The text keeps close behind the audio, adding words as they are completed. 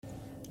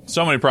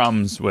so many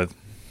problems with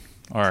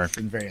our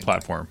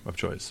platform of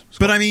choice.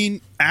 But I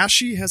mean,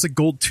 Ashy has a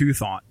gold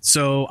tooth on,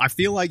 so I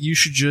feel like you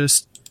should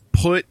just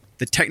put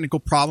the technical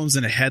problems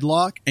in a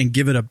headlock and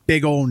give it a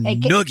big old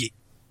noogie.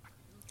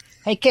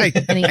 Hey,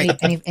 kid.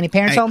 Any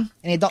parents home?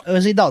 Any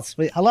adults?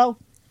 Wait, hello?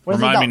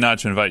 Remind me not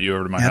to invite you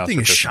over to my house. That thing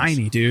is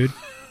shiny, dude.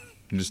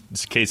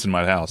 Just case in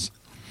my house.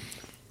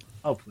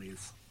 Oh,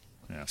 please.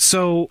 Yeah.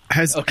 So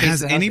has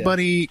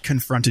anybody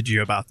confronted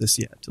you about this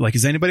yet? Like,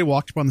 has anybody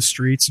walked up on the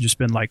streets and just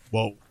been like,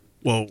 whoa?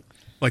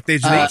 Like they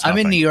just I'm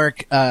in New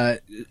York,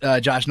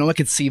 Josh. No one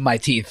can see my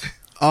teeth.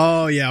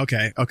 Oh yeah,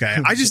 okay.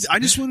 I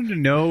just wanted to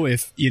know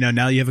if,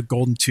 now you have a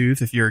golden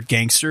tooth, if you're a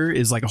gangster,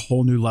 is like a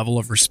whole new level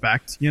of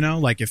respect.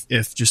 Like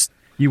if just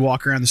you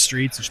walk around the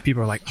streets and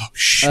people are like, oh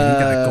shit, you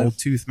got a gold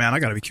tooth, man. I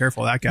got to be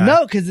careful of that guy.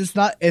 No, because it's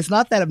not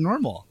that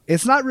abnormal.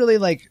 It's not really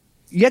like,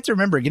 you have to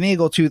remember, getting a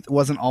gold tooth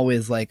wasn't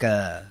always like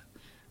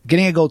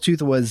getting a gold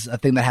tooth was a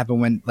thing that happened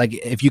when, like,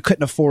 if you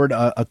couldn't afford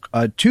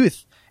a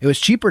tooth, it was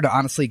cheaper to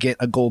honestly get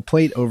a gold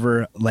plate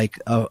over like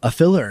a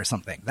filler or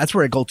something. That's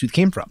where a gold tooth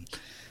came from.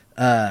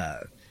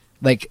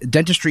 Like,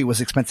 dentistry was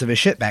expensive as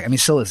shit back. I mean,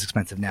 still is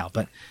expensive now,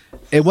 but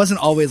it wasn't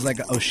always like,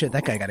 oh shit,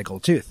 that guy got a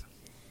gold tooth.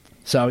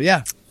 So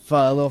yeah,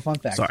 a little fun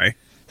fact. Sorry.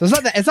 So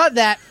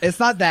it's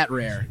not that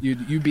rare.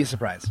 You'd be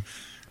surprised.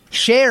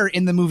 Cher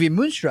in the movie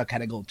Moonstruck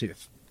had a gold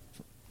tooth.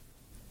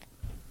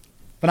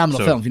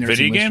 Phenomenal film. If you've never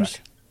seen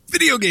Moonstruck.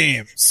 Video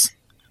games.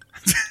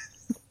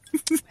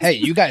 Hey,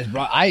 you guys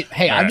brought.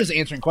 I'm just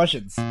answering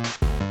questions.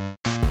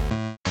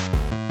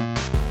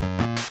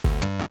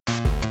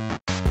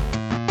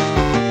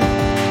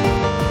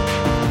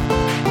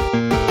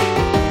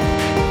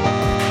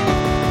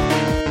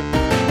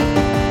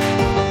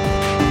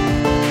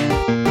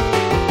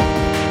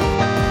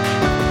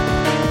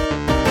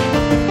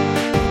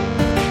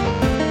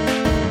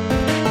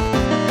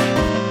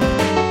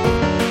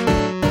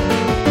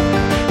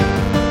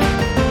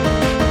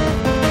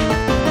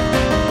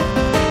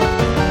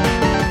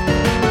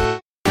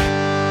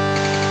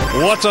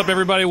 What's up,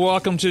 everybody?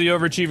 Welcome to the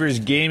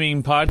Overachievers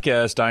Gaming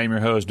Podcast. I am your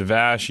host,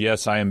 Vash.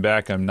 Yes, I am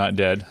back. I'm not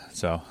dead.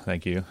 So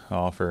thank you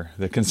all for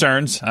the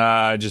concerns.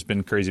 I've just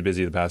been crazy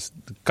busy the past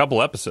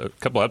couple episodes.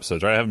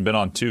 Right? I haven't been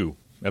on 2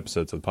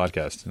 episodes of the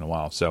podcast in a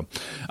while. So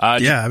I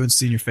haven't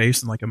seen your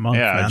face in like a month.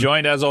 Yeah, man.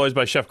 Joined as always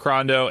by Chef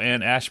Crondo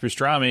and Ash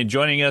Pastrami.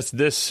 Joining us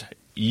this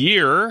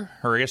year,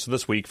 or I guess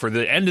this week, for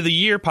the end of the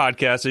year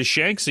podcast is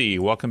Shanksy.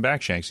 Welcome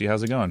back, Shanksy.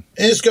 How's it going?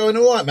 It's going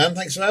all right, man.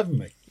 Thanks for having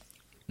me.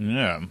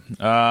 Yeah.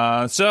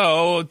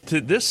 So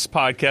this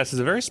podcast is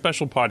a very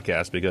special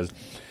podcast because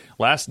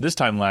this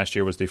time last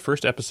year was the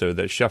first episode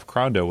that Chef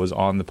Crondo was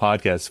on the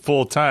podcast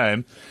full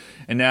time,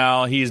 and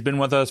now he's been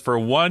with us for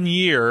 1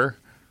 year,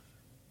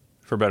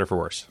 for better or for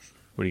worse.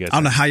 What do you guys think? I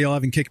don't know how y'all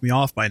haven't kicked me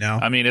off by now.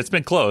 I mean, it's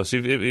been close.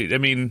 If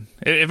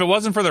it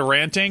wasn't for the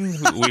ranting,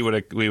 we would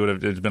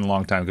have. It's been a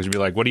long time because you'd be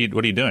like, "What are you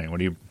doing? What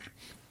are you?"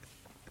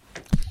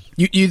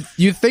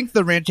 You think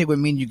the ranting would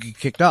mean you get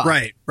kicked off,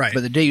 right?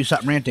 But the day you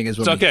stop ranting is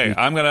when it's okay.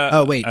 I'm gonna.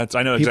 Oh wait,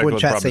 I know exactly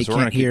what the problem is. So we're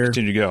gonna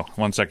continue to go.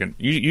 1 second.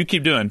 You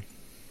keep doing.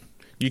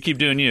 You keep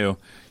doing you.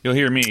 You'll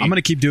hear me. I'm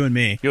gonna keep doing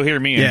me. You'll hear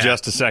me in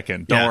just a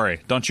second. Don't worry.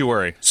 Don't you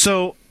worry.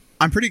 So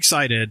I'm pretty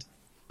excited.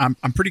 I'm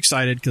pretty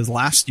excited because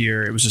last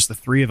year it was just the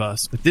 3 of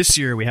us, but this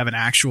year we have an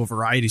actual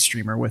variety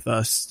streamer with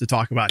us to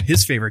talk about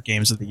his favorite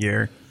games of the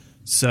year.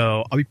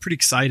 So I'll be pretty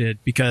excited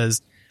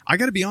because I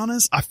got to be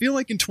honest, I feel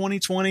like in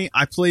 2020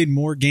 I played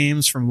more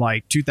games from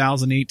like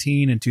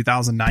 2018 and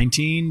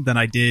 2019 than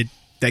I did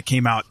that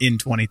came out in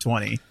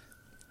 2020.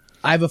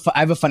 I have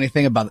a funny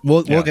thing about it.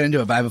 We'll get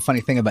into it, but I have a funny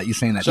thing about you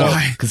saying that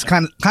because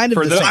kind of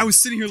I was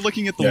sitting here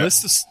looking at the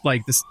list of,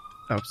 like this.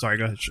 Oh, sorry.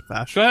 Go ahead,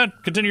 Vash. Go ahead.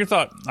 Continue your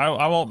thought.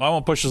 I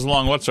won't push this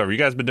along whatsoever. You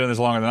guys have been doing this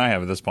longer than I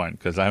have at this point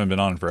because I haven't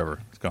been on forever.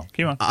 Let's go.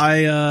 Keep on.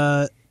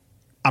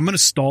 I'm going to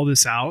stall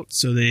this out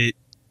so that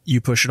you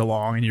push it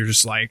along and you're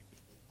just like,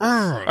 all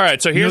right.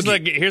 So here's the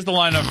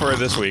lineup for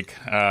this week.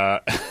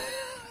 I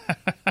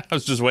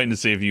was just waiting to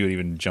see if you would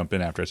even jump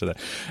in after I said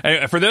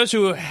that. For those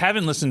who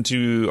haven't listened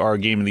to our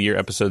Game of the Year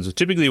episodes,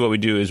 typically what we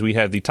do is we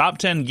have the top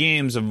 10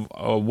 games of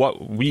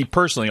what we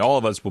personally, all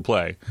of us will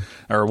play,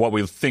 or what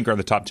we think are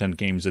the top 10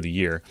 games of the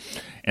year.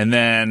 And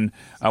then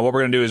what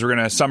we're going to do is we're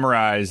going to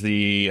summarize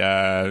the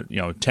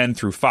 10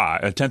 through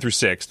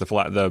 6,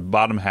 the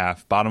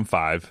bottom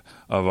 5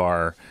 of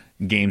our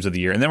games of the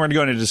year, and then we're going to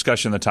go into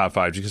discussion in the top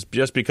 5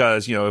 just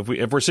because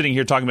if we're sitting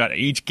here talking about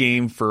each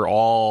game for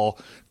all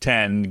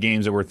 10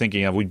 games that we're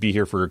thinking of, we'd be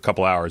here for a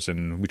couple hours,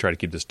 and we try to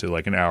keep this to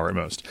like an hour at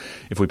most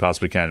if we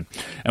possibly can.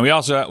 And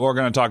we're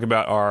going to talk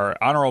about our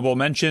honorable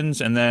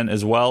mentions and then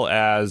as well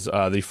as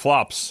the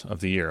flops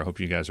of the year. I hope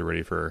you guys are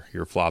ready for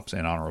your flops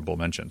and honorable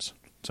mentions.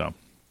 So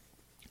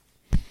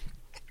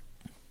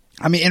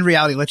I mean, in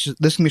reality, this is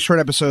going to be a short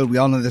episode. We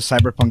all know this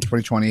Cyberpunk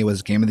 2020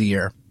 was game of the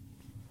year.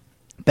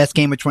 Best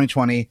game of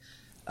 2020.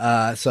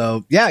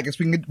 So yeah, I guess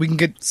we can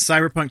get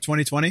Cyberpunk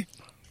 2020.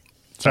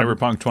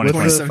 Cyberpunk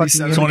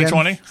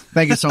 2020.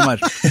 Thank you so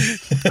much.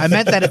 I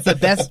meant that it's the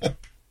best.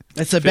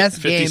 It's the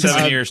best game of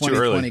 57 years 2020.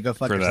 too early. Go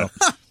fuck for yourself.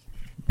 That.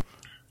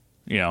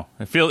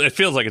 it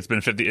feels like it's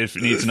been 50. It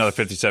needs another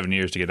 57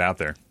 years to get out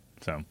there.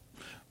 So,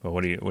 but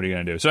what are you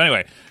going to do? So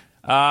anyway,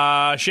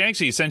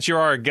 Shanksy, since you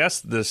are our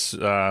guest this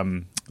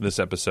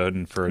episode,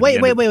 and for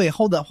wait,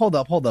 hold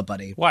up,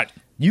 buddy. What?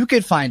 You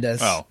could find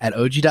us at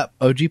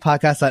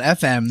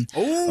og.podcast.fm,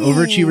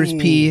 over Cheevers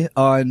P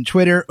on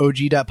Twitter,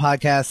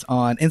 og.podcast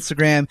on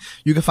Instagram.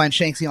 You can find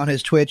Shanksy on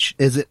his Twitch.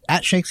 Is it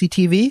at Shanksy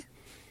TV?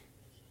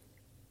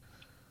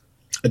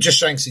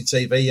 Just Shanksy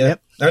TV, yeah.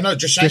 Yep. No,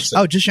 just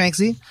Shanksy. Just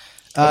Shanksy.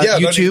 I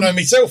don't even know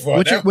myself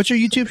now. What's your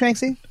YouTube,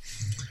 Shanksy?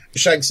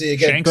 Shanksy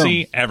again.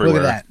 Shanksy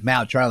everywhere. Look at that.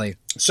 Mal, Charlie.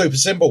 Super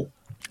simple.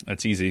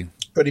 That's easy.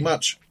 Pretty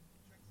much.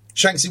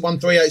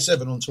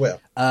 Shanksy1387 on Twitter.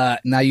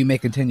 Now you may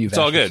continue. It's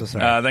all good.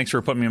 Thanks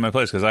for putting me in my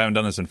place because I haven't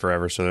done this in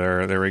forever.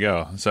 So there we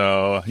go.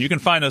 So you can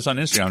find us on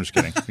Instagram. I'm just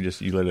kidding.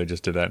 You literally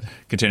just did that.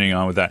 Continuing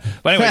on with that.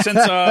 But anyway,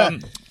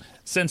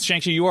 since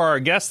Shanksy, you are our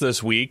guest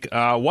this week,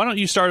 why don't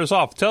you start us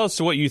off? Tell us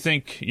what you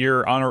think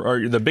your honor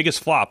or the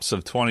biggest flops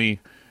of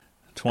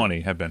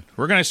 2020 have been.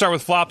 We're going to start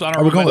with flops.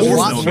 We're going with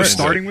flops. We're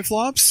starting with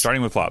flops.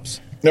 Starting with flops.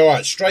 All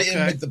right, straight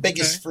in with the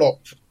biggest flop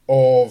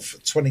of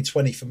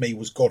 2020 for me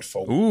was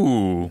Godfall.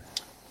 Ooh.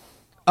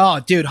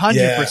 Oh, dude,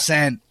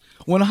 100%.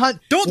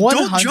 100.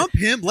 Don't jump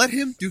him. Let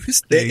him do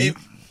his thing.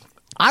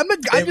 I'm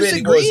it just really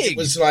agreeing.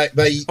 was. It was like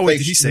they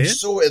did he say it?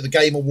 saw it at the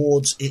Game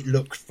Awards. It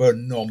looked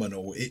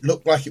phenomenal. It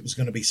looked like it was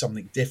going to be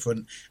something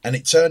different, and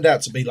it turned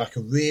out to be like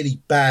a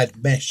really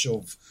bad mesh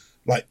of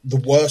like the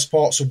worst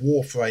parts of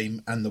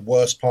Warframe and the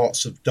worst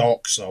parts of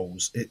Dark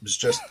Souls. It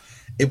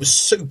was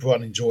super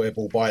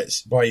unenjoyable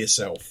by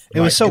yourself.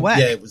 It was so whack.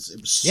 Yeah, it was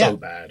so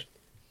bad.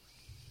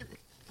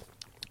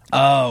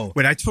 Oh,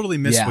 wait! I totally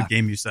missed what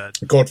game you said.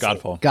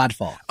 Godfall.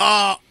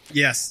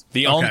 Yes.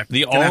 The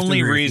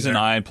only reason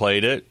I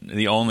played it,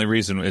 the only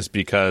reason is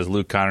because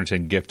Luke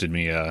Connerton gifted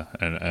me a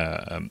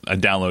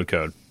download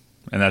code,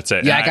 and that's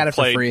it. Yeah, and I got it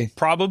for free.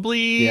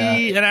 Probably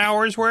an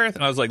hour's worth,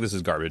 and I was like, "This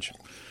is garbage."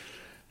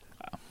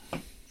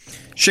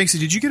 Shanksy,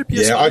 did you get a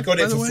PS5? Yeah, I got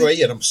it for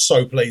free, and I'm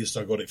so pleased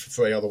I got it for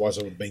free. Otherwise,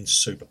 I would have been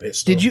super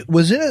pissed. Did you?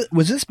 Was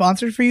it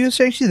sponsored for you,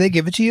 Shanksy? Did they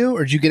give it to you,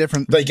 or did you get it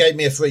from? They gave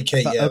me a free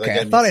key. Yeah,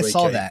 okay. I thought I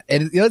saw that,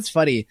 and it's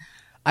funny.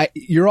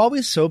 You're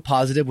always so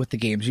positive with the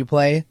games you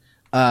play,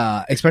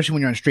 especially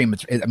when you're on stream.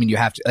 You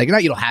have to.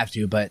 You don't have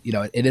to, but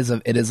it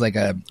is like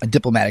a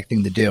diplomatic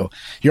thing to do.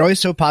 You're always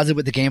so positive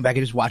with the game, but I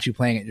can just watch you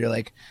playing it. You're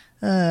like,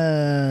 it's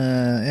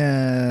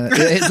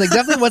like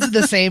definitely wasn't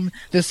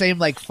the same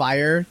like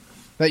fire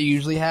that you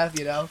usually have,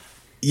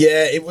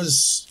 Yeah, it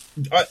was.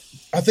 I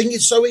think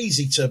it's so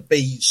easy to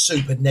be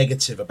super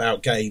negative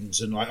about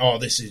games and like, oh,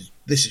 this is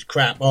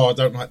crap. Oh, I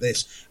don't like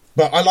this.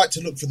 But I like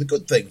to look for the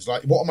good things.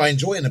 Like, what am I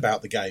enjoying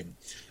about the game?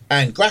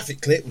 And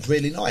graphically, it was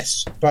really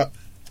nice. But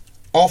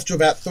after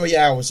about 3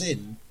 hours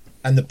in,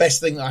 and the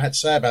best thing that I had to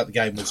say about the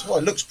game was, oh,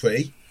 it looks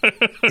pretty.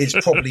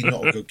 It's probably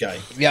not a good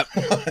game. Yep,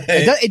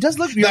 it does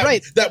look. You're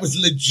right. That was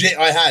legit.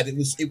 I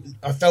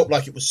felt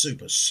like it was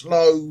super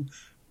slow.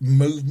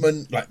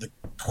 Movement, like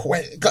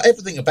got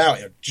everything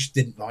about it. I just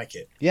didn't like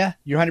it. Yeah,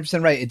 you're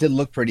 100% right. It did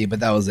look pretty, but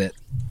that was it.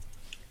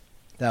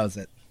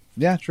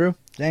 Yeah, true.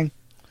 Dang.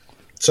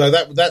 So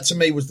that to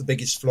me was the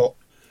biggest flop.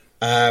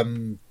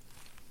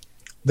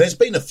 There's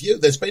been a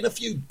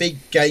few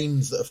big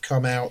games that have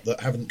come out that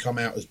haven't come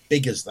out as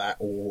big as that,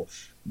 or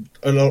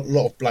a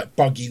lot of like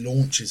buggy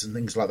launches and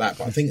things like that.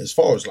 But I think as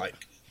far as like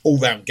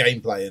all-round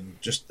gameplay and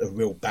just a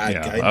real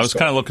bad game, I was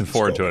kind of looking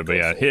forward to it, but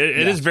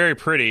it is very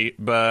pretty,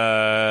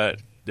 but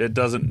it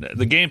doesn't.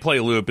 The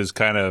gameplay loop is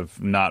kind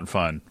of not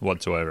fun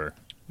whatsoever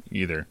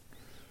either.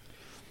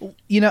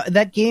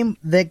 That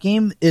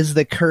game is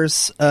the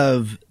curse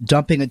of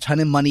dumping a ton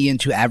of money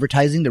into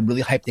advertising to really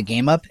hype the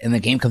game up, and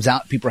the game comes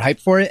out, people are hyped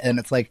for it, and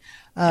it's like,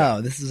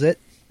 this is it.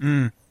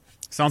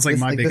 Sounds like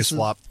my biggest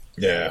flop.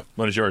 Yeah.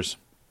 What is yours?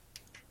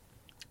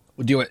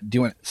 Do you want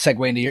to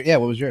segue into your? Yeah,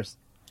 what was yours?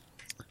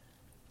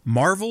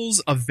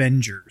 Marvel's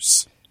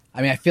Avengers.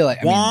 I feel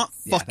like want,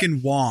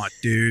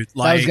 dude.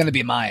 Like, that was going to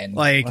be mine.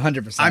 Like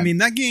 100%.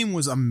 That game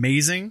was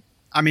amazing.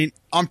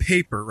 On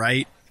paper,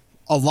 right?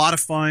 A lot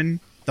of fun.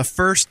 The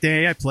first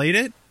day I played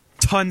it,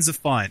 tons of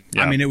fun.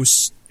 Yeah.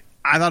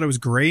 I thought it was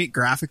great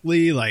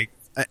graphically. Like,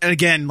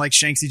 again, like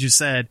Shanksy just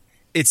said,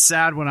 it's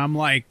sad when I'm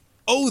like,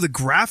 oh, the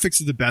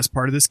graphics are the best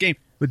part of this game.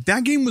 But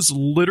that game was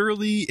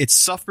literally, it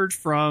suffered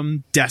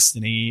from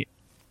Destiny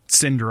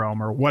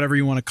syndrome or whatever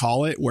you want to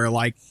call it, where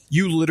like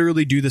you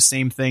literally do the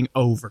same thing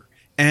over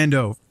and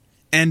over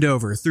and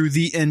over through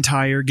the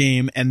entire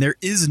game, and there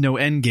is no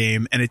end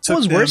game. And it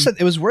was worse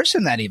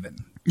than that even.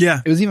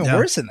 Yeah, it was even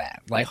worse than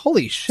that. Like,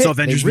 holy shit! So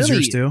Avengers was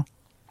yours too.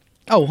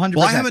 Oh, 100%.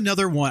 Well, I have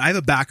another one. I have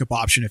a backup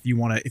option if you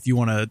want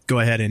to go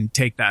ahead and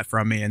take that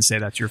from me and say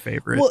that's your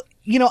favorite. Well,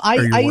 I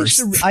like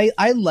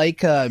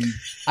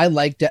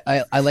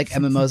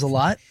MMOs a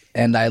lot,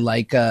 and I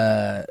like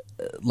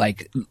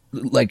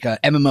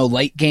MMO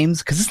light games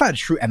because it's not a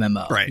true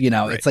MMO. Right.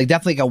 It's like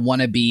definitely like a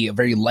wannabe, a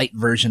very light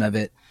version of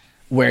it,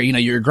 where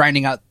you're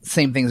grinding out the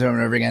same things over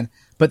and over again.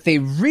 But they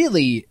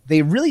really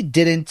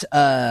didn't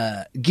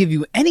give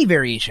you any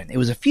variation. It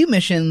was a few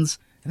missions,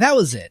 and that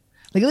was it.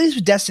 like at least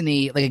with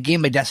Destiny, like a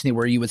game like Destiny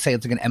where you would say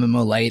it's like an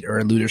MMO light or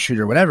a looter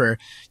shooter or whatever,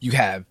 you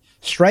have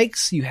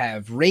strikes, you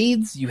have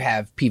raids, you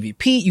have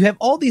PvP, you have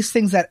all these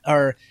things that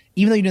are,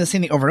 even though you're doing the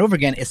same thing over and over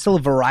again, it's still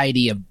a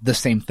variety of the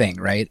same thing,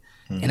 right?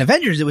 In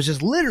Avengers, it was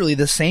just literally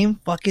the same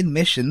fucking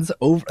missions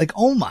over, like,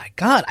 oh my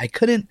God,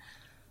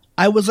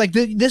 I was like,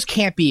 this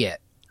can't be it.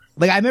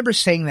 Like, I remember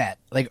saying that,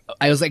 like,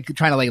 I was like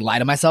trying to like lie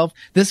to myself,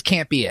 this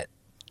can't be it.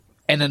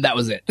 And then that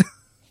was it.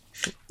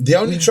 The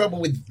only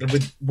trouble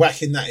with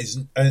whacking that is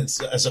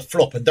as a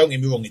flop, and don't get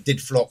me wrong, it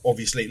did flop.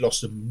 Obviously, it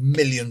lost them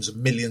millions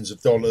and millions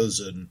of dollars,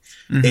 and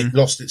it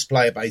lost its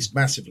player base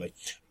massively.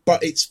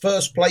 But its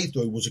first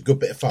playthrough was a good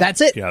bit of fun.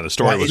 That's it. Yeah, the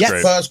story was great.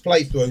 Its first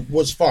playthrough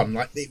was fun.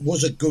 Like, it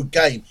was a good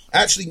game.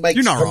 Actually,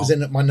 comes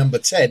in at my number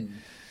 10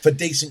 for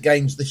decent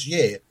games this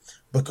year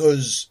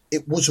because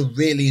it was a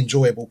really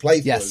enjoyable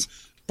playthrough. Yes.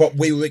 But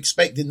we were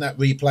expecting that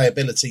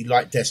replayability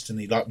like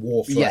Destiny, like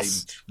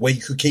Warframe, where you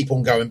could keep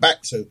on going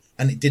back to,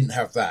 and it didn't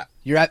have that.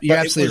 You're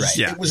absolutely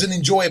right. It was an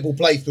enjoyable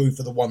playthrough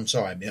for the one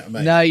time. You know what I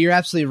mean? No, you're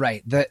absolutely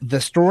right. The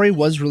story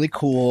was really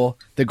cool.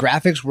 The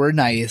graphics were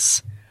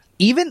nice.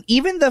 Even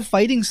the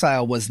fighting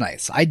style was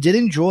nice. I did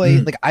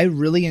enjoy, like, I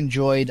really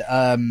enjoyed,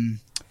 God,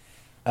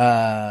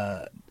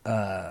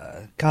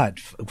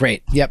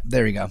 great. Yep,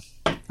 there we go.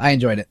 I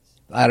enjoyed it.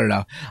 I don't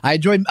know. I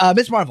enjoyed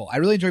Miss Marvel. I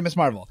really enjoyed Miss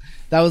Marvel.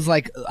 That was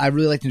like, I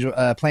really liked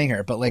playing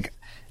her. But like,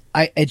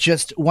 it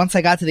just, once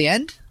I got to the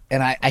end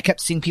and I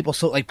kept seeing people,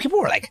 so like people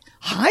were like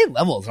high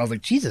levels. And I was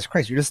like, Jesus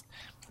Christ, you're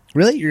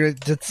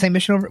the same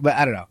mission over. But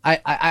I don't know.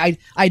 I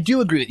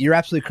do agree with you. You're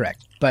absolutely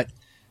correct. But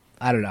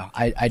I don't know.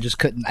 I just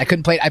couldn't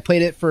play it. I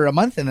played it for a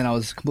month and then I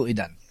was completely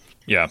done.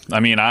 Yeah, I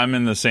mean, I'm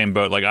in the same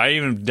boat. Like, I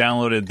even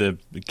downloaded the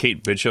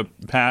Kate Bishop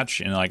patch,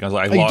 and like I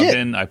logged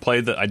in, I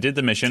did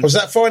the mission. Was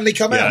that finally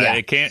come out? Yeah,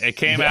 it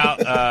came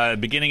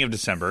out beginning of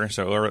December,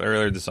 so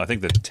earlier this, I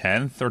think the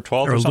 10th or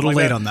 12th. They're or a something little like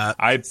late that. on that.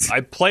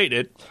 I played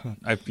it.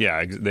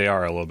 They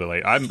are a little bit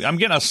late. I'm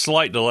getting a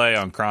slight delay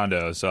on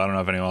Crondo, so I don't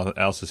know if anyone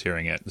else is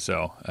hearing it.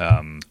 So,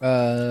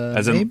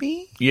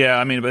 maybe. Yeah,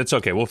 I mean, but it's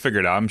okay. We'll figure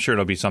it out. I'm sure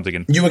it'll be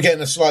something. You were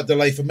getting a slight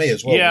delay for me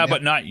as well. Yeah,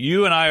 but not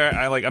you and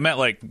I meant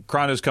like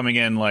Crondo's coming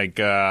in like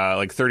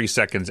 30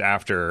 seconds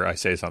after I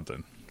say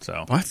something.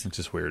 So what? It's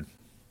just weird,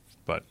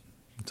 but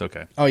it's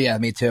okay. Oh yeah,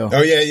 me too.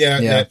 Oh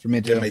yeah. For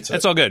me too. Yeah, me too.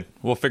 It's all good.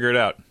 We'll figure it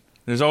out.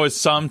 There's always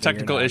some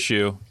technical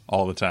issue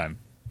all the time,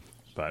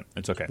 but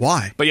it's okay.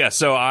 Why? But yeah,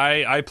 so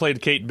I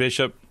played Kate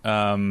Bishop.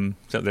 So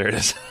there it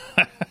is.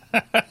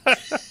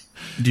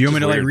 Do you want me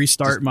to like weird.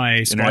 restart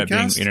my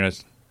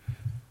podcast?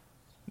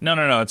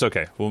 No. It's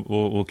okay.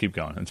 We'll keep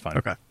going. It's fine.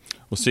 Okay.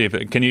 We'll see if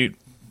it. Can you?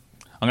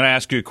 I'm going to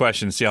ask you a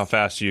question. See how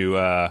fast you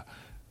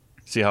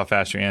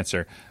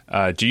answer.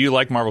 Do you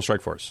like Marvel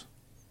Strike Force?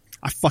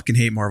 I fucking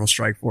hate Marvel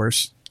Strike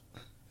Force.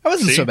 That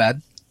wasn't so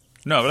bad.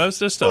 No, but that's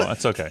still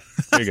that's okay.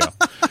 There you go.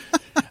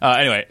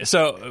 Anyway,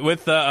 so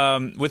with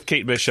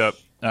Kate Bishop,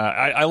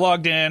 I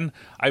logged in.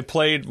 I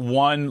played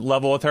one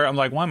level with her. I'm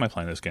like, why am I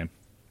playing this game?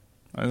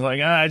 I was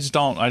like, I just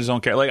don't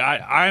care. Like,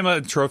 I'm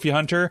a trophy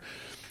hunter,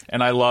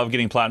 and I love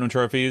getting platinum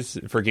trophies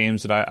for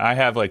games that I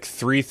have like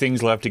 3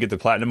 things left to get the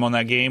platinum on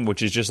that game,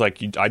 which is just like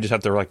I just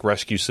have to like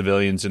rescue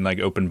civilians and like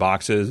open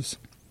boxes,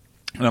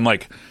 and I'm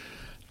like,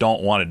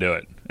 don't want to do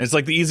it. It's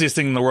like the easiest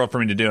thing in the world for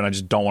me to do, and I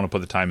just don't want to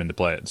put the time in to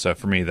play it. So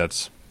for me,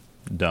 that's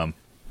dumb,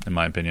 in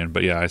my opinion.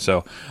 But yeah,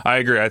 so I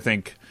agree. I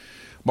think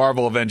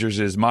Marvel Avengers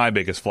is my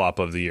biggest flop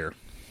of the year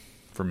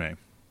for me,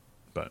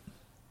 but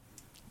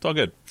it's all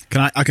good.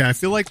 I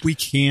feel like we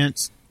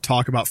can't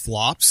talk about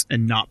flops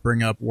and not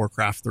bring up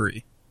Warcraft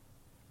 3.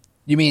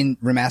 You mean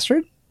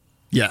remastered?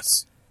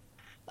 Yes.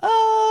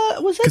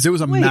 Was that? Because it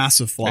was a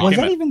massive flop. Was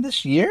that even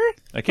this year?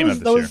 That came out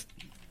this year.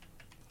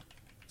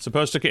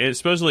 It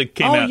supposedly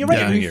came out. Oh, you're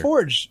right. Year.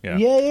 Reforged. Yeah.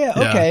 Yeah.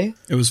 Okay.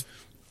 It was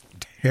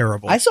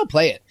terrible. I still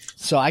play it,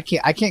 so I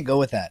can't go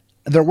with that.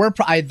 There were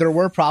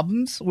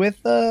problems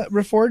with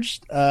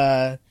Reforged,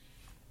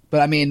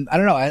 but I mean, I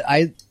don't know.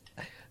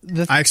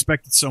 I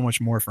expected so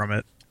much more from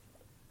it.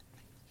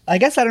 I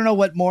guess I don't know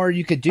what more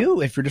you could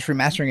do if you're just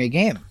remastering a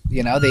game.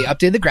 You know, they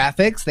updated the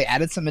graphics, they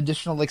added some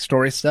additional like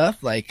story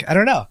stuff. Like, I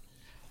don't know.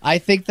 I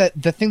think that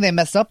the thing they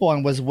messed up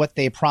on was what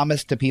they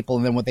promised to people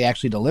and then what they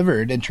actually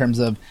delivered in terms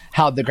of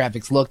how the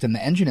graphics looked and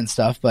the engine and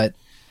stuff. But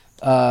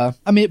I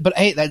mean, but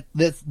hey,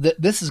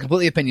 this is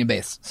completely opinion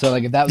based. So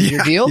like, if that was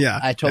your deal,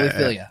 I totally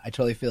feel you. I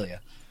totally feel you.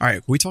 All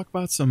right, can we talk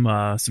about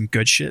some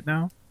good shit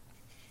now?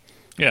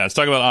 Yeah, let's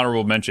talk about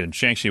honorable mention.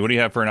 Shanksy, what do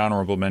you have for an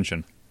honorable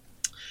mention?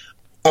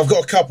 I've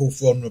got a couple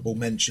for honourable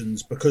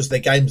mentions because they're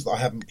games that I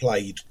haven't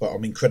played, but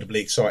I'm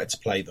incredibly excited to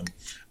play them.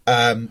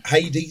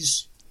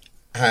 Hades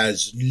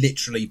has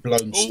literally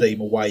blown steam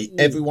away.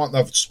 Everyone that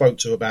I've spoke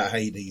to about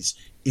Hades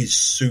is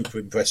super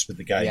impressed with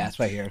the game. Yeah, that's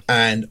what I hear.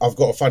 And I've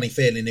got a funny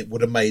feeling it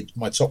would have made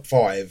my top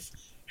 5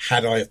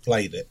 had I have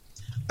played it.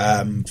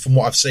 From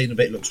what I've seen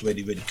of it, it looks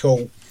really, really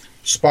cool.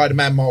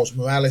 Spider-Man Miles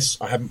Morales,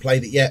 I haven't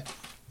played it yet,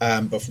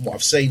 but from what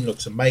I've seen,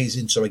 looks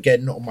amazing. So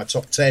again, not on my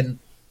top 10,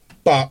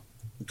 but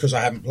because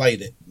I haven't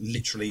played it,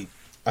 literally,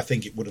 I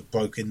think it would have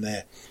broken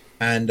there.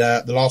 And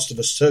The Last of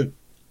Us 2.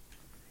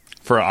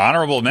 For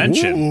honorable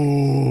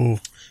mention. Ooh.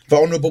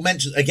 For honourable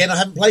mentions, again, I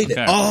haven't played it.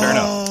 Okay, fair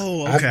enough.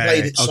 Oh, okay. I haven't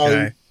played it, so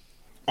okay.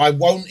 I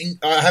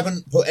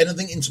haven't put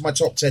anything into my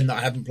top 10 that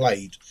I haven't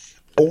played.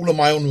 All of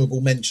my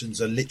honourable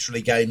mentions are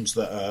literally games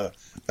that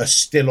are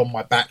still on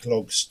my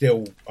backlog.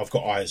 Still, I've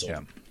got eyes on. Yeah.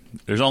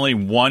 There's only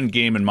one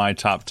game in my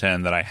top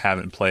 10 that I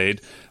haven't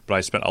played, but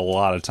I spent a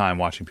lot of time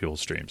watching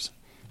people's streams.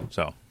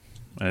 So,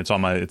 and it's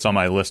on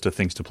my list of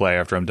things to play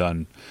after I'm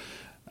done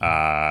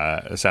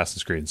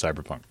Assassin's Creed and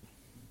Cyberpunk.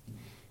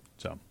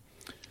 So,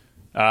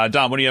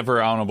 Dom, what do you have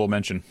for honorable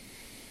mention?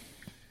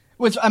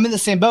 Which I'm in the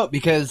same boat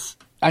because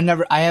I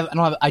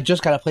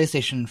just got a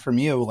PlayStation from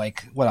you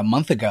like a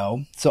month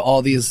ago. So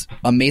all these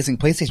amazing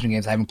PlayStation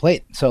games I haven't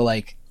played. So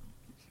like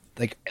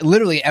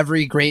literally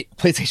every great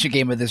PlayStation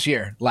game of this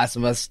year: Last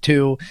of Us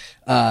 2,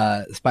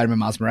 Spider-Man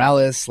Miles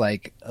Morales,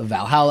 like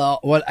Valhalla.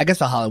 Well, I guess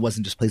Valhalla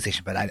wasn't just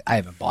PlayStation, but I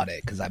haven't bought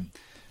it because I'm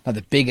not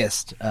the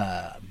biggest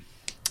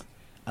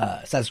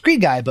Assassin's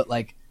Creed guy. But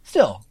like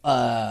still,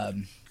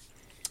 there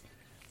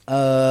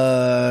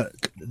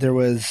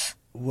was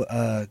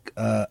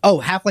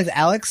Half-Life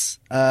Alyx.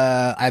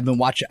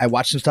 I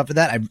watched some stuff of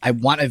that. I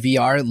want a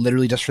VR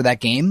literally just for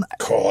that game.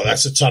 Oh,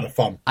 that's a ton of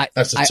fun.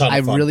 That's a ton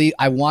of fun.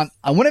 I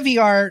want a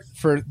VR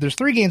for. There's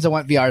 3 games I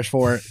want VRs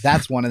for.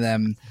 That's one of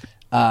them.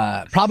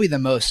 Probably the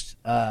most.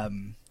 But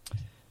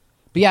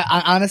yeah,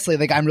 honestly,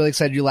 like I'm really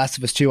excited to do Last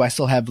of Us 2. I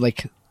still have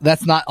like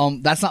that's not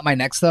my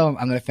next though.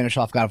 I'm gonna finish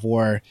off God of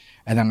War,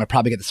 and then I'm gonna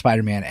probably get the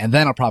Spider-Man, and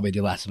then I'll probably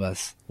do Last of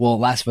Us. Well,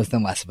 Last of Us,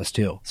 then Last of Us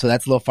 2. So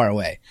that's a little far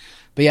away.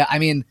 But yeah, I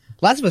mean,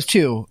 Last of Us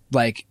 2,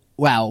 like,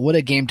 wow, what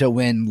a game to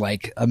win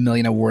like 1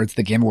 million awards,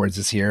 the Game Awards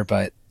this year.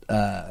 But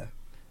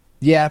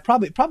yeah,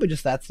 probably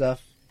just that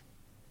stuff.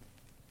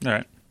 All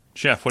right.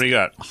 Chef, what do you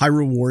got?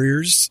 Hyrule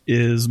Warriors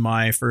is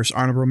my first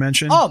honorable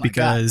mention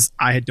because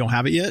I don't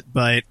have it yet,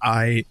 but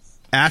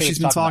Ashley's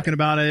been talking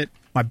about it.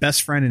 My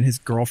best friend and his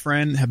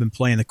girlfriend have been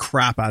playing the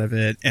crap out of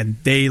it, and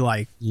they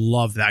like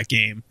love that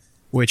game,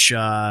 which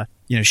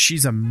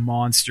she's a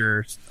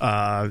monster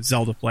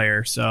Zelda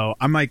player. So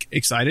I'm like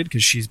excited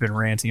because she's been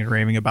ranting and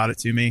raving about it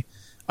to me.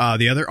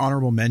 The other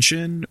honorable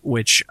mention,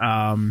 which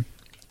I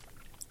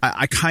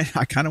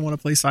kind of want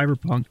to play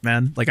Cyberpunk,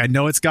 man. Like I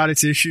know it's got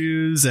its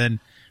issues and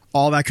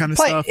all that kind of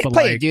stuff, but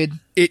play like it, dude.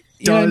 It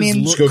does It's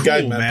look a good cool,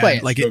 game, man. man. Play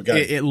it. Like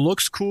it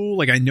looks cool.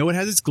 Like I know it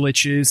has its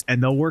glitches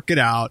and they'll work it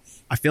out.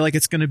 I feel like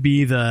it's going to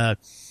be the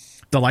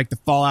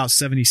Fallout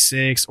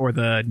 76 or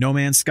the No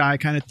Man's Sky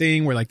kind of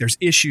thing where like there's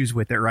issues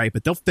with it, right?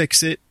 But they'll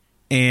fix it.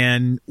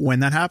 And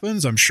when that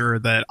happens, I'm sure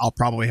that I'll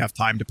probably have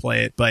time to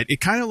play it. But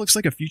it kind of looks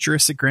like a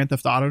futuristic Grand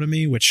Theft Auto to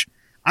me, which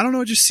I don't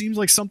know. It just seems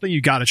like something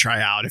you got to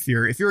try out if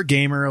you're a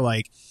gamer.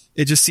 Like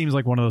it just seems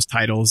like one of those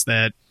titles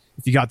that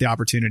if you got the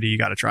opportunity, you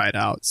got to try it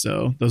out.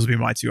 So those would be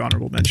my 2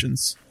 honorable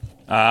mentions.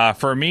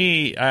 For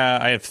me,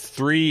 I have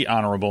 3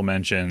 honorable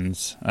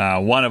mentions.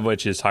 One of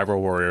which is Hyrule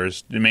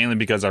Warriors, mainly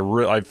because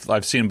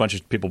I've seen a bunch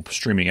of people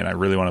streaming it. I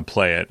really want to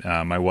play it.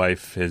 My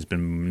wife has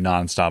been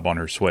nonstop on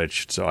her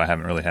Switch, so I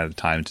haven't really had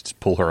time to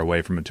pull her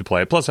away from it to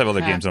play it. Plus, I have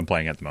other games I'm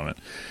playing at the moment.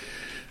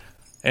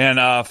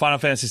 And Final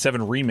Fantasy VII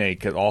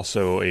Remake is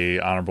also a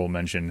honorable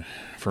mention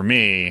for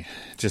me,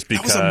 just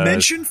because that was a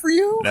mention for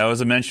you. That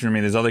was a mention for me.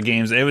 There's other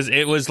games.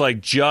 It was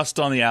like just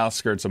on the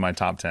outskirts of my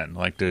top 10.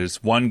 Like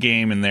there's one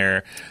game in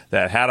there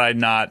that had it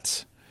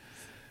not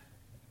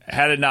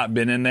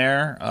been in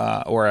there,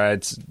 or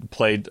I'd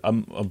played a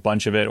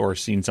bunch of it or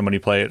seen somebody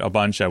play it a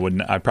bunch, it would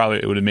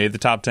have made the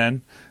top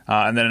 10.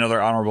 And then another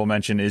honorable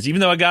mention is,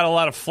 even though I got a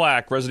lot of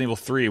flack, Resident Evil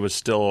 3 was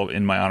still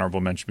in my honorable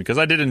mention because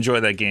I did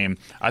enjoy that game.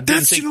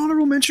 That's an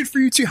honorable mention for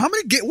you too.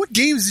 What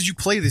games did you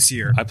play this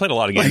year? I played a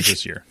lot of games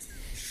this year.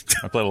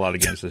 I played a lot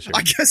of games this year.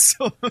 I guess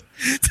so.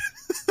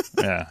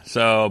 Yeah.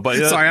 So, but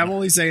sorry, I'm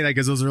only saying that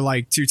because those are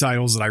like 2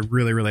 titles that I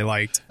really, really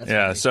liked.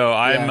 Yeah. So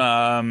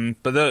I'm,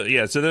 so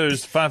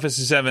there's Final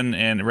Fantasy 7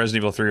 and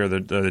Resident Evil 3 are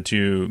the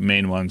 2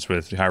 main ones,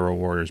 with Hyrule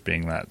Warriors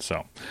being that.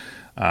 So,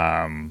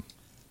 Dom,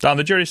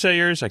 did you already say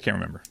yours? I can't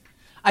remember.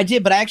 I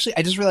did, but I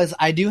just realized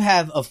I do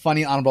have a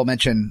funny honorable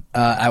mention.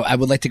 I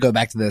would like to go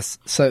back to this.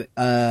 So,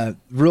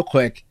 real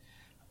quick,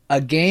 a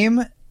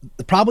game,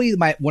 probably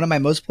one of my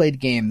most played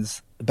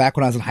games back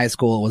when I was in high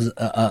school was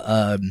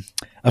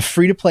a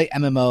free-to-play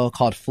MMO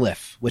called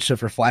Fliff, which stood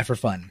for Fly for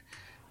Fun.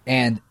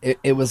 And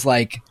it was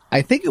like,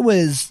 I think it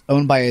was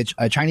owned by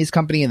a Chinese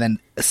company, and then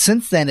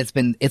since then it's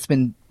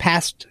been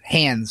passed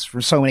hands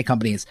for so many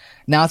companies.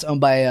 Now it's owned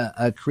by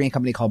a Korean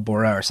company called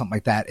Bora or something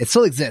like that. It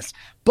still exists.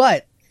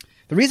 But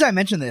the reason I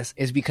mention this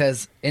is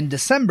because in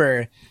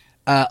December,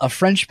 a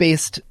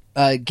French-based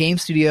game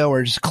studio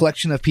or just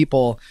collection of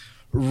people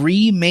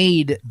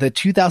remade the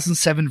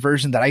 2007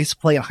 version that I used to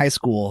play in high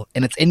school,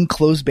 and it's in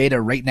closed beta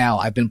right now.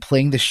 I've been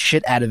playing the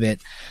shit out of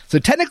it. So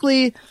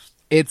technically,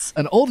 it's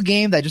an old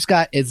game that just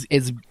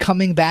is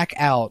coming back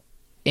out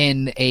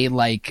in a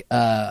I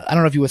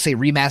don't know if you would say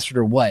remastered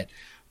or what,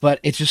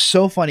 but it's just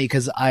so funny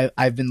because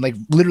I've been like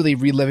literally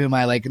reliving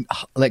my like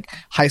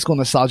high school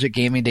nostalgic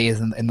gaming days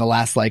in the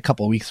last like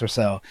couple of weeks or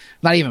so.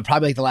 Not even,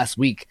 probably like the last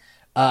week.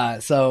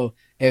 So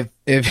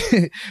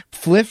if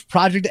Fliff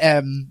Project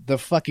M, the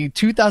fucking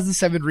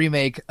 2007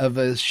 remake of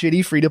a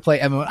shitty free to play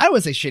MMO, I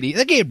would say shitty.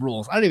 The game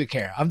rules. I don't even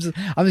care. I'm just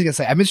gonna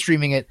say I've been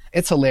streaming it.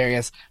 It's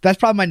hilarious. That's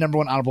probably my number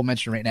one honorable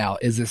mention right now.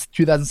 Is this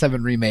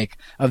 2007 remake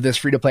of this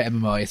free to play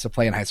MMO I used to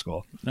play in high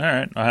school? All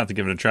right, I'll have to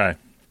give it a try.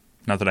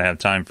 Not that I have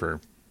time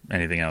for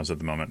anything else at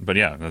the moment, but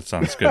yeah, that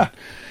sounds good.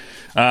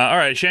 All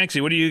right, Shanksy,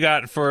 what do you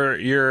got for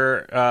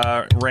your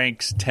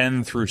ranks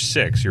 10 through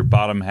 6, your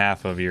bottom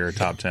half of your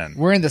top 10?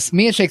 We're in this.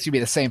 Me and Shakespeare be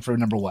the same for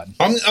number one.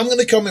 I'm going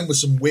to come in with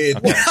some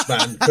weird ones,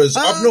 man, because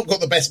I've not got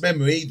the best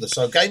memory either.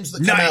 So games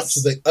that come out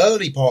to the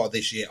early part of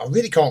this year, I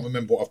really can't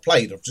remember what I've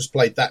played. I've just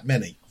played that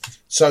many.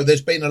 So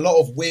there's been a lot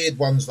of weird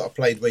ones that I've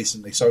played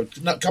recently. So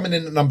coming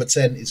in at number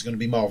 10 is going to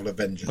be Marvel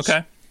Avengers.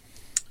 Okay.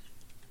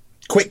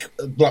 Quick,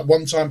 like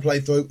one-time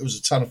playthrough. It was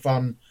a ton of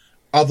fun.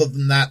 Other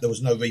than that, there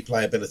was no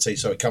replayability,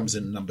 so it comes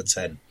in at number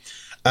 10.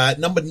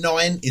 Number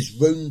 9 is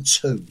Rune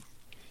 2.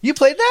 You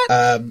played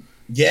that?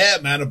 Yeah,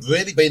 man, I've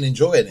really been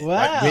enjoying it. Wow.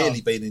 Like,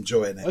 really been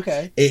enjoying it.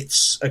 Okay.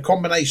 It's a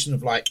combination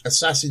of, like,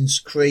 Assassin's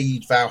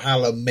Creed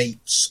Valhalla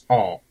meets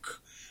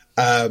Ark.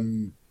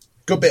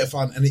 Good bit of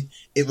fun, and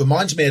it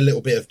reminds me a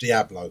little bit of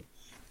Diablo.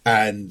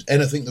 And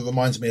anything that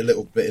reminds me a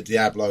little bit of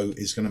Diablo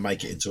is going to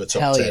make it into a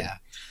top 10.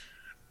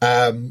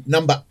 Yeah.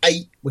 Number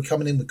 8, we're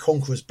coming in with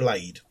Conqueror's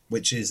Blade,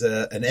 which is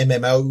an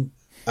MMO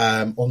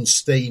on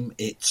Steam.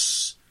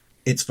 It's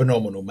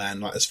phenomenal,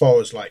 man. Like, as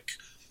far as like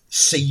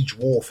siege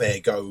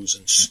warfare goes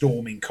and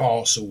storming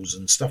castles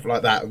and stuff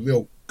like that, a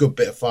real good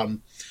bit of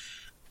fun.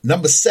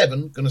 Number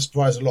 7, going to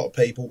surprise a lot of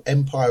people,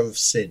 Empire of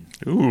Sin.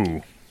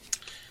 Ooh.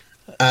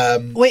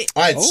 Wait,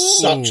 I had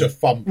such a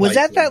fun. Was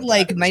that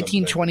like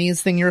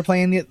 1920s thing you were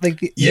playing?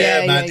 Like,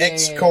 yeah, man.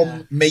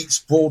 XCOM meets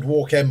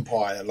Boardwalk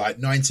Empire, like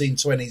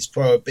 1920s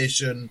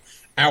Prohibition.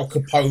 Al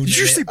Capone. Did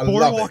you say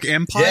Boardwalk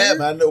Empire? Yeah,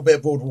 man, a little bit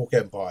of Boardwalk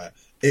Empire.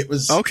 It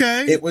was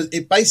okay.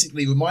 It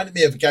basically reminded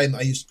me of a game that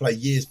I used to play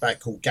years back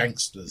called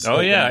Gangsters. Oh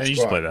yeah, I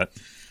used to play that.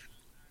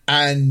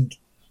 And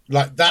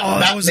like that. Oh,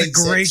 that was a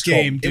great XCOM.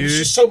 game, dude. It was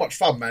just so much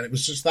fun, man. It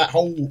was just that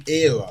whole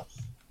era.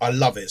 I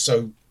love it.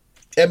 So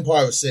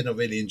Empire of Sin, I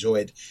really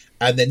enjoyed.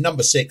 And then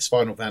number 6,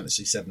 Final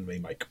Fantasy VII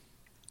Remake.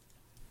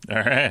 All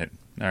right.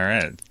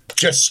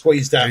 Just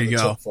squeezed out of the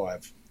go. top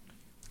 5.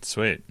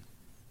 Sweet.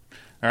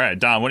 All right,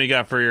 Don, what do you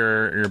got for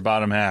your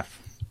bottom half?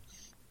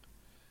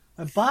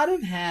 My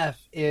bottom half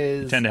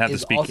is. You tend to have to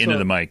speak also, into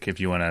the mic if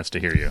you want us to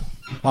hear you.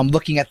 I'm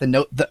looking at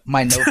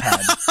my notepad.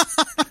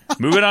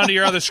 Move it onto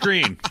your other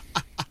screen.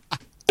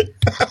 Is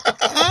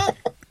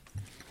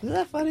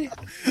that funny?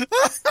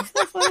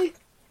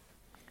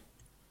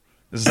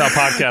 This is how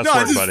podcasts No,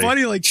 work, it's just buddy.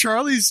 funny. Like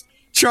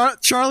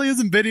Charlie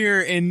hasn't been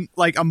here in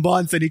like a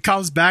month, and he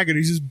comes back and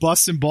he's just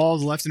busting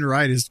balls left and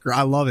right.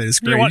 I love it. It's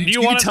great. Do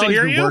you want us to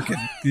hear you? Working.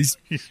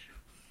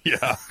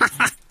 Yeah.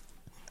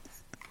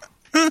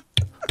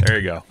 There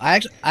you go. I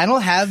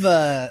don't have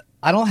a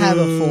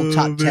full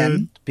top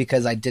 10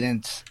 because I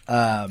didn't.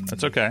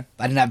 That's okay.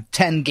 I didn't have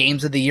 10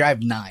 games of the year. I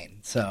have 9.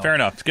 So Fair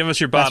enough. Give us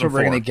your that's bottom what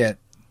we're 4. gonna get.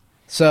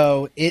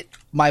 So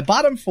my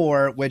bottom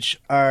 4, which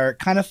are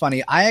kind of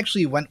funny. I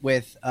actually went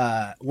with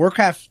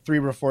Warcraft 3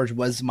 Reforged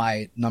was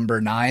my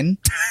number 9.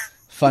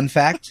 Fun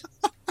fact.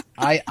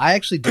 I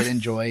actually did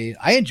enjoy.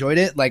 I enjoyed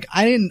it. Like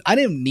I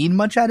didn't need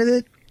much out of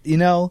it. You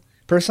know,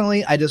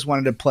 personally, I just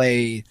wanted to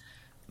play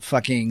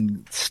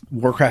fucking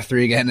Warcraft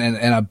 3 again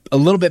and a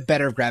little bit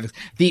better graphics.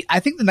 I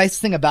think the nice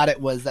thing about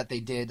it was that they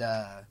did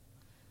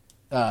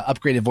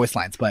upgraded voice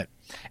lines.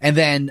 And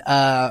then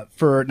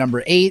for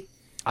number 8,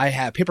 I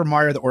have Paper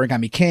Mario: The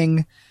Origami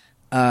King.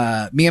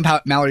 Me and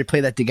Mallory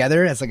played that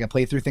together as like a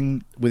playthrough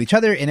thing with each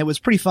other, and it was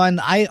pretty fun.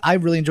 I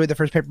really enjoyed the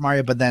first Paper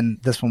Mario, but then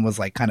this one was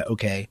like kind of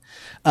okay.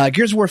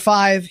 Gears of War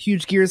 5,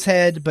 huge Gears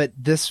head, but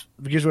this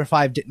Gears of War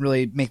 5 didn't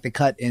really make the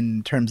cut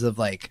in terms of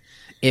like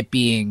it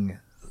being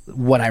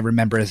what I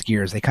remember as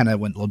Gears. They kind of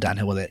went a little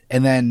downhill with it.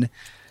 And then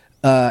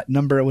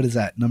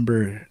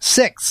number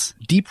 6,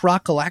 Deep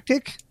Rock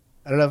Galactic.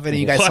 I don't know if any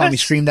of you guys saw me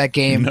stream that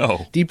game.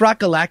 No. Deep Rock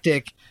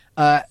Galactic.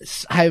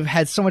 I've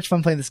had so much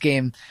fun playing this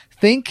game.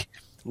 Think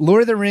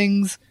Lord of the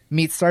Rings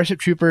meets Starship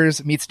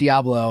Troopers meets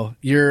Diablo.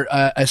 You're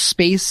a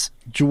space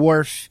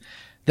dwarf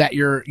that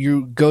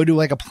you go to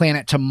like a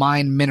planet to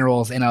mine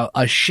minerals, and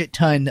a shit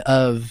ton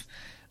of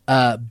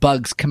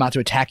bugs come out to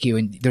attack you.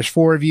 And there's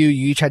 4 of you.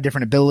 You each have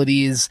different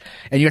abilities,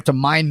 and you have to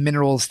mine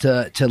minerals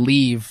to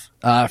leave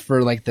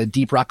for like the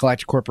Deep Rock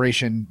Galactic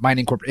Corporation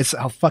mining corp. It's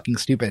fucking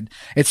stupid.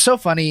 It's so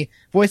funny.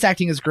 Voice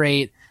acting is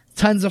great.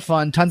 Tons of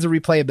fun. Tons of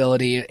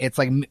replayability. It's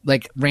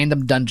like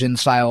random dungeon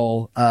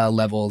style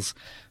levels.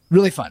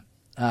 Really fun.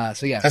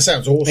 So yeah, That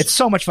sounds awesome. it's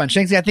so much fun.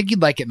 Shanksy, I think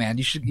you'd like it, man.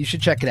 You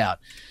should check it out.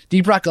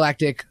 Deep Rock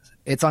Galactic.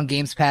 It's on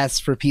Games Pass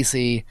for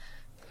PC.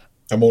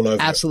 I'm all over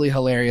it. Absolutely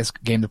hilarious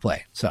game to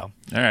play. So All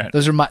right.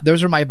 those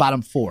are my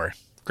bottom 4.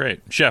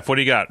 Great. Chef, what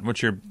do you got?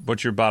 What's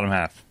your bottom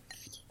half?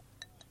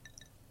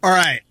 All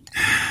right,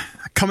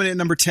 coming in at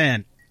number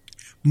 10,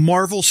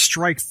 Marvel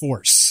Strike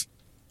Force.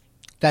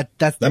 That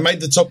They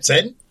made the top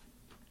 10?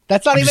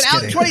 That's not I'm even just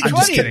out in kidding. 2020. I'm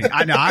just kidding.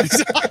 I know.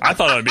 I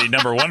thought it would be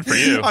number one for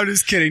you. I'm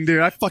just kidding, dude.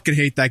 I fucking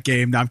hate that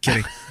game. No, I'm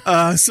kidding.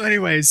 So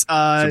anyways, So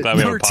glad we have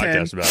a number 10,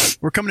 podcast about it.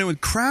 we're coming in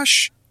with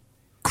Crash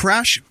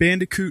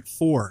Bandicoot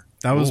 4.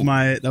 That was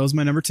my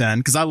number 10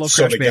 because I love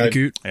Solid Crash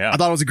Bandicoot. game. Yeah. I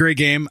thought it was a great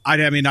game. I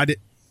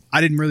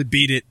didn't really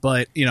beat it,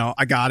 but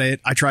I got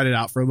it. I tried it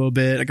out for a little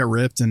bit. I got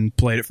ripped and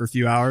played it for a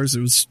few hours.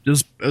 It was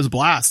a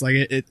blast. Like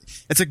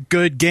it's a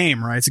good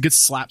game, right? It's a good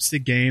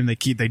slapstick game. They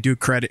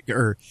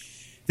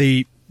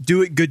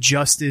do it good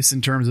justice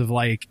in terms of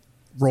like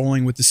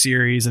rolling with the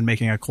series and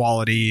making a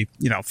quality,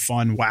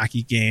 fun,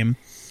 wacky game.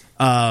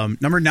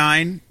 Number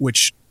 9,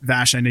 which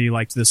Vash, I know you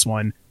liked this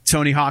one,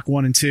 Tony Hawk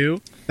 1 and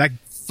 2. That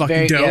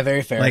fucking dope. Yeah,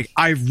 very fair. Like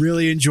I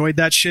really enjoyed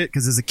that shit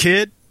because as a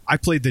kid, I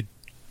played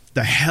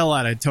the hell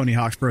out of Tony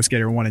Hawk's Pro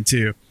Skater 1 and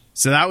 2.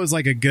 So that was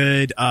like a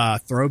good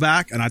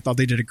throwback, and I thought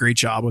they did a great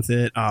job with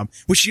it.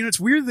 Which, it's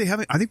weird they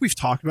haven't, I think we've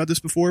talked about this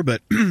before,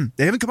 but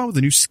they haven't come out with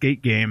a new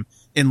skate game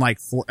in or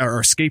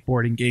a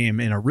skateboarding game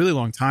in a really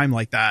long time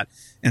like that.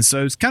 And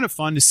so it's kind of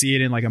fun to see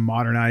it in like a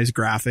modernized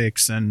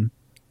graphics, and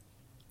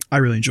I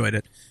really enjoyed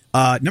it.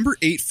 Number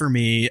 8 for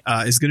me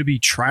is going to be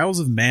Trials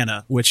of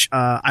Mana, which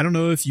I don't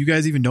know if you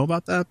guys even know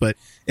about that, but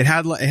it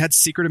had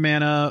Secret of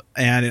Mana,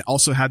 and it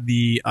also had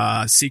the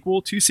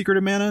sequel to Secret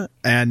of Mana,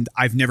 and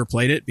I've never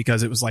played it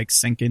because it was like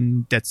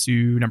Senken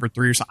Detsu number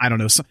 3 or something. I don't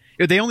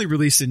know. They only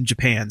released in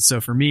Japan, so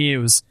for me it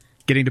was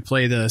getting to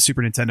play the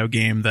Super Nintendo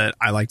game that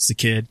I liked as a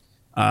kid.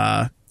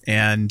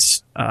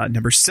 And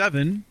number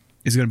 7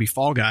 is going to be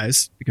Fall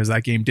Guys because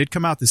that game did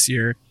come out this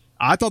year.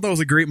 I thought that was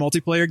a great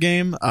multiplayer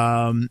game.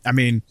 I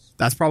mean,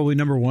 that's probably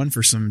number 1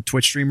 for some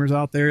Twitch streamers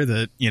out there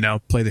that,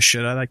 play the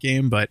shit out of that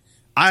game. But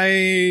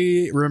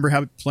I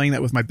remember playing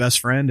that with my best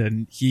friend,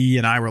 and he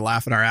and I were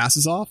laughing our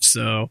asses off.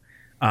 So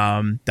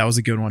that was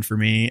a good one for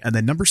me. And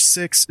then number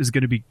 6 is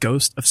going to be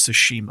Ghost of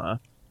Tsushima.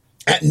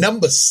 At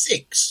number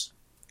 6?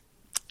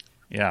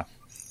 Yeah.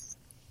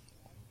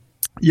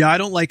 Yeah, I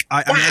don't like...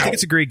 I mean, I think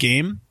it's a great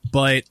game,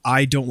 but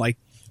I don't like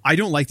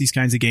these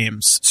kinds of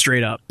games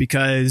straight up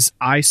because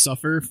I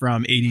suffer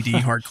from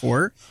ADD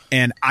hardcore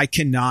and I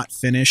cannot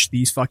finish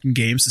these fucking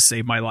games to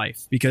save my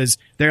life because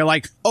they're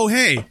like, oh,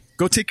 hey,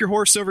 go take your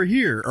horse over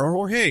here.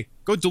 Or hey,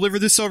 go deliver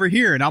this over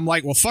here. And I'm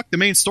like, well, fuck the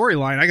main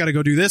storyline. I got to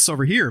go do this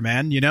over here,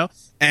 man.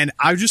 And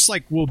I just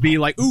like will be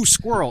like, ooh,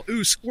 squirrel.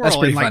 That's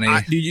pretty and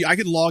like, funny. I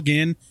could log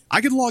in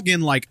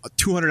like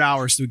 200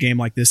 hours to a game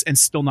like this and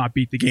still not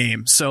beat the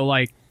game. So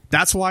like,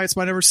 that's why it's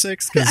my number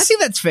 6. I think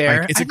that's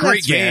fair. Like, it's a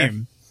great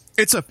game.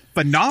 It's a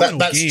phenomenal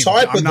game.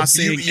 I'm not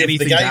saying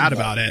anything bad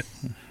about it.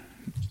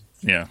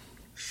 Yeah.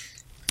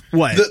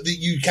 What? That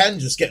you can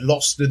just get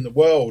lost in the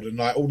world and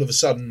like all of a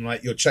sudden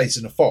like you're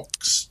chasing a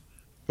fox.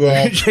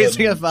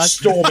 Chasing a fox.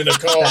 Storming a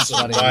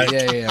castle. Like,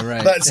 yeah,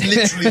 right. That's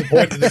literally the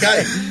point of the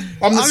game.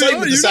 I'm the same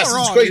with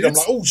Assassin's Creed. I'm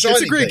like, oh, shiny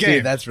it's a great thing. game.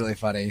 Dude, that's really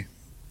funny.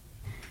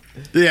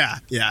 Yeah.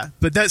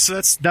 But that's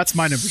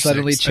my number 6.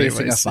 Suddenly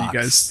chasing a fox. So you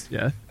guys,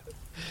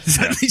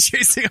 Suddenly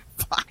chasing a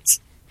fox.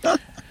 All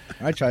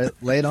right, try it.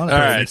 Lay it on. All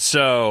right,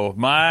 so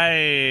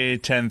my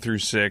 10 through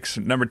 6.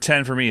 Number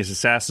 10 for me is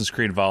Assassin's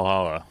Creed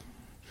Valhalla.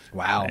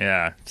 Wow.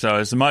 Yeah. So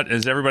as much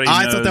as everybody knows,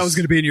 I thought that was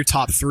going to be in your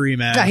top 3,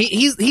 man. Yeah,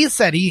 he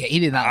said he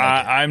did not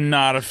like it. I'm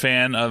not a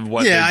fan of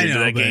what they did to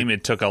that game.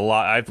 It took a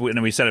lot.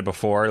 And we said it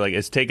before. Like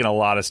it's taken a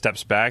lot of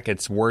steps back.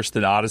 It's worse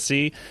than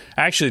Odyssey.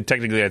 Actually,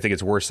 technically, I think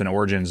it's worse than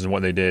Origins and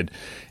what they did,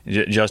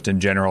 just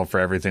in general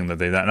for everything that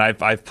they've done.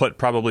 And I've put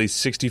probably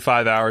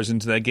 65 hours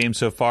into that game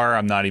so far.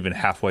 I'm not even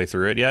halfway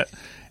through it yet.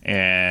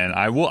 And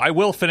I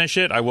will finish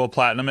it. I will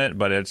platinum it,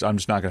 but I'm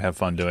just not going to have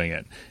fun doing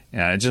it.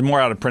 Yeah, it's just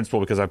more out of principle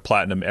because I've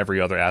platinumed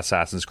every other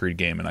Assassin's Creed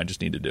game, and I just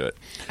need to do it.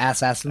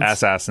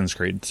 Assassin's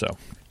Creed. So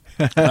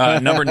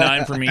number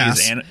 9 for me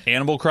is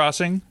Animal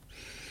Crossing: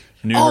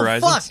 New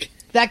Horizons. Fuck.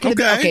 That could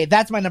okay.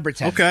 That's my number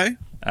 10. Okay.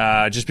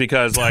 Just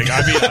because, like,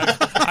 I mean,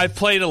 I've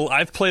played a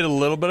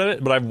little bit of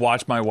it, but I've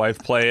watched my wife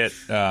play it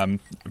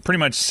pretty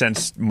much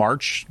since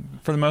March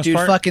for the most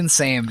part. Fucking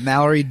same.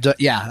 Mallory,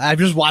 I've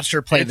just watched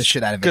her play the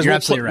shit out of it. You're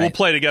absolutely right. We'll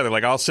play together.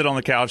 Like, I'll sit on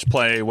the couch,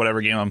 play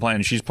whatever game I'm playing,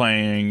 and she's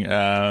playing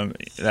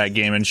that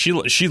game, and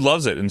she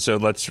loves it. And so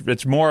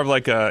it's more of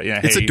like a,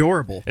 it's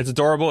adorable. It's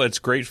adorable. It's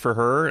great for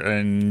her,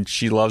 and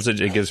she loves it.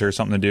 It gives her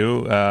something to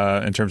do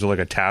in terms of like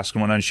a task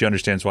and whatnot. And she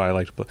understands why I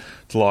like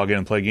to log in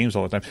and play games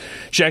all the time.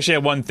 She actually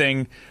had one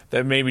thing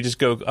that made me just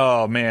go,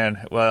 oh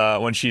man,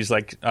 when she's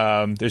like,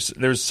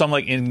 there's some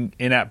like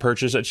in-app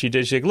purchase that she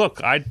did. She's like,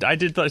 look, I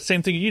did the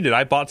same thing you did.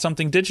 I bought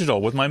something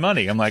digital with my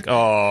money. I'm like,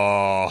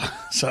 oh,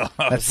 so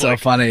that's so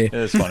funny.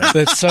 It's funny.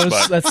 That's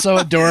so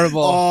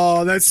adorable.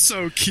 Oh, that's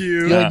so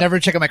cute. You never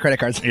check out my credit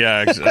cards.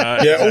 Yeah,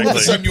 yeah. All of a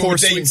sudden you're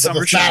redeemed for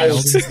the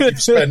thousands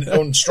you've spent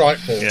on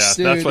Strikeforce. Yeah,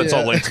 dude, that's what's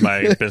all linked to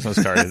my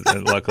business card.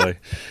 Luckily,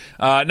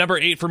 number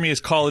 8 for me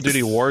is Call of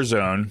Duty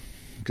Warzone.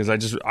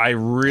 because I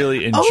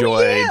really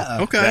enjoyed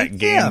that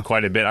game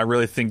quite a bit. I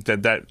really think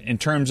that in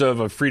terms of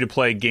a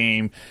free-to-play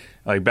game,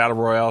 like Battle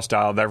Royale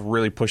style, that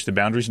really pushed the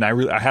boundaries, and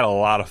I had a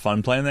lot of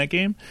fun playing that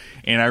game,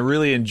 and I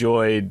really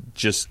enjoyed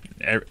just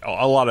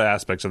a lot of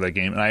aspects of that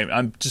game.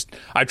 And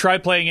I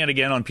tried playing it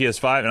again on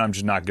PS5, and I'm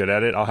just not good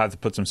at it. I'll have to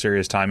put some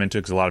serious time into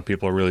it because a lot of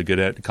people are really good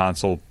at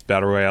console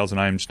Battle Royales,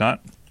 and I'm just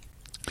not.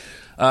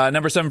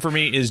 Number 7 for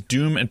me is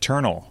Doom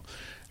Eternal.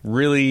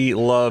 Really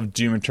love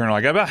Doom Eternal.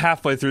 I got about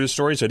halfway through the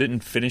story, so I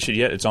didn't finish it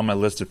yet. It's on my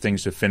list of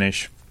things to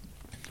finish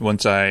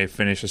once I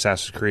finish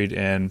Assassin's Creed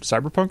and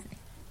Cyberpunk.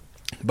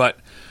 But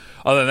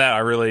other than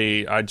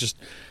that,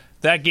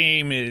 that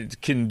game,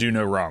 it can do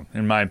no wrong,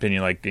 in my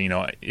opinion. Like,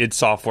 id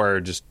Software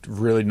just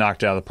really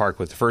knocked it out of the park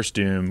with the first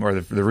Doom, or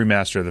the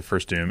remaster of the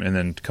first Doom, and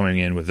then coming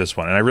in with this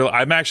one. And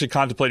I'm actually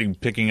contemplating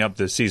picking up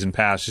the season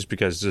pass just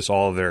because just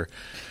all of their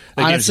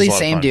honestly,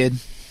 same dude.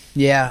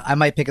 Yeah, I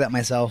might pick it up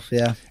myself.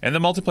 Yeah, and the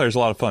multiplayer is a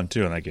lot of fun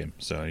too in that game,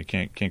 so you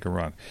can't go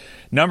wrong.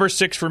 Number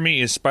 6 for me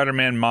is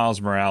Spider-Man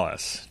Miles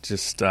Morales.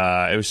 Just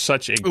it was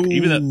such a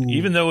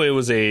even though it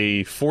was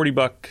a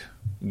 $40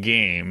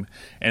 game,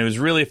 and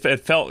it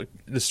felt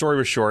the story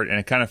was short, and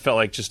it kind of felt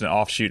like just an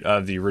offshoot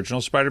of the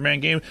original Spider-Man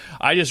game.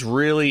 I just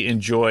really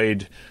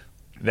enjoyed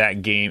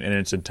that game in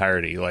its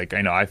entirety. Like,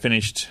 I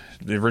finished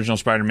the original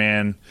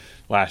Spider-Man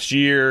last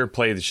year,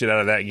 played the shit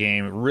out of that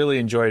game, really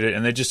enjoyed it,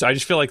 and I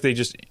just feel like they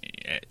just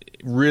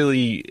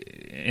really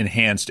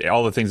enhanced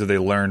all the things that they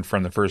learned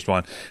from the first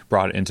one,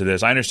 brought it into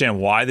this. I understand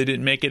why they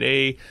didn't make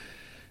it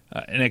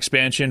an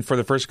expansion for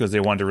the first, because they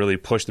wanted to really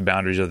push the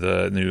boundaries of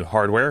the new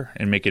hardware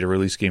and make it a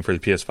release game for the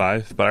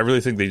PS5. But I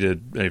really think they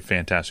did a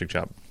fantastic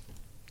job.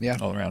 Yeah,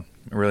 all around.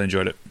 I really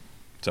enjoyed it.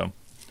 So, all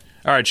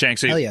right,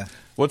 Shanksy. Hell yeah.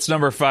 What's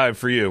number 5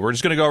 for you? We're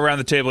just going to go around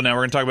the table now.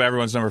 We're going to talk about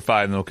everyone's number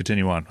 5, and then we'll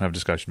continue on. We'll have a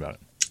discussion about it.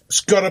 It's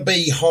got to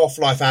be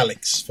Half-Life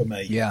Alyx for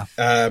me. Yeah.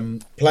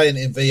 Playing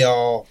it in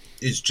VR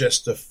is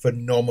just a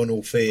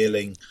phenomenal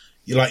feeling.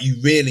 You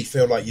really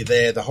feel like you're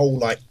there. The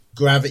whole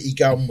gravity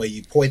gun where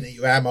you point at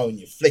your ammo and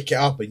you flick it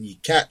up and you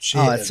catch it.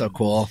 Oh, that's so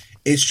cool.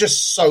 It's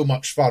just so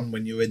much fun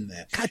when you're in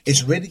there.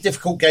 It's a really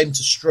difficult game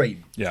to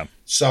stream. Yeah.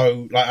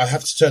 So I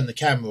have to turn the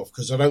camera off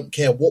because I don't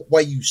care what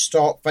way you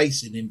start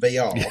facing in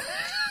VR.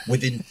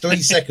 Within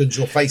 3 seconds,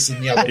 you're facing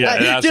the other way.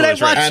 Yeah, dude,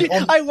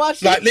 I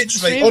watched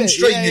literally on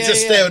stream. You're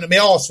just staring at my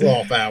arse for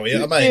half hour. You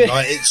know what I mean?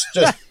 It's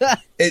just,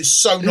 it's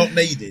so not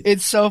needed.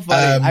 It's so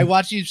funny. I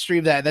watched you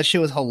stream that. That shit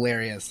was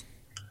hilarious.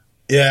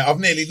 Yeah, I've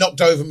nearly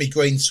knocked over me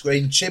green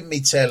screen, chinned me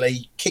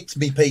telly, kicked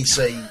me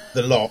PC,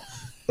 the lot.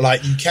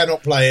 You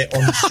cannot play it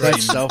on stream,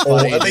 so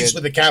funny, or at least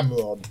with the camera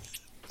on.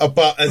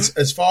 But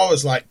as far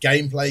as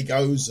gameplay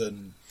goes,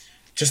 and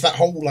just that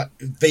whole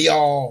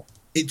VR,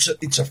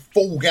 it's a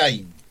full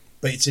game.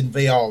 But it's in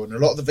VR, and a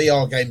lot of the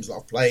VR games that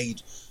I've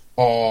played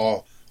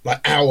are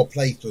hour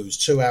playthroughs,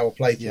 2-hour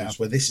playthroughs,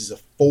 where this is a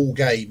full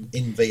game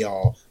in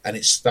VR, and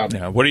it's stunning.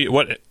 Yeah.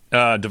 What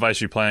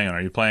device are you playing on?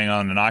 Are you playing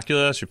on an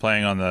Oculus? You're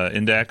playing on the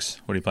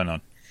Index? What are you playing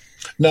on?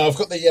 No, I've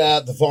got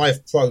the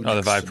Vive Pro. Oh,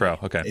 the Vive Pro.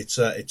 Okay, it's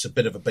a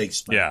bit of a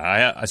beast. Man.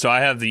 Yeah, I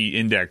have the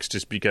Index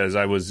just because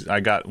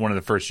I got one of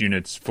the first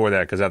units for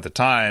that, because at the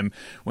time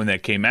when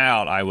that came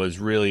out, I was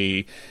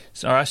really,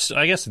 I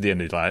guess at the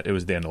end of it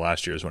was the end of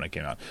last year is when it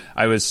came out.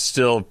 I was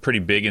still pretty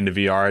big into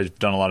VR. I've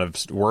done a lot of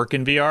work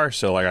in VR,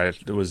 so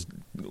it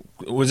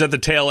was at the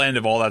tail end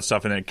of all that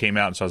stuff, and then it came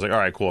out, and so I was like, all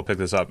right, cool, I'll pick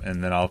this up,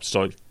 and then I'll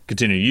still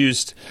continue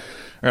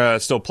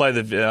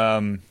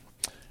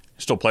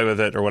still play with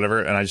it or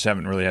whatever, and I just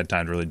haven't really had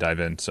time to really dive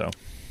in. So,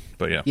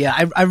 but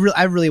yeah,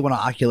 I really want an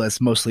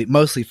Oculus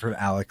mostly for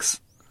Alex.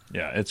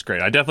 Yeah, it's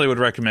great. I definitely would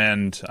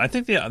recommend. I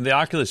think the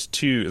Oculus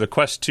 2, the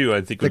Quest 2,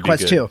 I think would be good.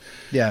 The Quest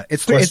 2, yeah,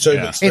 it's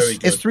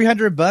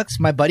 $300.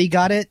 My buddy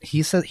got it.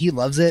 He says he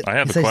loves it. I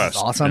have the Quest.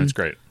 It's awesome. And it's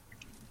great.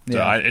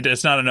 Yeah. So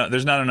it's not enough.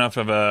 There's not enough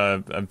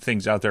of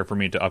things out there for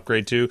me to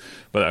upgrade to.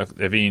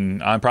 But I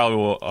mean, I probably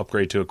will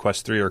upgrade to a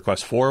Quest 3 or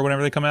Quest 4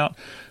 whenever they come out.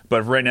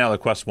 But right now, the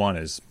Quest 1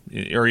 is,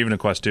 or even a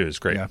Quest 2 is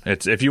great. Yeah.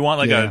 It's if you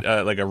want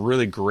a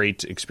really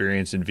great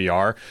experience in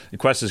VR, the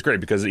Quest is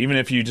great because even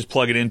if you just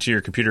plug it into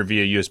your computer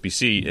via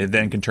USB-C, it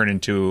then can turn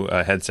into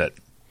a headset.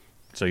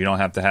 So you don't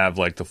have to have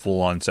the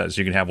full-on set. So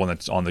you can have one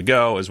that's on the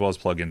go as well as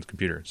plug into the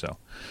computer. So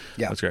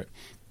that's great.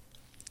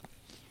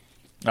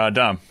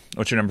 Dom,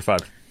 what's your number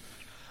 5?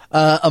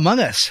 Among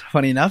Us,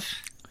 funny enough.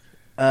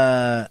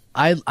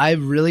 I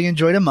really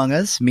enjoyed Among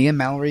Us. Me and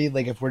Mallory,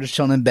 if we're just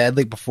chilling in bed,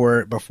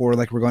 before we're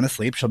going to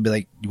sleep, she'll be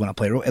like, "You want to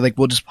play?"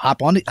 We'll just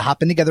hop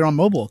in together on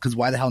mobile, because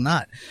why the hell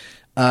not?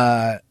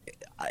 I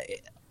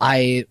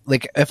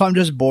if I'm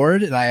just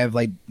bored and I have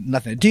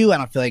nothing to do, I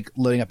don't feel like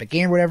loading up a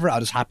game or whatever,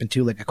 I'll just hop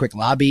into a quick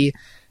lobby.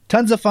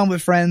 Tons of fun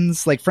with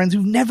friends, friends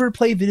who've never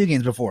played video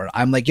games before.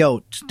 I'm like,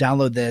 "Yo, just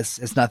download this.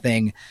 It's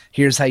nothing.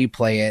 Here's how you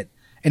play it,"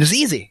 and it's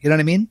easy. You know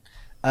what I mean?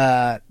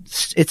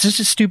 It's just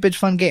a stupid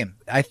fun game.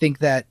 I think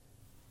that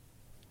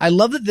I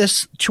love that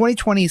this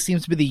 2020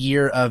 seems to be the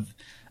year of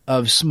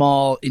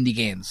small indie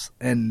games,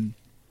 and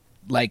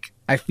like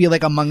I feel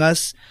like Among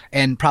Us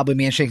and probably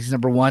Me and Shanky's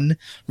number one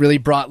really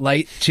brought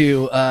light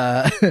to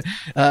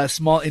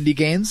small indie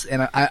games,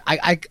 and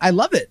I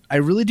love it. I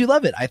really do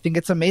love it. I think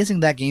it's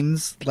amazing that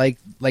games like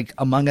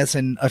Among Us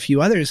and a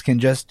few others can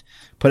just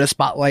put a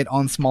spotlight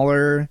on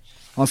smaller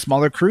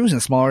crews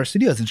and smaller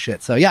studios and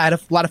shit. So yeah, I had a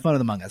lot of fun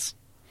with Among Us.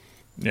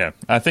 Yeah,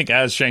 I think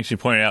as Shanksy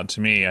pointed out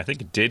to me, I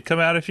think it did come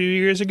out a few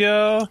years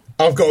ago.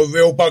 I've got a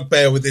real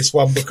bugbear with this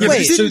one because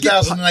Wait, it's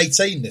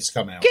 2018 this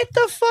come out. Get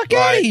the fuck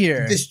out of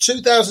here. This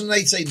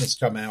 2018 this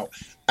come out,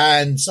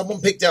 and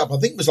someone picked it up. I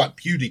think it was like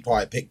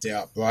PewDiePie picked it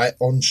up, right,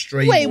 on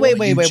stream. Wait. or on a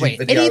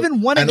YouTube It video,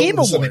 even won a and all game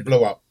of a sudden award. It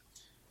blew up.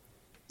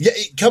 Yeah,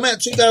 it come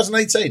out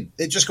 2018.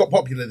 It just got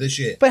popular this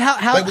year. But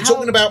how They were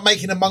talking about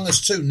making Among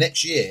Us 2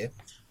 next year,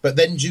 but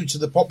then due to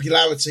the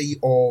popularity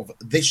of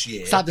this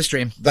year, stop the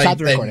stream. they Stop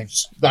the then recording.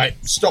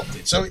 stopped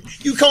it. So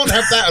you can't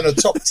have that on a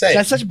top 10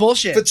 That's such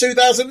bullshit. for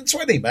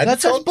 2020, man.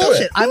 That's You such can't do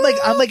bullshit. it.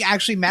 I'm like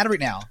actually mad right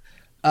now.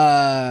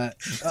 Like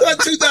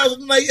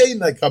 2018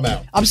 they come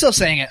out. I'm still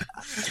saying it.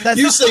 That's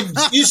You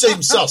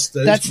seem sus,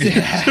 dude. that's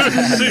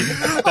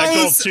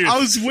I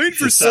was waiting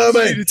for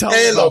somebody to tell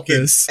me about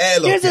this.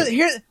 here's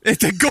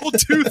The gold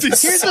tooth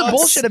is here's the sus.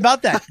 bullshit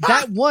about that.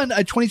 That won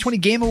a 2020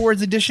 Game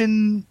Awards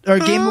edition or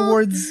Game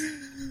Awards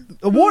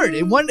award.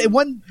 It won.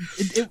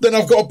 Then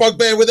I've got a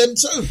bugbear with them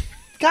too.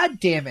 God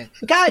damn it.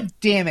 God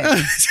damn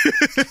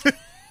it.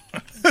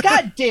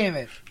 God damn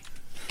it.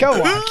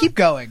 Go on. Keep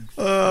going.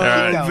 All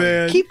right. going.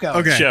 Man. Keep going.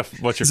 Okay.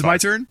 Chef, what's your Is it my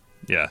five? turn?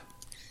 Yeah.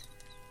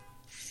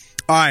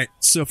 All right.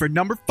 So for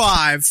number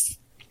 5,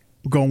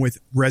 we're going with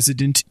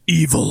Resident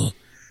Evil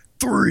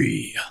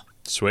 3.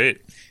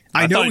 Sweet.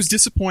 I know thought it was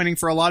disappointing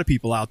for a lot of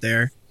people out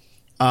there.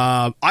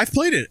 I've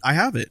played it. I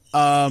have it.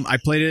 I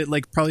played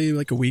it probably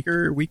a week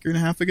and a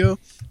half ago.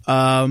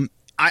 I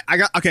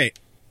got okay.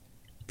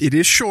 It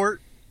is short.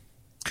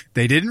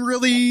 They didn't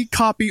really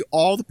copy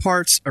all the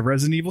parts of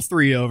Resident Evil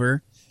 3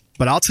 over,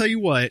 but I'll tell you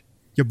what,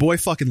 your boy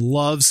fucking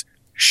loves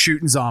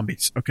shooting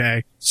zombies.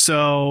 Okay,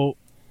 so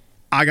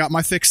I got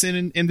my fix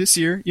in this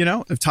year.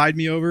 Have tied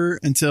me over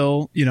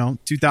until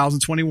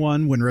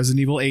 2021 when Resident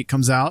Evil 8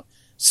 comes out.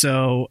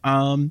 So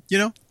I'm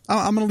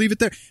gonna leave it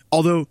there.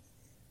 Although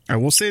I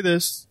will say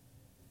this: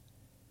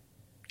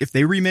 if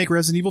they remake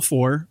Resident Evil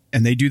 4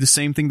 and they do the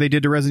same thing they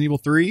did to Resident Evil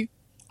 3,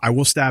 I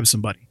will stab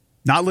somebody.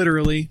 Not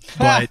literally,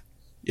 but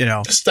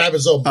Stab a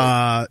zombie.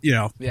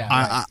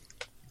 Yeah.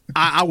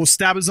 I will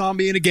stab a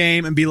zombie in a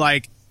game and be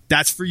like,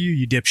 "That's for you,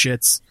 you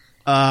dipshits."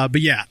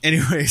 But yeah.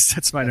 Anyways,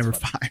 that's my number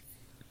 5.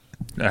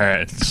 All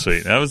right.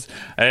 Sweet. That was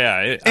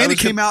And it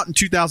came out in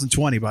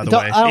 2020, by the way.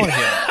 I don't want to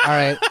hear it. All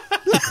right.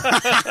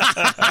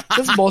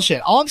 This is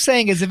bullshit. All I'm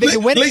saying is if it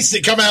can win, At least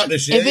it come out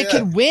this year. if it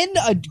can win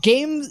a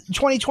Game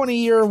 2020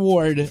 Year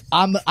award,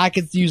 I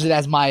could use it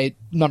as my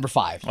number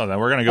 5. Well, then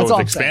we're gonna go That's all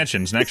with I'm saying.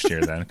 expansions next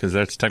year then, because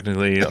that's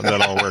technically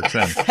that all works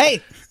in.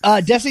 Hey,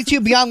 Destiny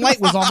 2 Beyond Light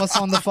was almost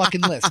on the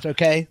fucking list.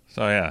 Okay.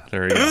 So yeah,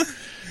 there you go.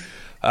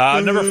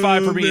 Number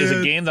 5 for me is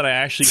a game that I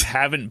actually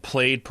haven't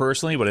played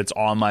personally, but it's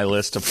on my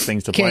list of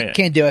things to play.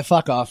 Can't do it.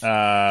 Fuck off.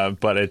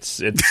 But it's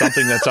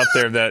something that's up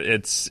there that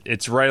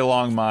it's right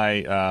along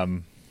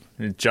my.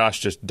 Josh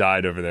just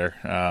died over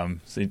there.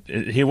 So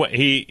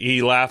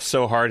he laughed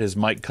so hard his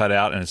mic cut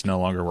out and it's no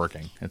longer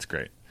working. It's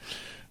great.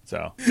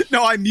 So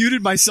No, I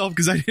muted myself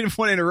because I didn't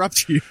want to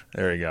interrupt you.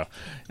 there you go.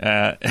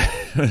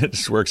 It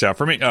just works out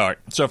for me. All right.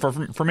 So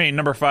for me,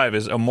 number 5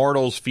 is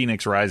Immortals: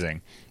 Phoenix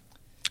Rising.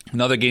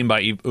 Another game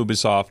by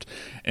Ubisoft,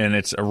 and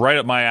it's right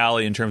up my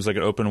alley in terms of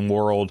an open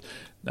world,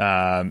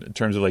 in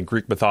terms of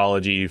Greek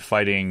mythology,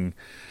 fighting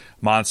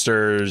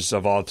monsters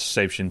of all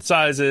shapes and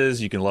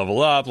sizes. You can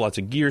level up, lots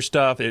of gear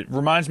stuff. It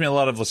reminds me a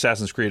lot of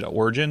Assassin's Creed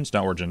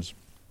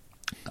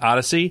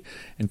Odyssey,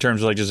 in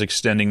terms of just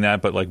extending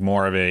that, but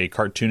more of a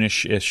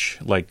cartoonish-ish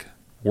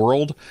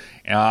world.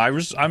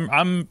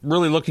 I'm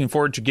really looking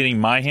forward to getting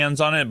my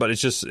hands on it, but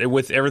it's just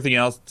with everything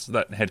else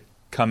that had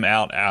come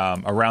out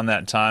around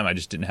that time, I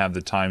just didn't have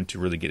the time to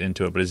really get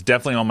into it. But it's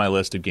definitely on my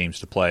list of games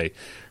to play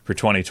for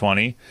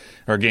 2020,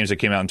 or games that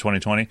came out in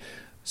 2020.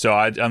 So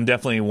I'm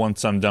definitely,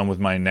 once I'm done with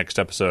my next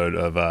episode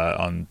of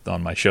on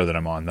my show that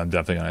I'm on, I'm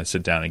definitely going to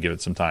sit down and give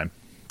it some time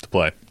to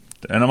play.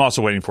 And I'm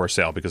also waiting for a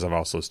sale because I've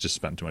also just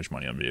spent too much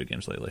money on video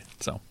games lately.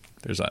 So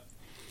there's that.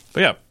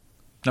 But yeah,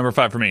 number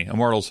 5 for me,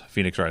 Immortals: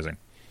 Phoenix Rising.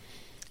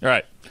 All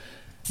right,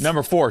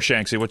 number 4,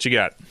 Shanksy, what you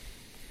got?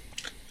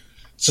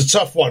 It's a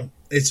tough one.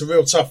 It's a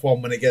real tough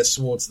one when it gets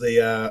towards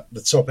the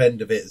top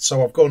end of it.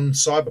 So I've gone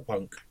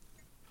Cyberpunk.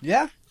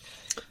 Yeah.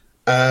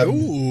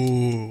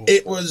 Ooh.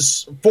 It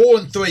was 4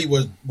 and 3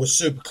 was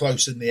super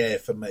close in the air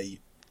for me,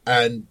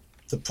 and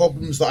the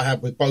problems that I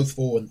had with both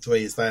 4 and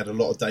 3 is they had a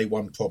lot of day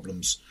one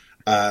problems.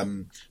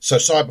 So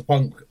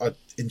Cyberpunk, I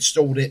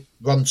installed it,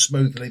 run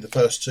smoothly the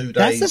first 2 days.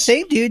 That's the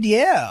thing, dude.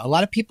 Yeah. A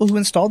lot of people who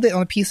installed it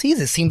on the PCs,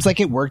 it seems like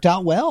it worked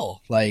out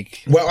well.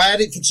 Well, I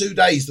had it for 2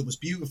 days. That was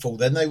beautiful.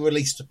 Then they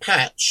released a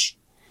patch,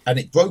 and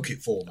it broke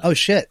it for me. Oh,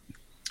 shit.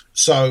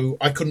 So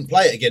I couldn't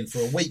play it again for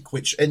a week,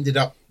 which ended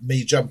up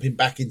me jumping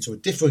back into a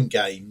different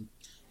game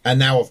and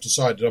now I've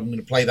decided I'm going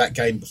to play that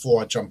game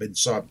before I jump into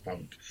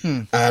Cyberpunk.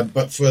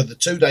 But for the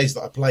 2 days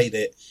that I played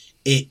it,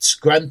 it's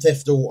Grand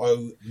Theft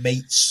Auto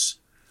meets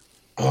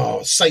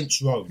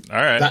Saints Row. All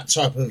right, that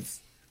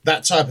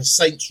type of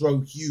Saints Row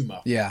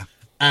humor. Yeah,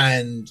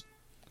 and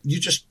you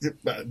just,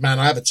 man,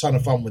 I have a ton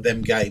of fun with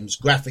them games.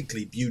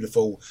 Graphically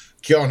beautiful.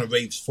 Keanu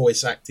Reeves'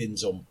 voice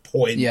acting's on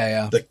point.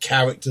 Yeah. The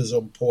characters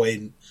on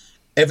point.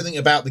 Everything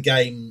about the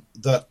game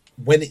that,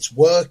 when it's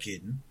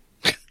working,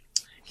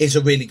 is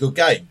a really good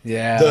game.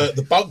 Yeah.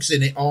 The bugs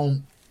in it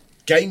aren't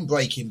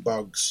game-breaking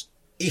bugs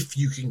if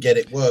you can get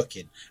it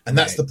working. And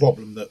that's the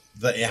problem that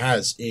it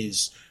has,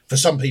 is for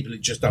some people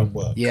it just don't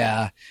work.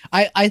 Yeah.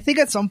 I think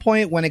at some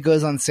point when it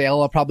goes on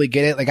sale, I'll probably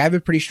get it. Like, I have a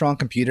pretty strong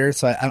computer,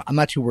 so I'm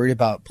not too worried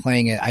about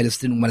playing it. I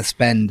just didn't want to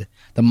spend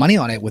the money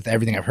on it with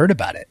everything I've heard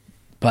about it.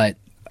 But,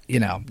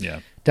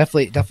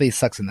 definitely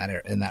sucks in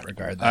that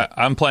regard.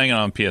 I'm playing it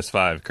on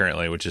PS5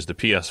 currently, which is the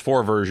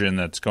PS4 version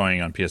that's going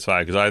on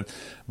PS5, because I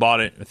bought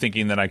it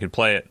thinking that I could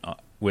play it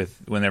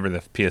whenever the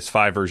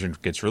PS5 version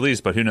gets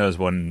released, but who knows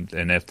when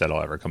and if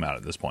that'll ever come out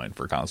at this point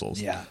for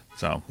consoles. Yeah.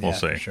 So we'll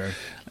see. Sure.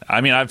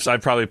 I mean,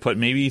 I've probably put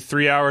maybe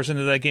 3 hours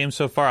into that game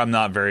so far. I'm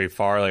not very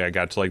far. Like, I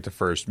got to like the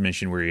first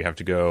mission where you have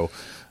to go,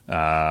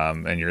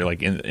 and you're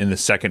like in the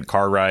second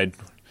car ride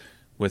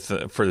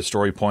for the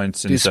story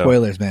points. And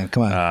spoilers, man.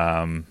 Come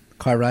on.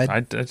 Car ride.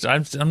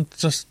 I'm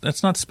just.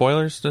 It's not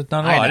spoilers. Not at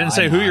all. I didn't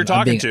say who you're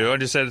talking to. I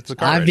just said it's a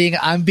car ride.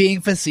 I'm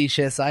being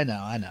facetious. I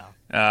know.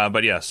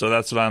 But yeah, so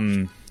that's what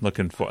I'm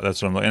looking for.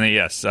 That's what I'm looking. And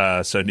yes, so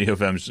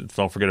NeoFems,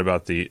 don't forget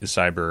about the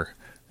cyber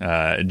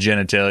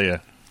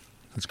genitalia.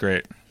 That's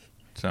great.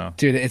 So,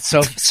 dude, it's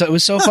so it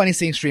was so funny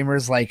seeing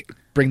streamers like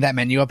bring that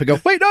menu up and go,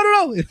 wait,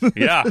 no.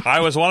 Yeah, I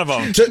was one of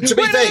them. To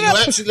be fair, you're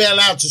actually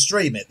allowed to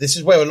stream it. This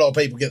is where a lot of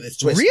people get this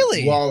twisted.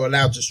 Really? You are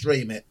allowed to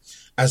stream it,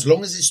 as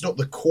long as it's not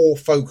the core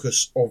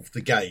focus of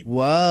the game.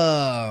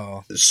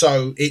 Whoa.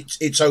 So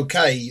it's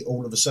okay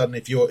all of a sudden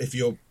if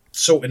you're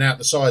sorting out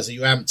the size of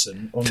your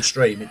Hampton on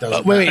stream, it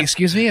doesn't wait, matter.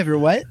 excuse me, if you're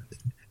what?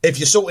 If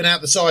you're sorting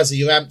out the size of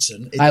your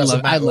Hampton, it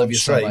doesn't matter. I love on you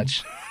stream. so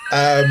much.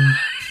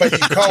 But you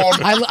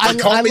can't.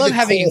 I love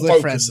having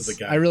English friends. Of the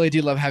game. I really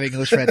do love having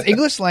English friends.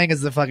 English slang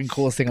is the fucking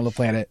coolest thing on the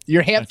planet.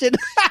 You're Hampton.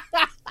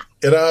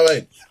 You know what I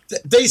mean?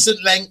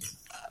 Decent length,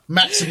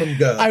 maximum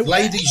girth.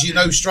 Ladies, you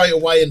know straight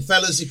away, and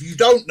fellas, if you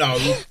don't know,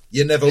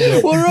 you never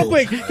will. Well, real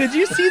quick, did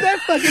you see that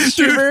fucking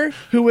streamer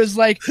who was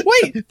like,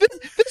 "Wait,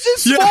 this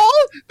is small?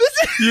 This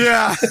is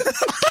yeah."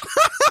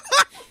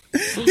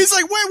 He's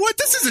like, "Wait, what?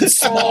 This isn't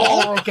small."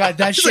 Oh god,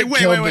 that shit like,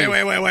 killed me.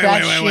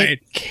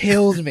 Wait.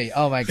 Killed me.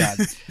 Oh my god.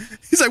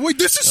 He's like, "Wait,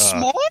 this is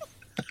small?"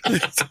 I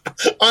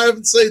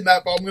haven't seen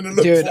that, but I'm going to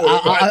look Dude, for it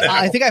right now.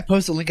 I think I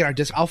posted a link in our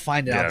Discord. I'll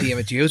find it. I'll DM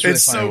it to you. It was really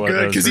It's funny. so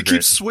good because he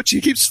keeps switching.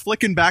 He keeps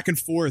flicking back and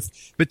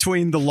forth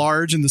between the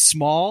large and the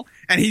small,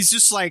 and he's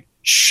just like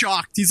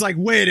shocked. He's like,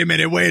 "Wait a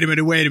minute."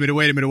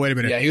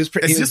 Yeah, he was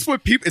pretty. Is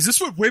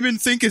this what women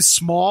think is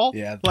small?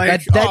 Yeah,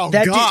 like God.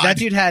 That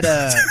dude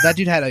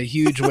had a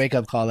huge wake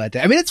up call that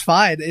day. I mean, it's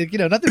fine.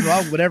 Nothing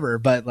wrong, whatever.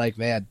 But like,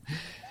 man.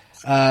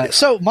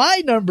 So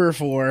my number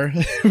 4,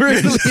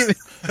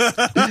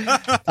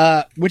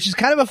 which is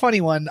kind of a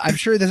funny one. I'm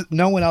sure that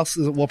no one else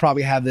will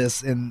probably have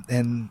this in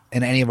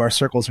any of our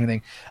circles or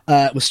anything.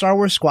 Was Star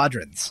Wars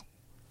Squadrons.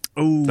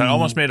 Ooh. That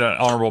almost made an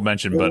honorable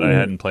mention, but I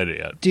hadn't played it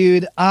yet.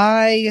 Dude,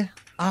 I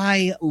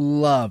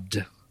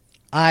loved.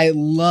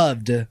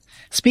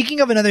 Speaking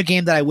of another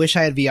game that I wish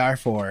I had VR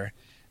for,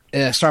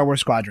 Star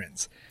Wars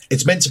Squadrons.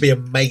 It's meant to be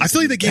amazing. I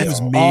feel like the game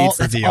was made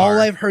for VR. All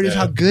I've heard is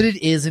how good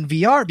it is in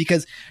VR,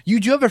 because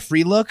you do have a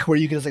free look where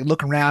you can just like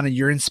look around and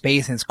you're in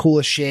space and it's cool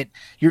as shit.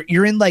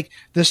 You're in like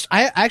this.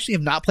 I actually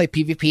have not played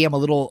PvP. I'm a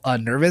little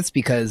nervous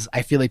because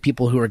I feel like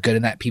people who are good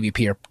in that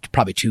PvP are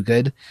probably too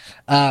good.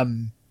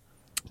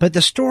 But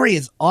the story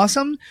is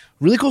awesome.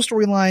 Really cool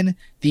storyline.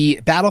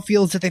 The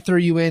battlefields that they throw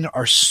you in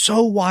are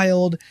so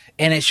wild,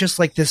 and it's just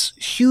like this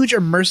huge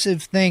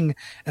immersive thing.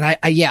 And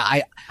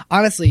I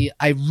honestly,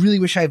 I really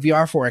wish I had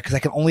VR for it, because I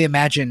can only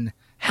imagine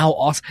how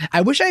awesome.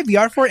 I wish I had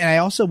VR for it, and I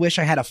also wish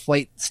I had a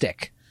flight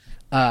stick.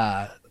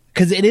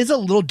 Because it is a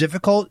little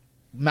difficult,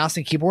 mouse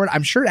and keyboard.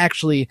 I'm sure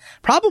actually,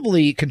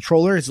 probably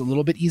controller is a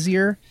little bit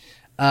easier.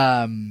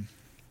 But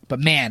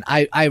man,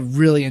 I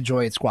really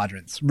enjoyed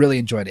Squadrons. Really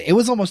enjoyed it. It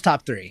was almost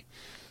top 3.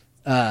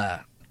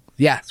 Star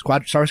Wars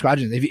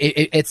Squadrons.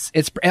 It's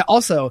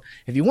also,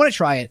 if you want to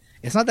try it,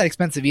 it's not that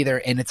expensive either,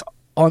 and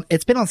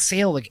it's been on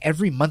sale like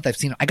every month I've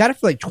seen it. I got it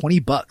for like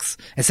 $20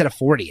 instead of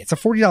 $40. It's a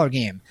 $40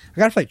 game. I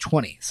got it for like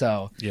 $20.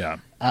 So yeah,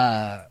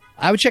 I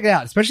would check it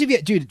out, especially if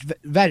you, dude,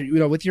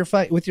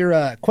 with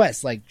your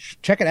Quest, like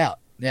check it out.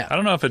 Yeah, I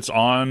don't know if it's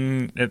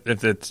on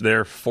if it's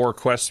there for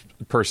Quest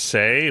per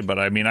se, but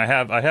I mean, I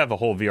have a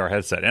whole VR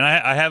headset, and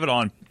I have it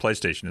on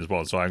PlayStation as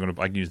well, so I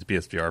can use the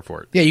PSVR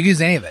for it. Yeah, you can use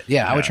any of it.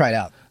 Yeah, I would try it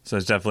out. So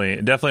it's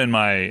definitely in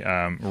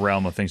my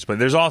realm of things. But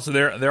there's also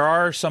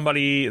there is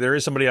somebody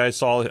I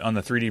saw on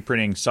the 3D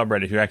printing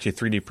subreddit who actually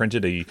 3D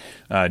printed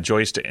a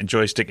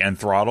joystick and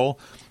throttle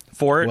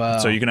for it, Wow.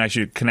 so you can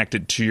actually connect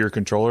it to your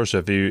controller.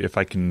 So if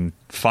I can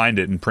find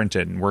it and print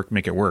it and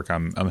make it work,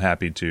 I'm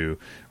happy to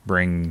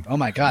bring. Oh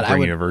my God, I bring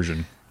would- you a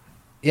version.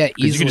 Yeah, you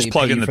can easily just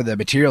plug pay in you the- for the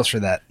materials for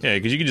that. Yeah,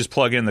 because you can just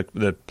plug in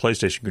the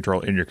PlayStation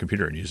controller in your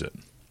computer and use it.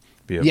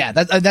 Yeah,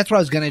 that's what I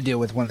was gonna do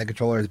with one of the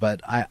controllers,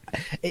 but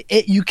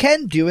you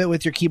can do it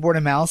with your keyboard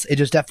and mouse. It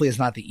just definitely is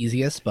not the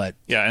easiest, but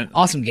Yeah, and,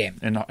 awesome game.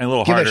 and a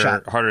little Give it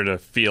a harder to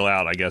feel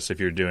out, I guess, if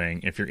you're in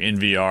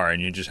VR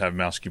and you just have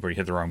mouse keyboard, you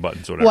hit the wrong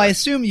buttons, or whatever. Well, I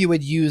assume you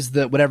would use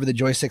whatever the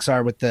joysticks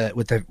are with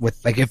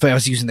like if I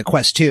was using the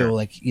Quest 2, Sure.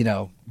 like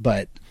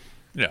but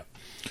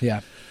yeah.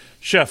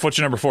 Chef, what's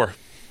your number 4?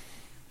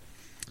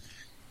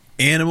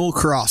 Animal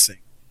Crossing.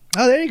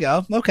 Oh, there you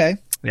go. Okay.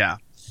 Yeah.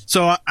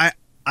 So I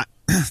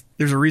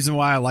there's a reason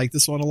why I like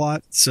this one a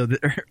lot. So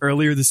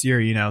earlier this year,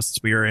 since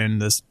we were in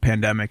this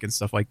pandemic and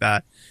stuff like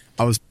that,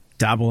 I was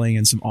dabbling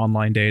in some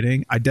online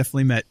dating. I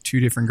definitely met 2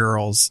 different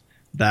girls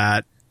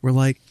that were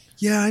like,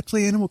 "Yeah, I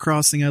play Animal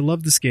Crossing. I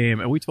love this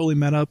game," and we totally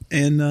met up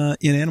in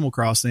Animal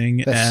Crossing,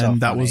 That's and so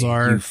that was funny.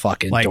 our You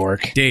fucking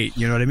dork. date.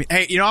 You know what I mean?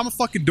 Hey, I'm a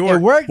fucking dork.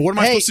 It worked. But what am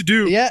I Hey, supposed to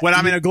do yeah. when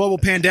I'm in a global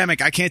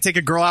pandemic? I can't take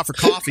a girl out for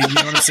coffee. You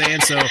know what I'm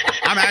saying? So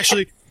I'm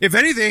actually, if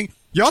anything,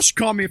 y'all should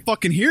call me a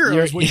fucking hero.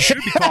 Is what you should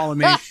be calling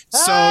me.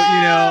 So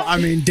I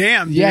mean,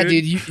 damn, dude. Yeah,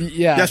 dude.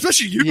 Yeah,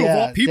 Especially you of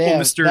all people, damn.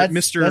 Mister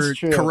That's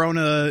true.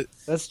 Corona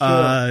That's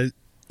true.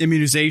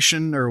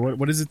 immunization, or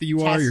what is it that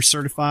you are? Test. You're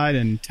certified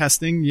in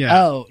testing. Yeah.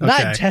 Oh, not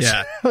Okay, test.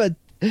 yeah.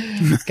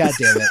 God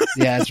damn it.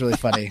 Yeah, it's really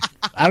funny.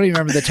 I don't even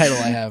remember the title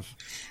I have.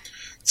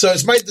 So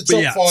it's made the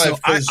top yeah, 5 so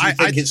because you I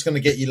think it's going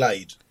to get you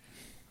laid.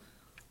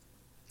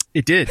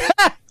 It did.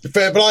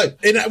 Fair play.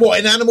 In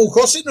Animal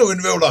Crossing or in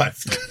real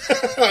life?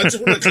 I just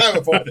want to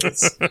clarify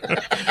this.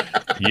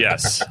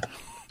 Yes.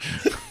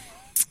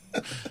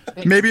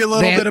 Maybe a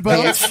little Van- bit of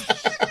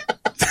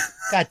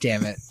both. God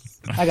damn it.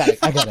 I gotta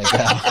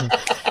go.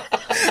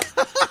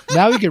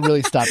 Now we can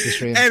really stop the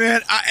stream. Hey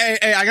man,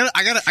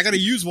 I gotta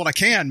use what I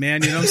can,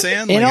 man. You know what I'm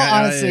saying? You Like, know, I-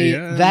 honestly,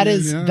 yeah, that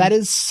is yeah. that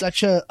is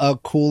such a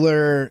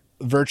cooler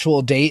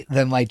virtual date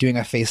than like doing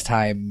a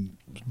FaceTime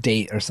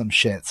date or some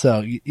shit.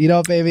 So you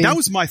know, baby, That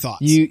was my thoughts.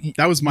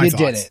 That was my you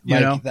thoughts. did it. You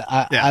Like, know?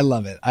 I Yeah.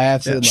 love it. I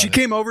absolutely She love it.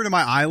 came over to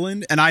my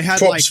island, and I had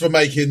Props for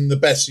making the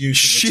best use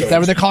of She- the Is that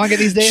what tool. they're calling it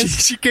these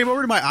days? She came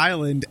over to my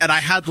island, and I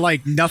had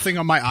like nothing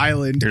on my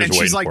island, You're and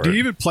just she's waiting like, for "Do it." you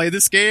even play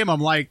this game?"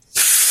 I'm like,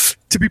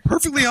 "To be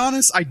perfectly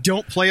honest, I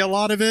don't play a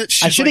lot of it."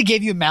 She's I should have like,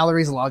 gave you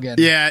Mallory's login.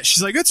 Yeah,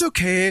 she's like, "It's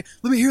okay.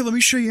 Let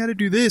me show you how to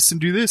do this and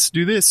do this,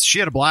 do this." She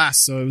had a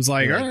blast, so it was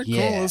like, You're "All like, right,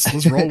 yeah. cool.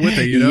 Let's roll with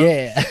it," you know?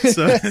 Yeah.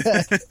 So,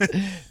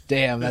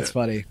 Damn, that's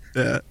funny.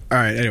 all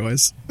right.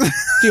 Anyways,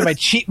 Dude,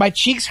 my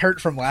cheeks hurt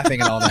from laughing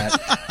at all that.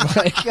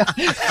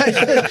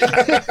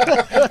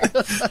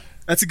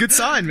 that's a good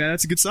sign, man.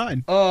 That's a good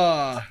sign.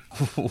 What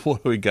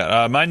do we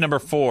got? My number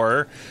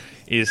 4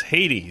 is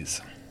Hades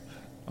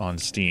on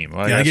Steam.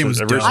 Well, I Yeah, that guess game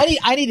was originally- dope.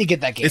 I need to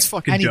get that game. It's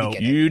fucking I need dope. To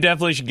get it. You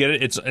definitely should get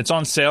it. It's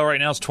on sale right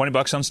now. It's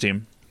 $20 on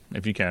Steam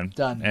if you can.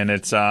 Done. And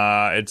it's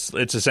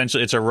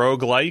essentially it's a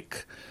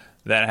roguelike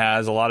that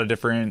has a lot of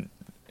different.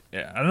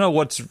 I don't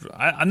know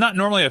I'm not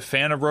normally a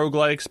fan of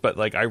roguelikes, but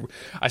like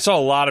I saw a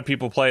lot of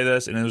people play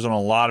this, and it was on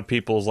a lot of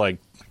people's like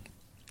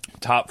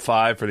top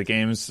 5 for the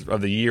games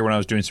of the year when I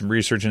was doing some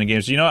research in the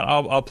games. So you know what?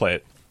 I'll play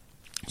it.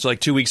 So like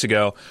 2 weeks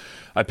ago,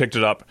 I picked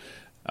it up.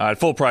 At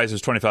full price, it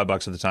was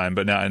 $25 at the time,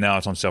 but now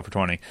it's on sale for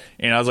 $20.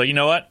 And I was like, you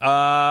know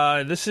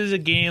what? This is a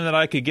game that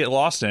I could get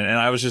lost in. And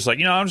I was just like,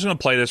 I'm just going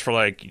to play this for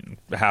like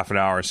half an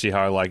hour, see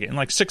how I like it. And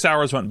like 6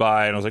 hours went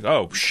by, and I was like,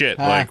 oh shit!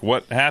 Like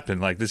what happened?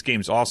 Like this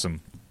game's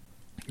awesome.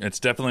 It's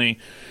definitely,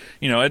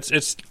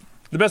 it's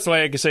the best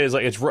way I could say is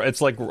like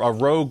it's like a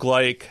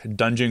roguelike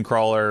dungeon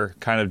crawler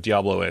kind of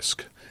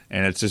Diablo-esque.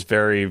 And it's just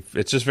very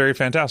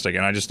fantastic.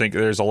 And I just think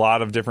there's a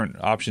lot of different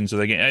options of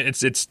the game.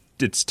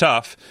 It's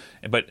tough,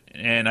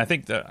 and I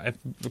think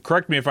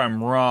correct me if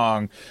I'm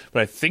wrong,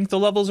 but I think the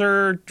levels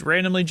are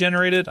randomly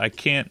generated. I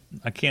can't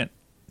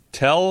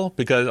tell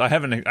because I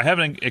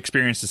haven't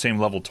experienced the same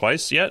level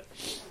twice yet.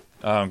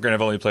 Granted,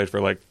 I've only played for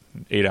like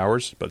 8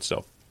 hours, but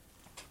still.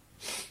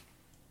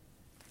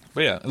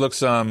 But yeah, it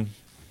looks.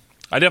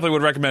 I definitely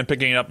would recommend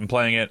picking it up and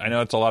playing it. I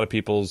know it's a lot of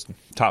people's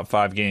top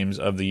 5 games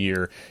of the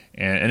year,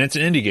 and it's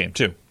an indie game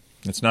too.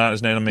 It's not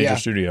a major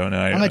studio, and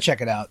I'm gonna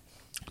check it out.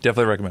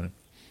 Definitely recommend it.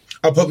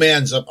 I'll put my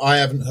hands up. I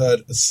haven't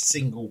heard a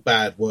single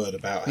bad word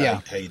about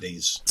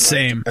Hades.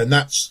 Same. And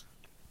that's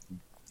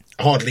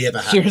hardly ever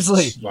happens.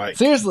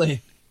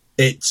 Seriously.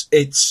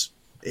 It's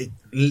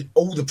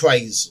all the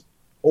praise.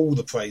 All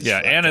the praise. Yeah,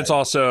 for that and it's game.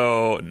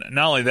 also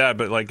not only that,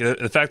 but like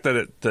the fact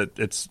that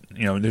it's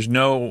there's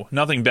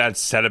nothing bad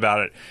said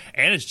about it,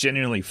 and it's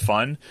genuinely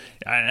fun.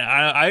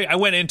 I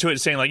went into it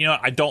saying like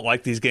I don't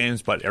like these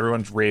games, but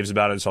everyone raves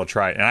about it, so I'll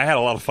try it. And I had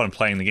a lot of fun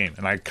playing the game,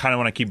 and I kind of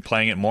want to keep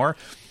playing it more.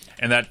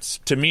 And that's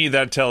to me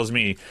that tells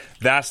me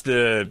that's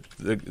the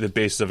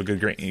basis of a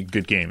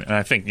good game. And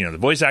I think the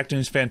voice acting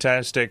is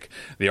fantastic,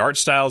 the art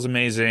style is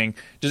amazing,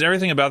 just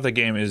everything about the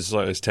game is 10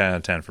 out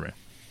of 10 for me.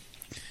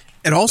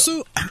 And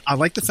also, I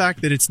like the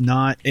fact that it's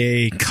not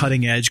a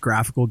cutting edge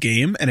graphical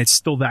game, and it's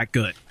still that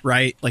good,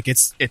 right? Like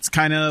it's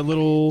kind of a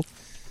little,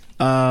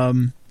 I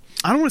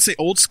don't want to say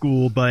old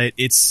school, but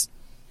it's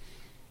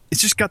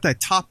just got that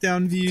top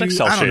down view. It's like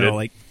cel I don't shaded. know,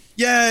 like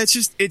it's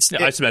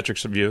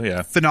isometric view.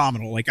 Yeah,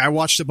 phenomenal. Like I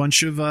watched a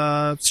bunch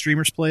of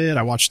streamers play it.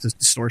 I watched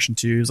Distortion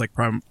 2 is like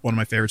probably one of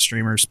my favorite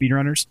streamers,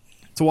 speedrunners,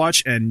 to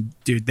watch, and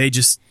dude,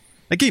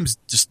 that game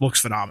just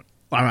looks phenomenal.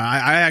 I'm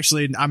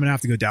gonna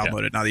have to go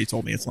download it now that you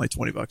told me it's only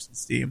 $20 on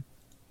Steam.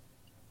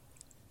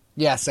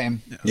 Yeah,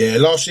 same. Yeah,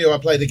 last year I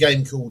played a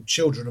game called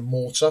Children of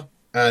Mortar,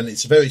 and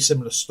it's a very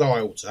similar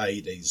style to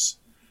Hades.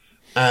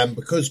 And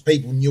because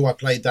people knew I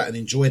played that and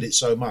enjoyed it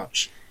so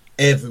much,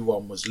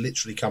 everyone was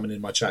literally coming in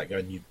my chat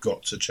going, "You've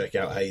got to check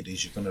out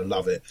Hades. You're going to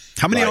love it."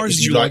 How many hours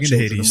did you log into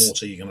Children Hades? of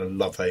Mortar, you're going to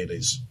love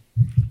Hades.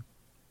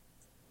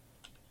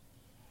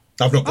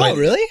 I've not played. Oh,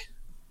 really?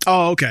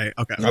 Oh, okay.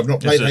 I've not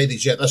played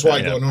Hades yet. That's why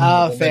I got an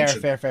honorable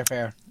mention.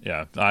 Fair.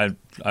 yeah. I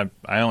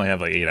only have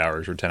like 8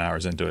 hours or 10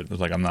 hours into it.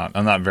 It's like I'm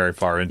not very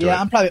far into it.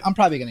 Yeah, I'm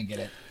probably gonna get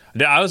it.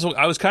 Yeah, I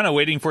was kind of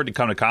waiting for it to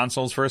come to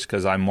consoles first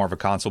because I'm more of a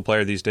console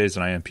player these days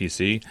than I am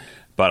PC.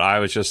 But I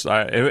was just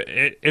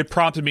it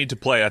prompted me to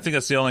play. I think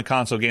that's the only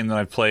console game that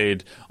I've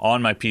played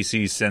on my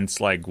PC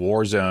since like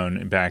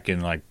Warzone back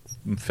in like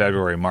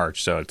February,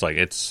 March. So it's like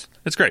it's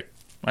great.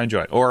 I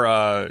enjoy it.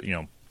 Or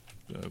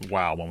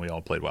WoW, when we all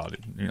played WoW,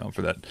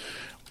 for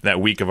that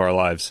week of our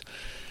lives.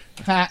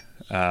 But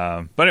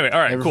anyway, all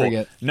right, Never cool.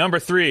 forget. Number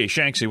 3,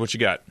 Shanksy, what you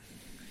got?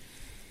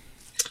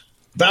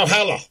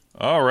 Valhalla.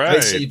 All right.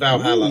 AC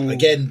Valhalla.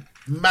 Again,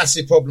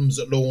 massive problems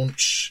at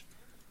launch.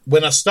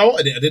 When I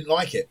started it, I didn't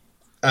like it.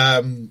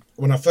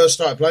 When I first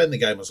started playing the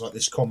game, I was like,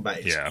 this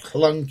combat is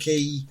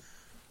clunky.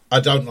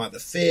 I don't like the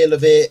feel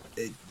of it.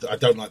 I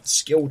don't like the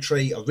skill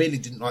tree. I really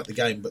didn't like the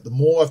game. But the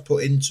more I've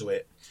put into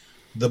it,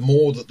 the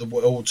more that the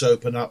worlds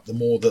open up, the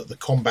more that the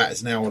combat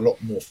is now a lot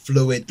more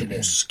fluid, the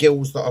more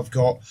skills that I've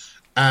got.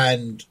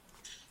 And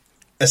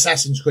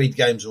Assassin's Creed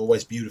games are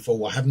always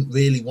beautiful. I haven't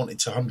really wanted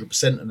to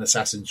 100% an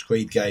Assassin's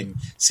Creed game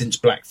since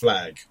Black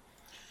Flag.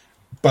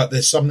 But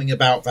there's something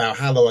about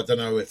Valhalla. I don't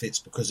know if it's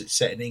because it's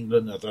set in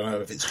England. I don't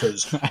know if it's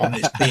because I'm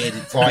this bearded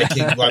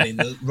Viking running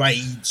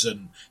raids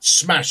and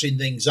smashing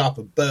things up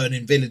and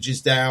burning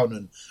villages down.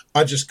 And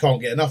I just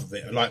can't get enough of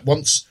it. Like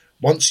once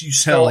you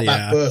start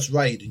that first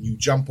raid and you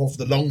jump off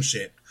the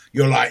longship,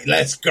 you're like,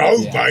 let's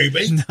go,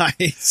 baby.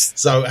 Nice.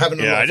 So having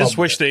a lot of fun I just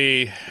wish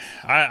with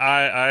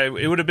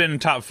it would have been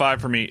top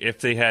 5 for me if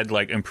they had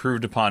like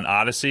improved upon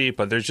Odyssey,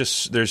 but there's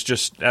just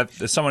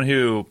as someone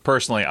who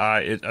personally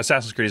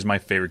Assassin's Creed is my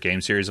favorite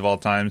game series of all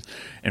time,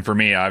 and for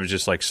me I was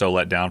just like so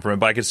let down from it.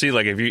 But I could see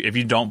like if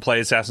you don't play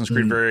Assassin's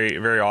Creed very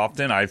very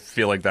often, I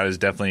feel like that is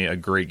definitely a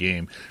great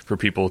game for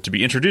people to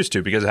be introduced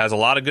to because it has a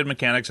lot of good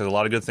mechanics, has a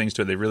lot of good things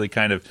to it. They really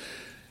kind of,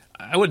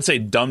 I wouldn't say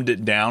dumbed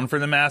it down for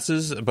the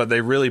masses, but they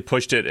really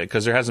pushed it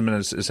because there hasn't been an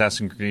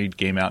Assassin's Creed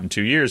game out in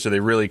 2 years. So they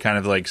really kind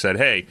of like said,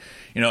 hey,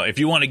 if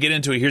you want to get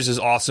into it, here's this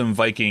awesome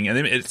Viking. And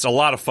it's a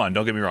lot of fun.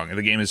 Don't get me wrong.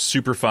 The game is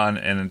super fun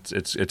and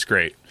it's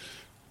great.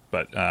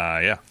 But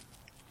yeah,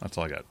 that's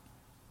all I got.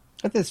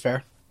 That is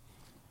fair.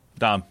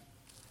 Dom.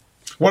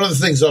 One of the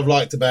things I've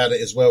liked about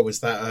it as well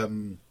was that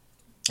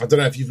I don't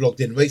know if you've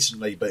logged in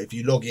recently, but if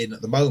you log in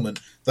at the moment,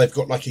 they've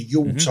got like a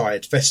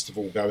Yuletide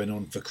festival going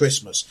on for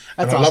Christmas.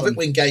 That's and I awesome. love it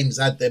when games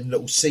add them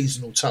little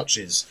seasonal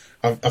touches.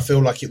 I feel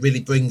like it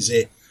really brings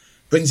it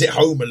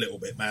home a little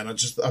bit, man. I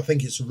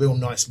think it's a real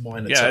nice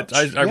minor touch.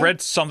 I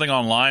read something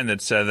online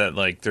that said that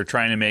like they're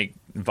trying to make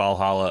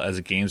Valhalla as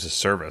a games as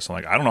service. I'm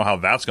like, I don't know how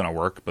that's going to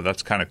work, but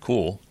that's kind of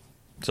cool.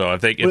 So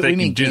if they What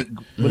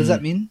does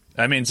that mean?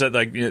 I mean, so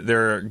like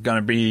they're going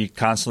to be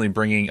constantly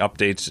bringing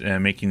updates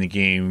and making the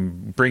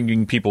game,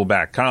 bringing people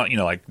back. Kind of,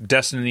 like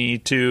Destiny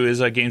 2 is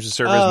a games as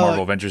service,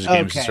 Marvel Adventures is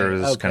games as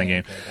service kind of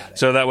game.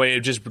 So that way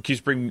it just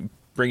keeps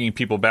bringing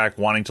people back,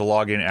 wanting to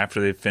log in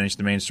after they've finished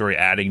the main story,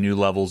 adding new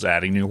levels,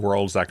 adding new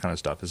worlds, that kind of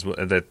stuff is what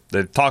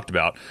they've talked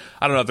about.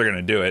 I don't know if they're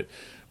going to do it,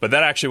 but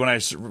that actually,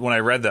 when I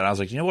read that, I was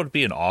like, what would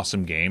be an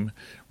awesome game?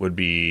 Would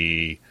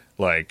be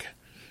like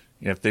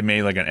if they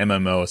made like an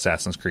MMO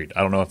Assassin's Creed.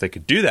 I don't know if they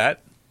could do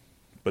that,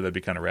 but that'd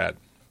be kind of rad.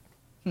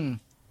 Be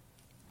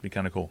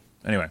kind of cool.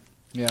 Anyway.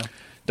 Yeah.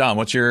 Dom,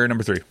 what's your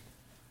number 3?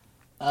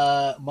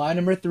 My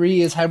number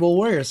 3 is Hyrule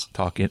Warriors.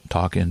 Talk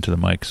into the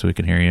mic so we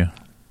can hear you.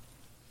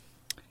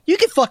 You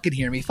can fucking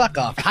hear me. Fuck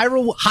off.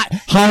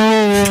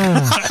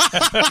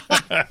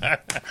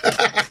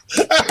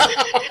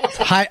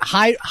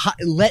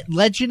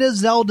 Legend of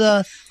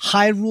Zelda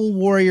Hyrule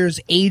Warriors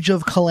Age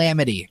of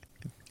Calamity.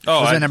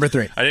 Oh, was my number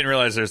 3. I didn't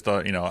realize there's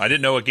I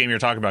didn't know what game you were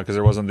talking about because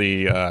there wasn't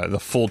the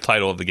full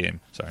title of the game.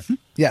 Sorry.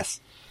 Yes.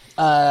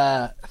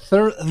 Loved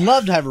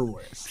Hyrule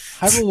Warriors.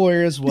 Hyrule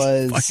Warriors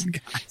was...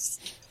 Fucking guys.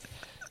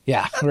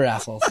 Yeah, we're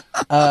assholes.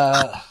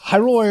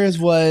 Hyrule Warriors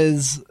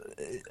was...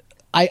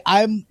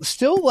 I'm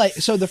still like...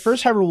 So the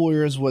first Hyrule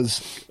Warriors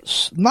was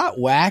not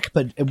whack,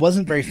 but it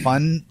wasn't very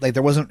fun. Like,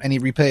 there wasn't any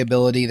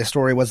replayability. The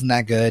story wasn't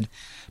that good.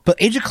 But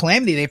Age of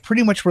Calamity, they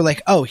pretty much were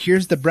like, oh,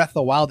 here's the Breath of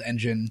the Wild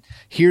engine.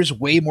 Here's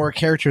way more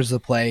characters to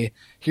play.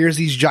 Here's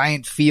these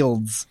giant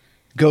fields.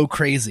 Go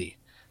crazy.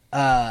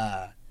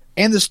 And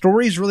the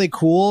story's really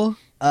cool.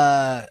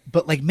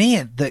 But like,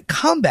 man, the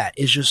combat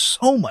is just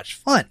so much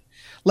fun.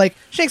 Like,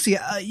 Shanksy,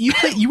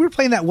 you were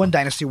playing that one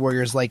Dynasty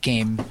Warriors like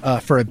game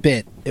for a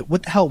bit.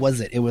 What the hell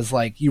was it? It was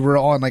like you were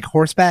on like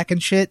horseback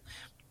and shit.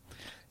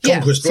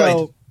 Conquest yeah.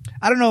 Blade. So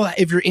I don't know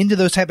if you're into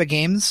those type of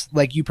games,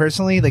 like you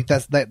personally, like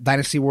that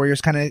Dynasty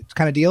Warriors kind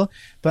of deal.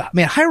 But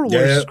man, Hyrule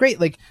Warriors is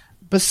great. Like,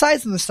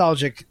 besides the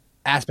nostalgic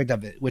aspect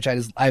of it, which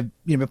I've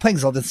been playing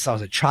Zelda since I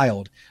was a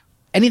child.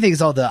 Anything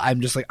Zelda,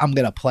 I'm just like, I'm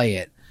gonna play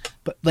it.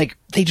 But like,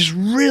 they just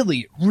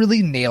really,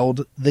 really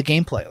nailed the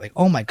gameplay. Like,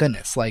 oh my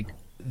goodness, like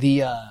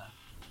there's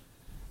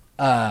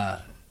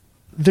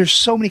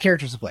so many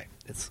characters to play.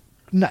 It's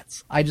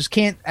nuts. I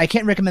can't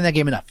recommend that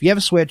game enough. If you have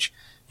a Switch,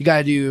 you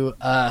gotta do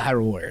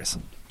Hyrule Warriors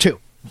 2,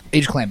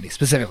 Age of Calamity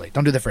specifically.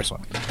 Don't do the first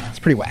one. It's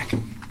pretty whack.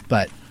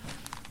 But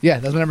yeah,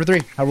 that's my number 3,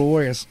 Hyrule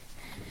Warriors.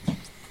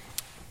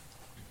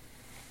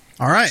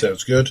 All right.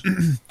 Sounds good.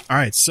 All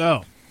right.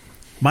 So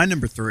my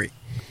number 3,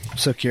 I'm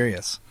so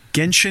curious.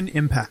 Genshin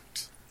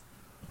Impact.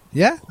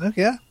 Yeah.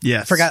 Okay. Yeah.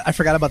 Yes. I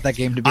forgot about that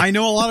game. I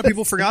know a lot of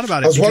people forgot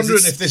about it. I was because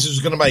wondering if this was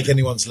going to make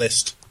anyone's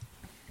list.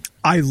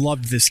 I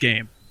loved this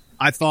game.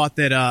 I thought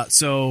that,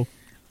 so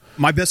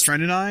my best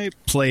friend and I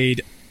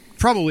played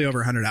probably over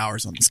 100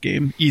 hours on this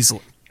game,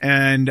 easily.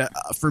 And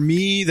for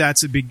me,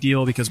 that's a big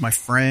deal because my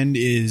friend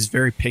is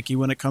very picky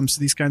when it comes to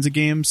these kinds of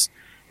games.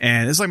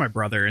 And it's like my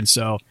brother. And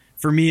so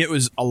for me, it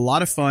was a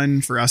lot of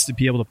fun for us to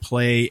be able to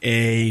play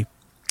a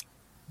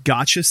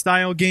gacha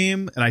style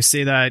game. And I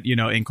say that,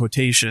 in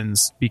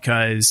quotations,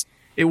 because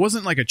it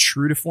wasn't like a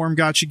true to form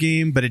gacha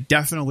game, but it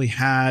definitely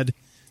had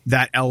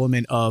that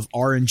element of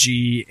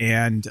RNG.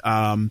 And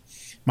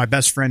my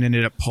best friend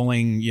ended up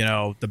pulling,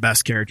 the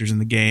best characters in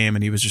the game,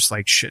 and he was just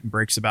like shitting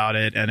bricks about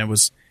it. And it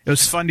was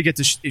fun to get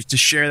to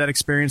share that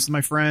experience with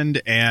my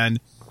friend. And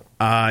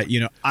I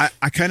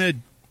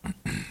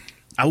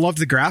loved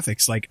the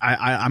graphics. Like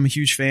I'm a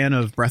huge fan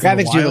of Breath of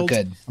the Wild. Graphics do look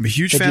good. I'm a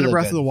huge fan of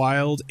Breath of the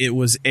Wild. It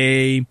was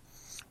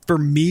for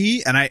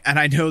me, and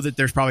I know that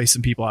there's probably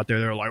some people out there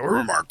that are like,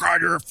 oh my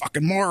God, you're a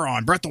fucking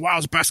moron. Breath of the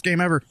Wild's the best game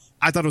ever.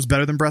 I thought it was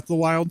better than Breath of the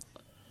Wild.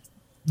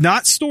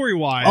 Not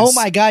story-wise. Oh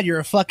my God, you're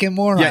a fucking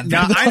moron.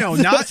 Yeah, I know,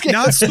 not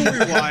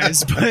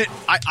story-wise, but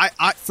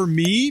I for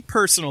me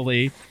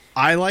personally,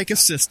 I like a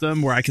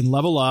system where I can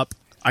level up,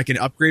 I can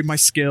upgrade my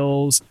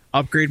skills,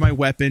 upgrade my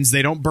weapons.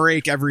 They don't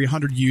break every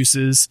 100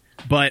 uses,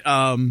 but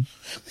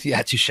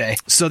yeah, touche.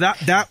 So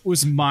that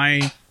was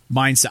my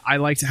mindset. I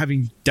liked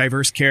having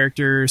diverse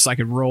characters, so I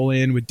could roll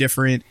in with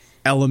different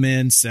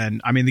elements,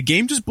 and I mean, the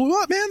game just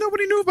blew up, man.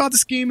 Nobody knew about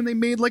this game, and they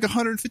made like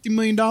 $150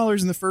 million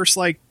in the first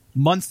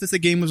month that the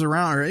game was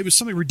around, or it was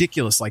something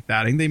ridiculous like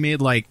that. I think they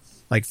made like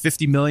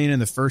 50 million in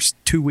the first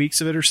 2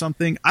 weeks of it or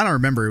something. I don't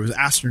remember. It was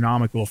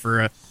astronomical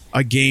for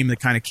a game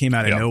that kind of came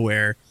out of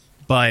nowhere.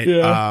 But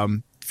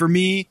for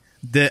me,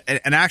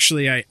 and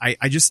actually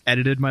I just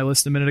edited my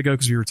list a minute ago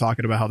because we were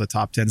talking about how the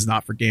top 10 is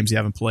not for games you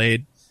haven't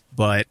played.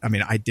 But I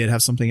mean, I did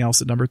have something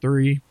else at number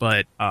 3.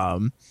 But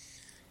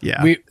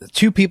yeah,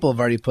 2 people have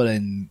already put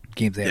in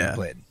games they haven't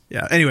played.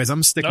 Yeah. Anyways,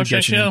 I'm sticking with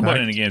Genshin Impact. Don't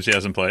put any games he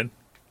hasn't played.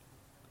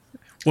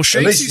 Well,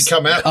 at least he's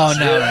come out. Oh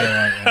no!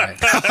 Right.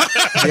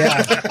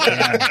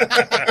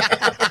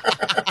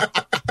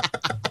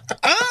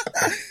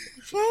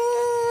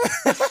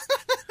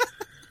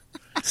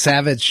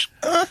 Savage.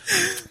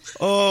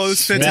 Oh, this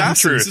is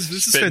fantastic!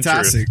 This is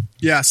fantastic. Truth.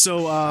 Yeah.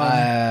 So,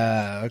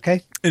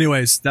 okay.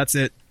 Anyways, that's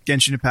it.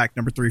 Genshin Impact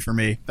number 3 for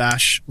me.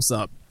 Bash, what's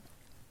up?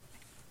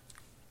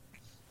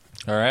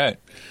 All right,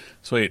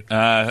 sweet.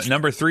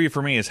 Number 3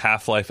 for me is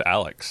Half-Life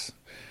Alyx.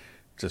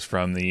 Just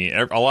from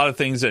a lot of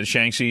things that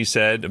Shang-Chi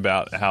said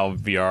about how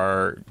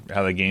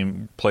the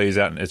game plays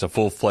out. It's a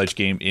full-fledged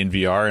game in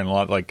VR, and a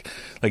lot like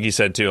you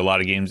said too, a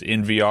lot of games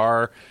in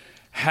VR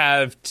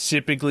have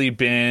typically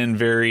been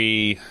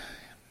very,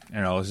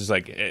 it's just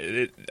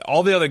like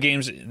all the other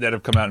games that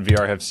have come out in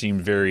VR have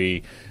seemed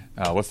very.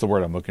 What's the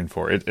word I'm looking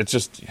for? It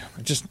just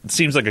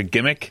seems like a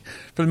gimmick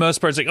for the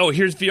most part. It's like, oh,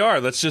 here's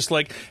VR. Let's just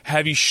like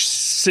have you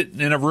sit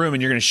in a room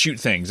and you're going to shoot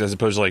things as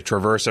opposed to like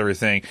traverse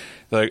everything.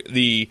 Like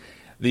the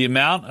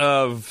amount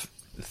of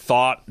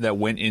thought that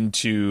went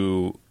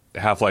into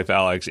Half-Life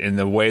Alyx and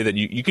the way that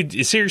you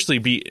could seriously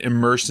be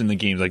immersed in the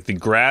game, like the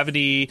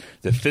gravity,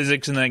 the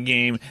physics in that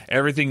game,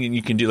 everything that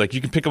you can do. Like you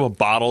can pick up a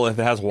bottle if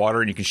it has water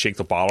and you can shake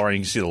the bottle and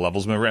you can see the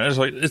levels move around.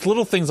 It's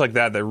little things like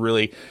that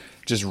really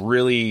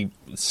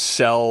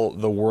sell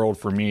the world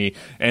for me.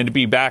 And to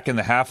be back in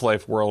the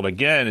Half-Life world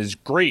again is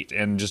great,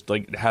 and just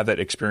like have that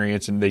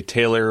experience. And they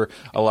tailor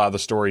a lot of the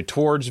story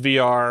towards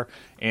VR,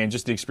 and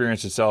just the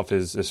experience itself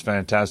is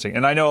fantastic.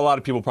 And I know a lot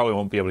of people probably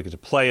won't be able to get to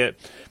play it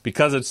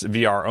because it's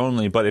VR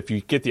only, but if you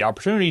get the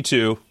opportunity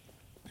to,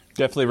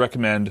 definitely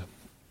recommend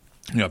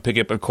pick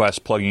up a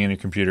Quest, plugging in your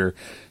computer,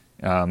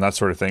 that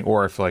sort of thing.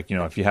 Or if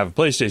if you have a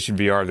PlayStation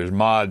VR, there's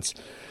mods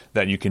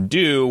that you can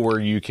do where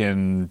you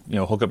can,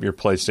 hook up your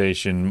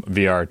PlayStation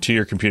VR to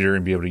your computer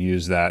and be able to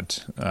use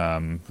that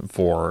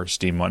for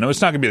Steam One. No,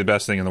 it's not going to be the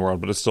best thing in the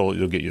world, but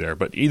it'll get you there.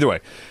 But either way,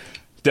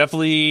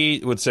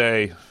 definitely would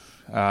say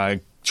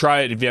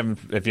try it if you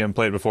haven't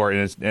played it before.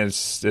 And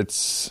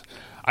it's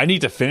I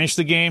need to finish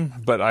the game,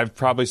 but I've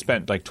probably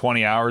spent like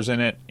 20 hours in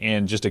it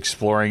and just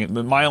exploring it.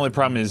 But my only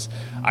problem is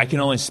I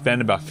can only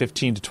spend about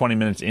 15 to 20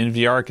 minutes in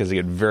VR because I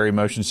get very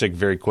motion sick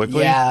very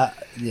quickly. Yeah.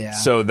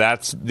 So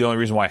that's the only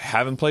reason why I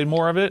haven't played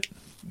more of it.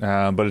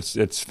 But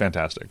it's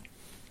fantastic.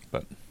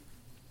 But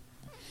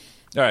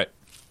all right.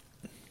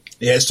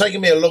 Yeah, it's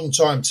taken me a long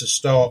time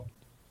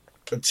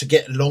to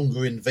get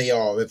longer in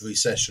VR every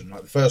session.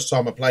 Like the first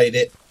time I played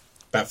it,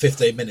 about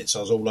 15 minutes, I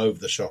was all over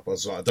the shop. I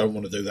was like, I don't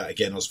want to do that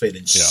again. I was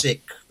feeling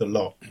sick the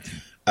lot.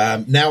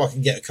 Now I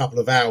can get a couple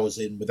of hours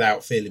in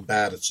without feeling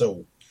bad at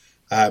all.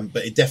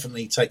 But it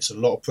definitely takes a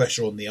lot of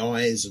pressure on the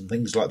eyes and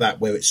things like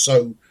that, where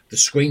the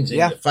screen's in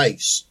your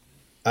face.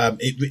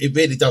 It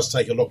really does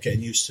take a lot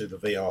getting used to the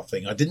VR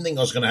thing. I didn't think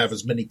I was going to have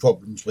as many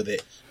problems with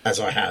it as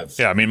I have.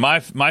 Yeah, I mean,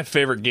 my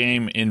favorite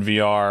game in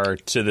VR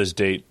to this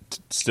date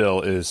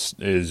still is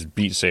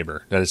Beat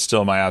Saber. That is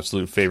still my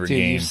absolute favorite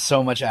game. You have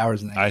so much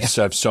hours in that. I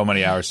have so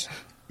many hours.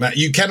 Man,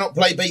 you cannot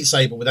play Beat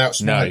Saber without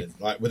smiling,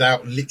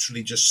 without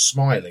literally just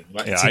smiling.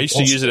 I used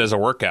to use it as a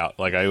workout.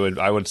 Like I would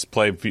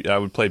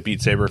play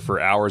Beat Saber for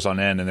hours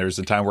on end, and there was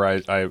a time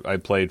where I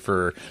played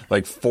for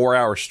like 4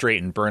 hours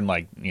straight and burned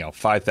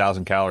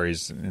 5,000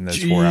 calories in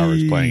those 4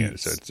 hours playing it.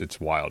 So it's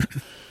wild.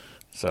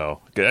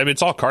 So I mean,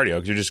 it's all cardio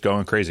because you're just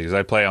going crazy. Because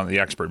I play on the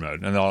expert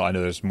mode, and I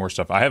know there's more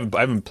stuff. I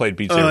haven't played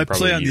Beat Saber. I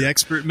probably play on the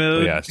expert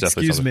mode. Yeah, it's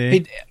definitely Excuse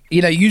me.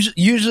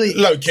 Usually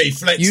low key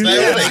flex. Usually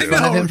there, I make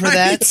fun of him for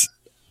that.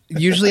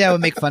 Usually I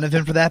would make fun of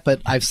him for that,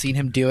 but I've seen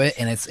him do it,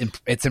 and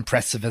it's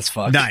impressive as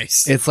fuck.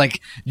 Nice. It's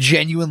like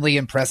genuinely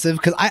impressive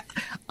because I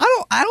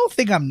don't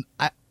think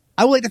I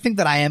would like to think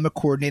that I am a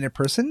coordinated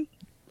person.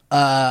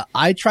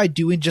 I tried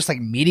doing just like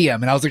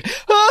medium, and I was like,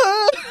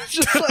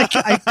 just like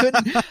I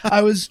couldn't.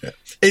 I was.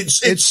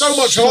 It's so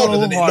much harder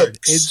than it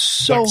looks. It's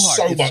so hard.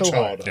 So it's much so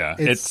harder. Yeah,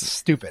 it's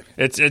stupid.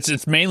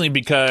 It's mainly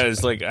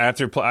because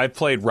I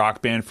played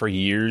Rock Band for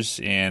years,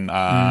 and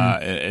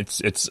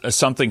it's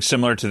something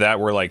similar to that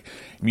where like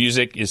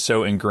music is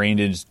so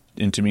ingrained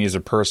into me as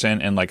a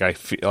person, and like I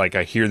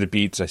hear the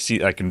beats, I see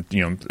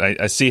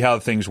how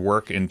things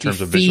work in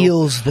terms of visual.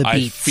 Feels the beats.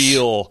 I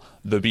feel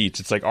the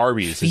beats. It's like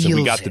Arby's. It's like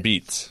we got the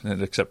beats,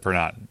 except for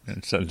not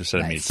instead of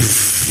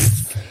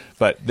meats.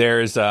 But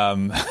there's I'll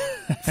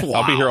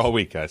be here all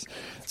week, guys.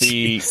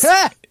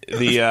 But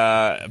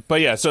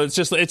yeah, so it's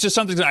just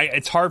something that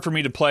it's hard for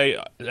me to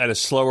play at a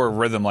slower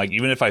rhythm. Like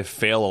even if I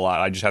fail a lot,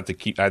 I have to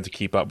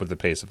keep up with the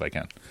pace if I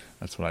can.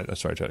 That's what I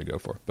try to go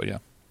for. But yeah,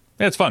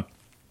 it's fun.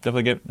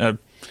 Definitely get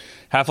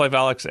Half-Life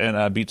Alyx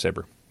and Beat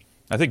Saber.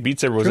 I think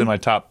Beat Saber was in my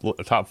top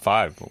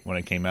 5 when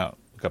it came out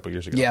a couple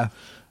years ago. Yeah,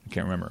 I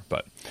can't remember,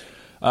 but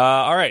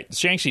all right,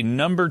 Shanxi,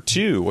 number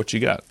 2, what you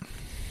got?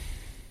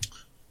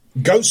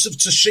 Ghost of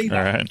Tsushima.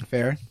 All right,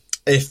 fair.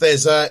 If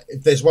there's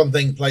one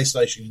thing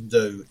PlayStation can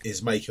do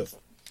is make a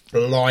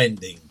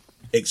blinding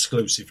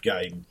exclusive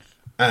game,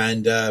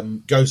 and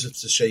Ghost of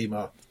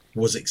Tsushima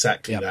was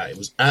exactly that. It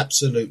was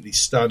absolutely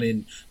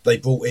stunning. They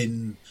brought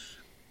in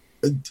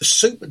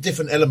super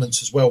different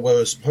elements as well,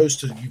 where as opposed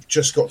to you've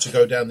just got to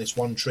go down this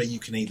one tree, you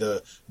can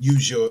either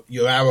use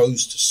your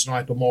arrows to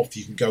snipe them off,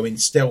 you can go in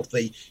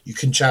stealthy, you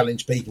can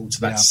challenge people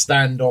to that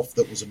standoff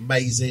that was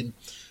amazing.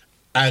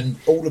 And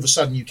all of a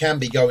sudden you can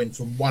be going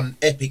from one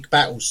epic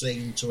battle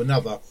scene to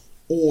another,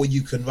 or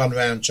you can run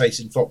around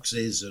chasing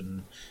foxes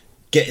and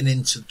getting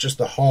into just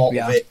the heart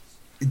of it.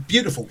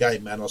 Beautiful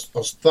game, man. I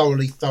was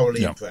thoroughly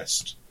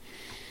impressed.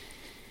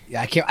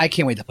 Yeah, I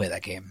can't wait to play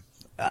that game.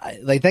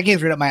 Like that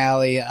game's right up my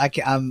alley.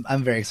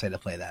 I'm very excited to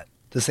play that,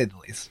 to say the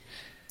least.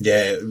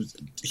 Yeah, it was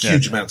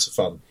huge amounts of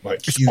fun.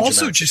 It's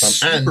also just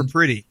super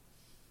pretty.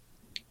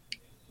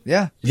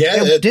 Yeah.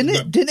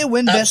 Didn't it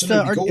win best?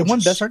 It won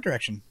best art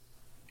direction.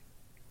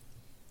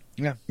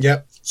 Yeah.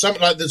 Yeah.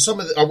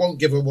 I won't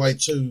give away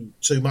too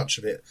much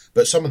of it,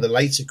 but some of the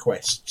later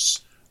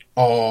quests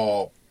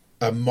are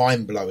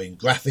mind blowing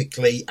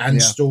graphically and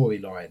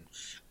storyline.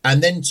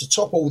 And then to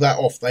top all that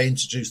off, they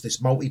introduced this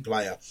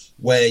multiplayer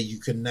where you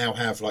can now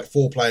have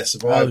 4-player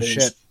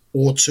survivals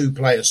or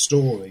 2-player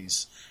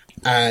stories,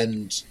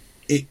 and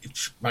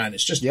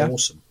it's just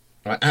awesome,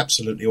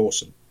 absolutely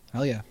awesome.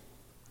 Hell yeah.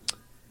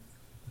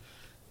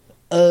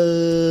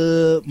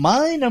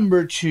 My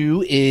number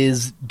 2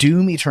 is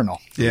Doom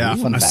Eternal. Yeah,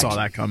 I saw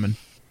that coming.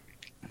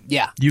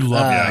 Yeah, you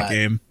love that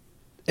game.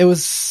 It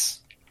was.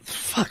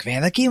 Fuck,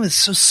 man, that game is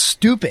so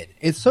stupid.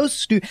 It's so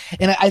stupid,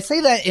 and I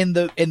say that in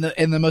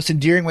the most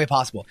endearing way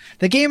possible.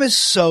 The game is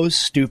so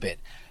stupid.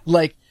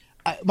 Like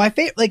my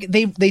favorite, like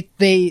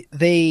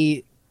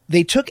they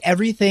took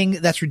everything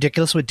that's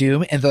ridiculous with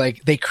Doom and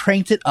they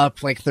cranked it up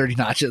 30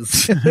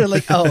 notches. They're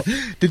like, oh,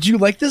 did you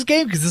like this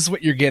game? Because this is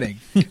what you're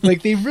getting.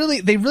 Like they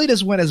really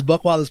just went as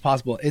buck wild as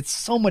possible. It's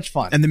so much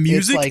fun, and the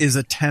music is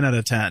a 10 out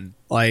of 10.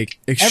 Like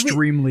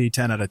extremely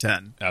 10 out of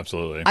 10.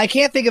 Absolutely. I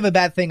can't think of a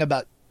bad thing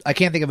about I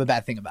can't think of a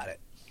bad thing about it.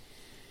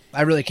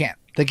 I really can't.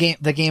 The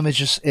game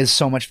is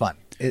so much fun.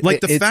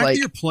 The fact that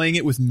you're playing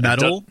it with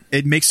metal,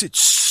 it makes it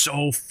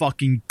so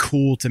fucking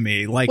cool to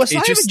me. Like, well, it's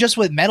not even just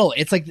with metal.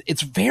 It's like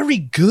it's very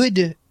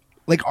good.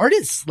 Like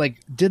artists like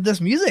did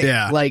this music.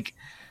 Yeah. Like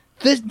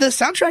the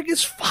soundtrack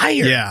is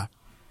fire. Yeah.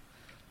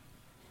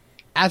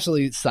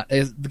 Absolutely,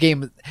 the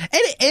game, and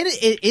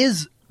it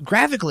is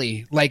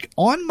graphically like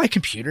on my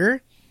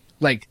computer.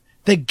 Like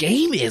the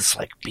game is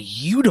like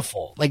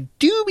beautiful. Like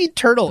Doom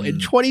Eternal in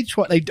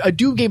 2020, like a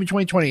Doom game in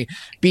 2020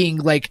 being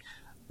like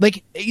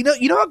you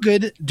know how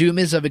good Doom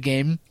is of a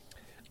game.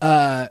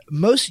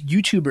 Most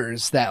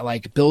YouTubers that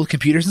like build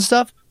computers and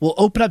stuff will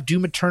open up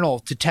Doom Eternal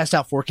to test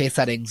out 4K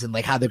settings and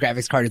like how the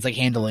graphics card is like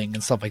handling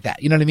and stuff like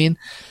that. You know what I mean?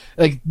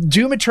 Like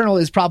Doom Eternal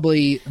is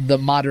probably the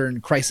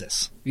modern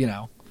Crysis. You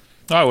know.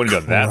 Oh, I wouldn't go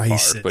that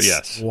far, but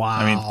yes. Wow.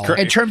 I mean,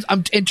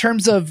 in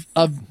terms of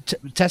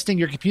testing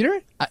your computer,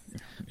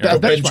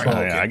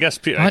 benchmark. I guess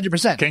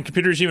 100%. Can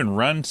computers even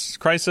run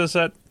Crysis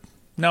at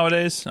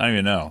nowadays? I don't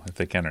even know if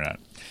they can or not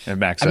at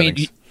max I settings.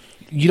 mean,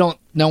 you don't.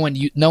 No one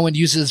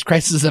uses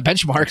Crysis as a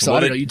benchmark, so I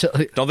don't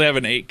know. Don't they have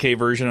an 8K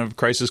version of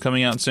Crysis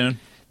coming out soon?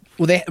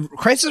 Well,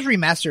 Crysis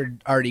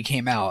Remastered already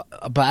came out,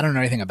 but I don't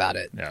know anything about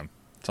it. Yeah,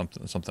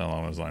 something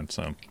along those lines.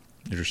 So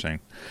interesting.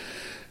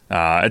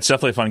 It's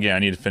definitely a fun game. I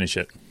need to finish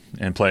it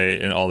and play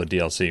in all the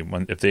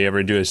DLC. If they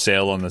ever do a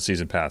sale on the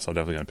season pass, I'll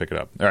definitely gonna pick it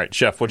up. All right,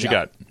 Chef, what you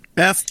got?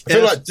 I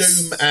feel like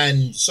Doom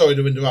and sorry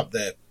to interrupt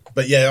there,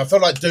 but yeah, I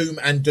feel like Doom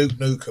and Duke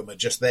Nukem are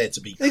just there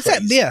to be crazy.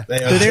 Yeah,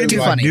 they're there to be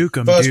funny.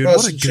 Nukem, first dude, person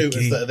what a good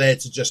shooters game. that are there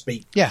to just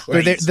be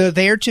they're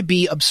there to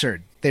be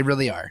absurd. They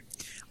really are.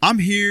 I'm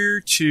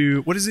here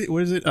to what is it?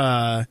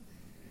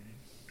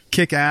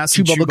 Kick ass,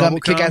 chew bubble gum.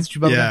 Kick ass, chew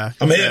bubble gum.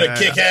 I'm here to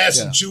kick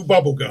ass and chew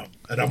bubble gum,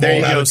 and I'm there all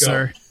you out go, of gum.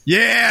 sir.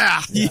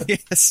 Yeah,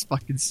 yes,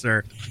 fucking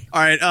sir.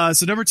 All right,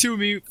 so number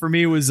 2 for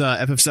me was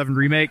FF7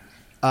 Remake.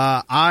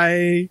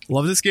 I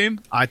love this game.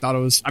 I thought it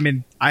was. I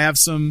mean, I have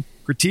some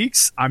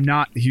critiques. I'm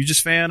not the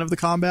hugest fan of the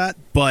combat,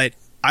 but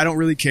I don't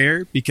really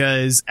care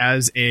because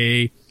as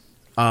a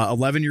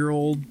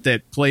 11-year-old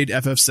that played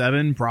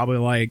FF7 probably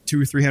like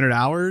 200 or 300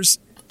 hours,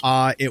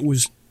 it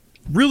was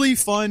really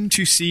fun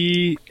to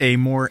see a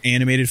more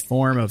animated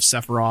form of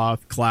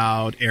Sephiroth,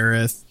 Cloud,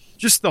 Aerith,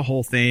 just the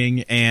whole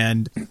thing.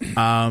 And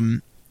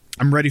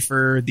I'm ready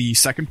for the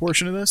second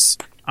portion of this.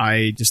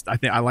 I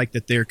think I like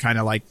that they're kind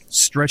of like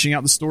stretching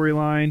out the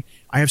storyline.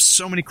 I have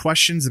so many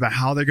questions about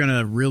how they're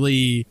gonna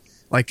really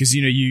like, because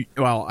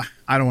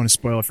I don't want to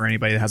spoil it for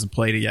anybody that hasn't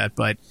played it yet,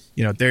 but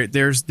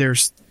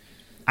there's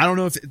I don't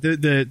know if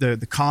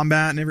the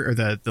combat and or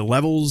the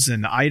levels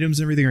and the items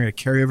and everything are going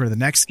to carry over to the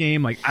next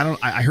game. Like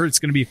I heard it's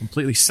going to be a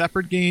completely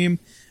separate game,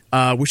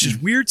 which is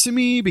weird to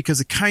me because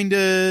it kind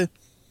of,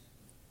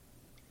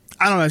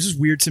 I don't know. It's just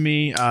weird to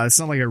me. It's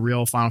not like a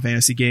real Final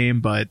Fantasy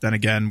game, but then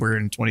again, we're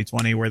in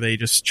 2020 where they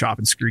just chop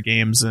and screw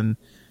games, and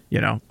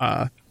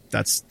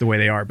that's the way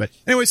they are. But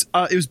anyways,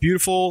 it was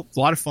beautiful, a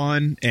lot of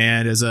fun,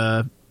 and as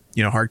a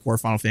hardcore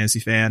Final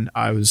Fantasy fan,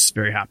 I was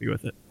very happy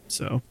with it.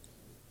 So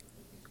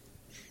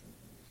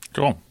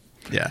cool.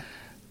 Yeah.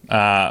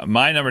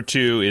 My number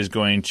 2 is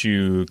going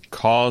to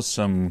cause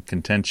some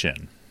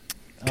contention.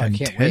 Oh, I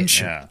can't wait.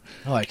 Yeah.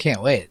 Oh, I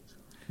can't wait.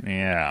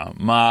 Yeah.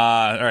 All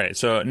right.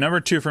 So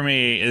number 2 for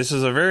me, this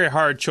is a very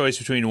hard choice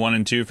between 1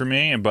 and 2 for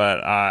me, but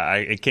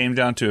it came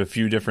down to a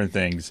few different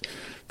things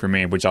for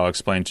me, which I'll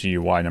explain to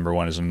you why number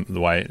 1 is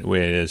the way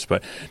it is.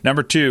 But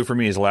number 2 for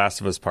me is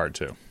Last of Us Part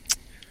 2.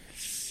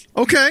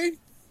 Okay.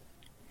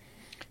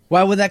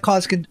 Why would that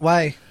cause?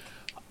 Why?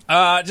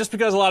 Just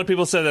because a lot of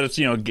people said that it's,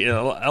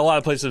 a lot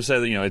of places have said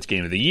that, it's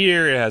Game of the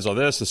Year, it has all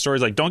this, the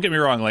story's like, don't get me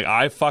wrong, like,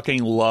 I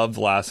fucking loved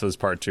Last of Us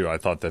Part 2. I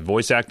thought the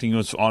voice acting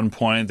was on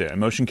point, the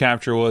motion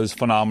capture was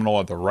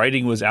phenomenal, the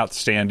writing was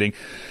outstanding,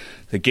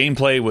 the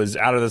gameplay was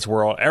out of this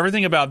world.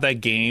 Everything about that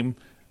game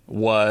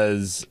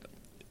was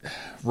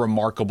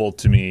remarkable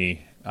to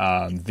me.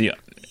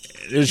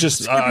 There's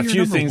just a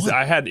few things.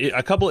 I had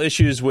a couple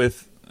issues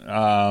with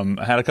how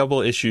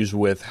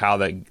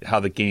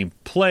the game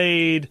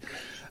played.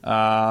 It's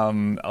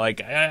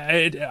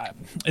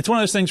one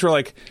of those things where,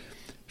 like,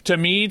 to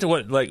me,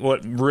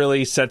 what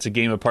really sets a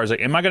game apart is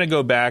like, am I going to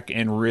go back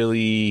and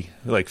really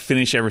like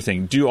finish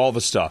everything, do all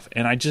the stuff?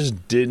 And I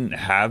just didn't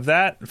have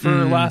that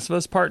for Last of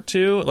Us Part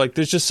 2. Like,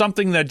 there's just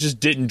something that just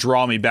didn't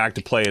draw me back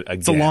to play it again.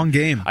 It's a long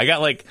game. I got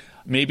like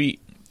maybe.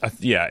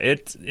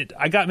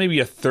 I got maybe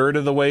a third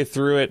of the way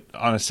through it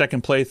on a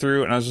second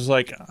playthrough, and I was just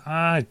like,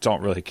 I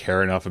don't really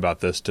care enough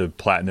about this to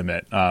platinum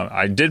it.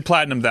 I did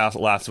platinum The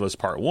Last of Us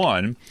Part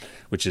 1,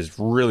 which is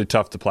really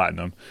tough to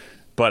platinum,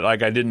 but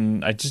like it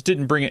just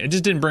didn't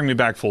bring me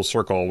back full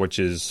circle, which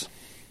is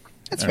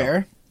that's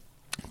fair.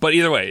 But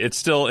either way, it's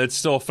still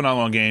a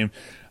phenomenal game.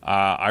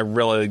 I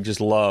really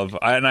just love,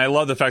 and I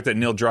love the fact that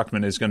Neil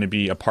Druckmann is going to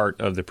be a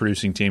part of the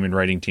producing team and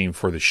writing team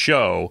for the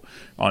show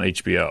on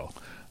HBO.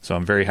 So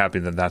I'm very happy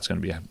that that's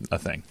going to be a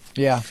thing.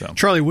 Yeah. So,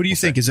 Charlie, what do you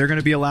think? Is there going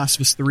to be a Last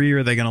of Us 3, or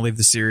are they going to leave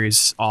the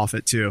series off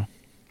it too?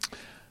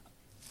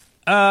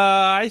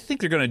 I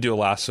think they're going to do a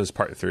Last of Us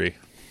Part 3.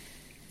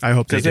 I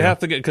hope because they have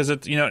to get because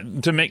it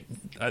to make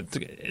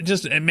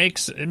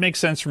it makes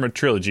sense from a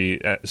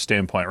trilogy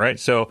standpoint, right?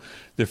 So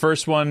the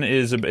first one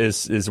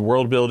is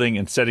world building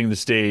and setting the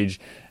stage.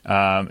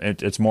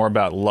 It's more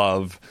about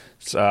love,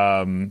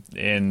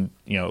 and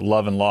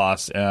love and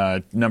loss.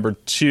 Number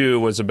 2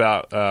 was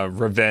about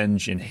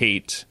revenge and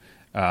hate.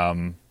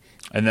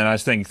 And then I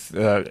think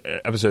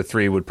episode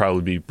 3 would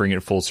probably be bring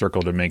it full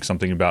circle to make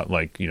something about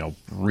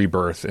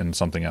rebirth and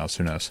something else.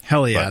 Who knows?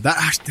 Hell yeah,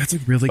 that's a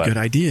really good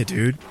idea,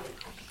 dude.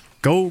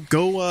 Go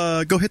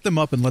hit them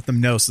up and let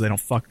them know so they don't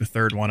fuck the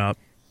third one up,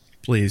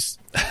 please.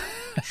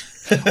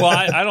 Well,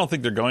 I don't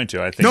think they're going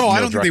to. I think I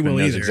don't think they will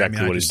knows either.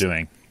 exactly what he's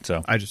doing.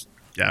 So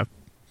yeah.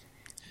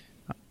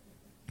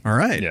 All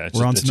right, yeah,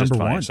 we're on to number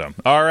funny, 1. So.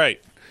 All right,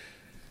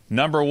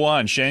 number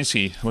 1,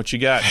 Shanksy, what you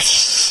got?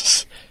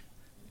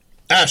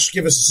 Ash,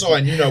 give us a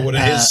sign. You know what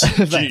it is.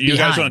 You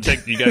guys want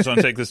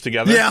to take this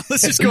together? Yeah,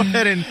 let's just go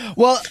ahead and.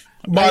 Well,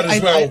 Might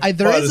as well.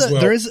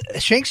 There is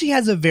Shang-Chi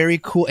has a very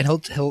cool, and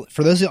he'll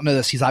for those who don't know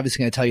this, he's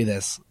obviously going to tell you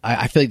this.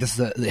 I feel like this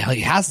is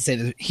he has to say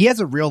this. He has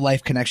a real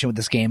life connection with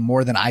this game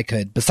more than I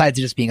could, besides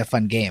it just being a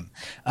fun game.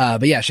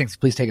 But yeah, Shang-Chi,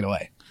 please take it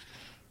away.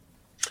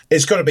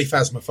 It's got to be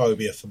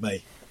Phasmophobia for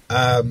me.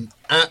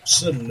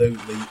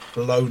 Absolutely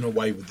blown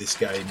away with this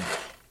game.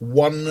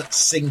 One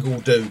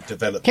single dude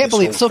developed. Can't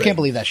believe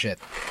that shit.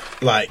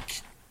 Like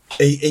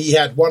he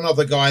had one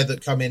other guy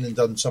that come in and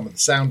done some of the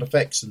sound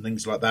effects and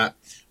things like that.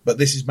 But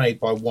this is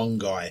made by one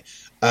guy.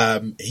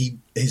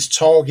 His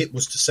target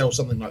was to sell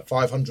something like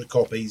 500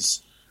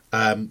 copies,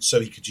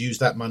 so he could use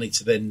that money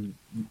to then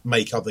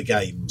make other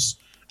games.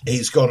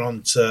 He's gone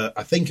on to,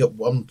 I think at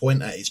one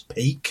point at his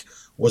peak,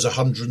 was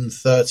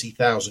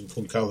 130,000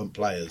 concurrent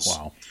players.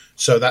 Wow.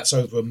 So that's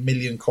over 1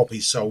 million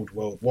copies sold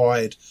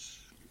worldwide.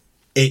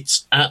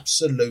 It's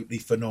absolutely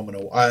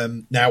phenomenal.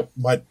 Now,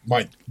 my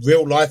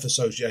real life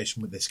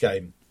association with this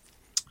game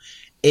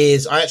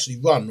is I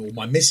actually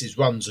my missus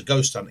runs a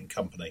ghost hunting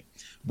company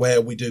where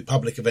we do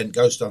public event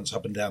ghost hunts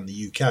up and down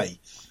the UK.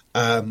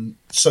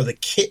 So the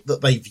kit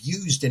that they've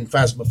used in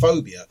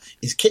Phasmophobia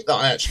is kit that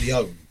I actually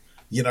own.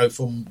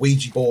 From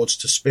Ouija boards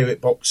to spirit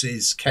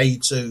boxes,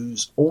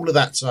 K2s, all of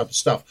that type of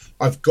stuff.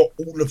 I've got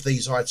all of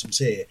these items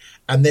here,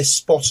 and they're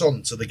spot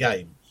on to the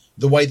game.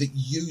 The way that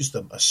you use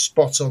them are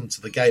spot on to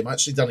the game. I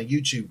actually done a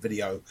YouTube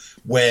video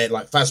where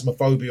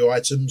Phasmophobia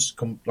items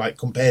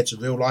compared to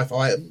real life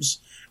items,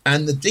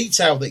 and the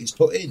detail that he's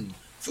put in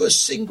for a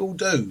single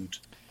dude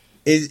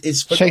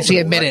is phenomenal.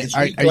 Shakespeare, admit it.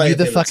 Are you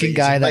the fucking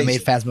guy that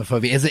made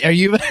Phasmophobia? Are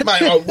you? Mate,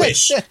 I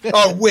wish.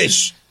 I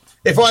wish.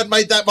 If I had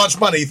made that much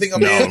money, you think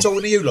I'm here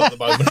talking to you lot at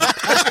the moment?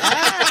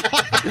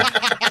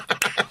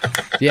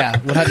 Yeah,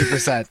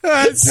 100%.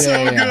 That's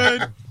so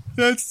good.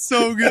 That's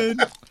so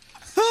good.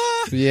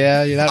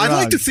 Yeah, you're not I'd wrong.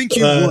 like to think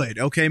you would.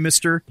 Okay,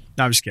 mister?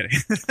 No, I'm just kidding.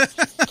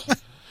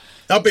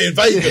 I'll be in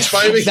Vegas,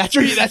 baby. That's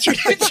where you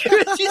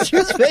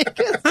choose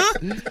Vegas.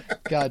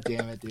 God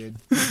damn it, dude.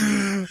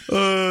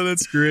 Oh,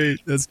 that's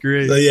great. That's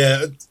great. So,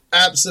 yeah,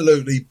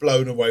 absolutely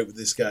blown away with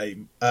this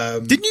game.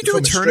 Didn't you do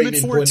a tournament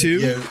for it too?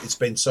 It's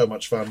been so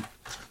much fun.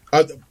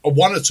 I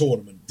won a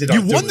tournament.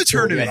 You won the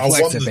tournament? I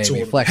won the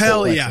tournament.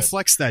 Hell yeah,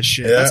 flex that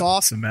shit. Yeah. That's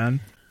awesome, man.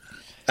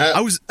 I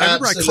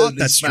remember I caught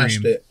that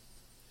stream. It.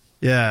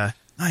 Yeah,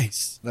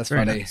 nice. That's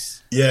very funny.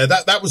 Nice. Yeah,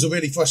 that was a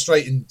really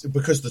frustrating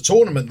because the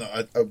tournament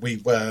that we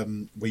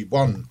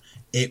won,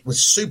 it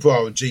was super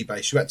RNG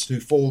based. You had to do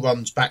 4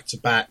 runs back to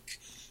back.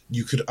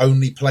 You could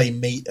only play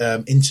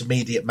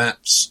intermediate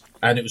maps,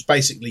 and it was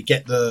basically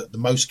get the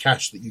most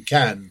cash that you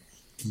can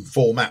from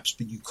 4 maps,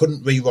 but you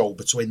couldn't re-roll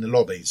between the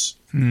lobbies.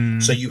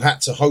 So you had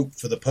to hope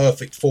for the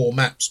perfect 4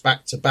 maps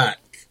back to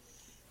back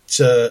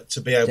to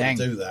be able to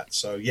do that.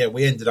 So yeah,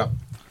 we ended up,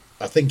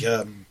 I think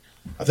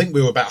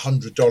we were about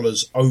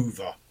 $100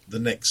 over the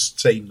next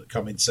team that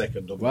come in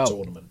second on the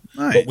tournament.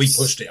 Nice. But we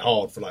pushed it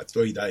hard for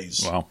 3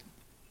 days. Wow.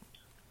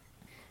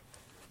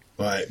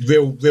 Right,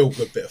 real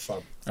good bit of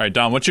fun. All right,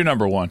 Don, what's your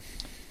number 1?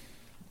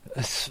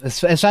 It's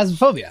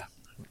Phasmophobia.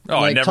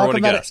 Oh, I never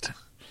would have guessed.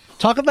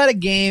 Talk about a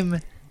game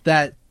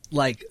that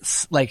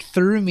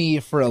threw me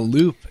for a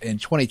loop in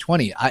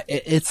 2020.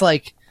 It's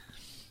like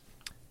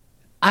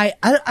I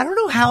don't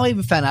know how I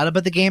even found out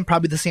about the game.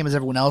 Probably the same as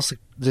everyone else.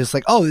 Just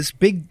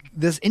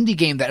this indie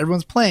game that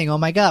everyone's playing. Oh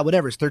my god,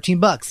 whatever. It's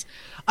 $13.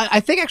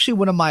 I think actually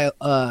one of my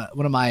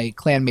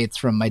clanmates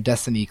from my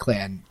Destiny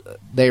clan,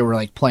 they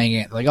were playing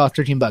it. Like, oh,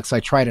 $13. So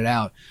I tried it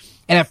out,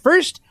 and at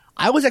first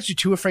I was actually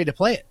too afraid to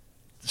play it.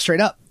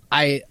 Straight up,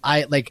 I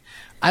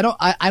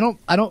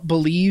don't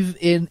believe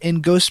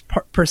in ghosts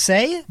per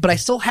se, but I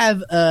still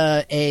have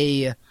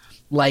a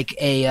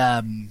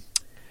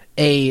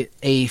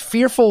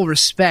fearful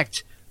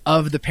respect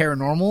of the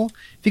paranormal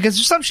because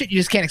there's some shit you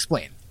just can't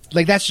explain.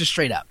 That's just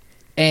straight up.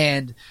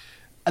 And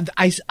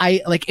I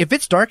if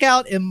it's dark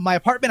out in my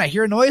apartment, I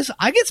hear a noise,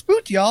 I get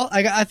spooked, y'all.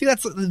 I think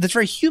that's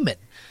very human.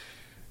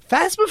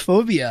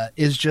 Phasmophobia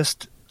is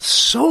just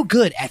so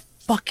good at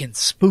fucking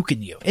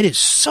spooking you. It is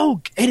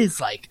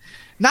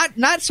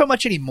Not so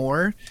much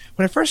anymore.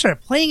 When I first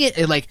started playing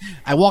it, like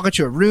I walk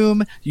into a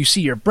room, you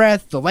see your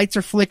breath, the lights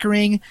are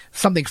flickering,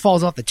 something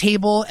falls off the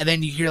table, and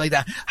then you hear like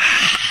that.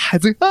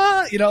 It's like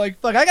like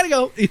fuck, I gotta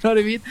go. You know what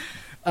I mean?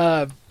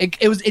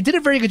 It did a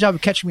very good job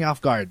of catching me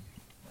off guard.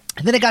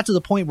 And then it got to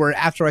the point where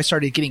after I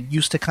started getting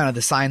used to kind of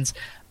the signs,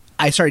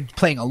 I started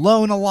playing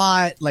alone a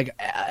lot. Like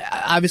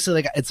obviously,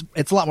 like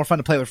it's a lot more fun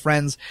to play with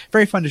friends.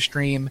 Very fun to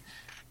stream.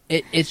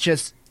 It's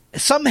just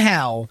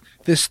somehow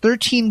this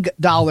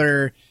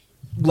 $13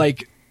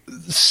 like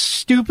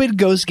stupid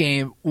ghost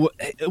game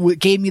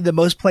gave me the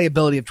most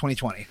playability of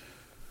 2020.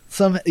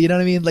 You know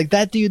what I mean? Like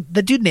the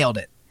dude nailed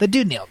it. The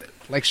dude nailed it,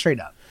 like straight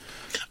up.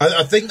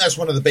 I think that's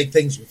one of the big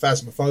things with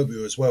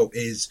Phasmophobia as well,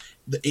 is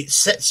that it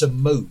sets a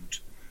mood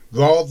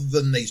rather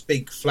than these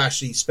big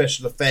flashy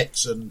special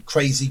effects and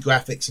crazy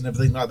graphics and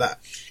everything like that.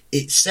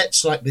 It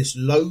sets like this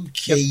low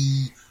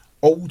key,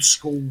 old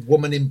school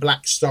Woman in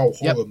Black style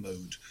horror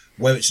mood,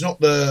 where it's not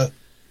the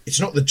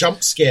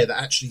jump scare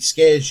that actually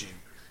scares you.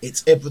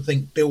 It's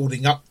everything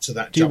building up to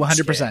that jump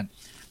 100%. Scare.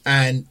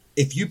 And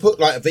if you put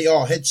like a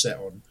VR headset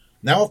on,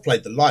 now I've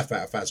played the life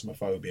out of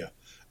Phasmophobia.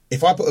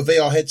 If I put a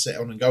VR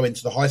headset on and go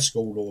into the high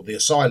school or the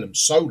asylum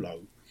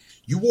solo,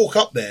 you walk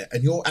up there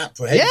and you're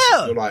apprehensive.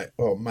 Yeah. You're like,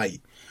 oh,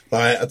 mate,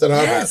 like, I don't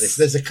know about this.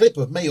 There's a clip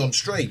of me on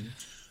stream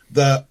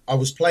that I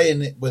was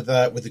playing it with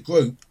a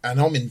group,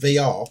 and I'm in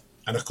VR,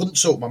 and I couldn't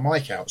sort my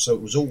mic out, so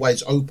it was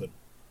always open.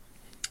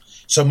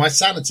 So my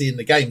sanity in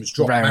the game has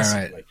dropped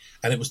massively. Right.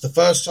 And it was the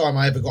first time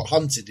I ever got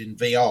hunted in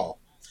VR.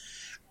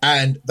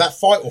 And that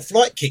fight or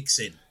flight kicks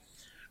in.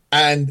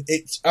 And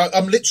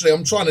I'm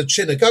trying to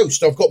chin a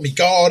ghost. I've got my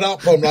guard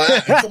up. I'm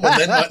like, come on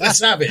then, like,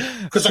 let's have it.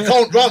 Because I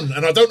can't run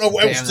and I don't know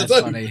what else to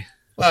do. Funny.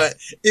 Like,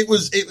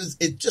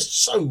 it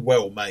just so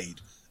well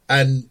made.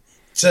 And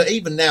to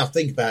even now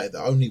think about it,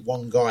 that only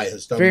one guy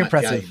has done that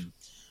game.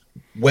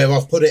 Where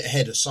I've put it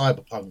ahead of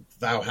Cyberpunk,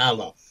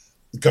 Valhalla,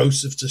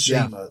 Ghosts of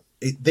Tsushima.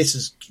 Yeah. This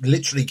has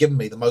literally given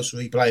me the most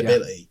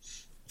replayability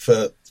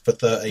for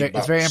 $13.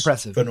 It's very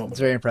impressive. Phenomenal. It's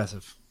very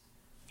impressive.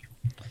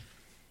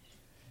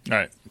 All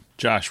right,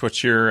 Josh,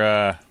 what's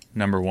your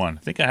number one?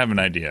 I think I have an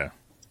idea.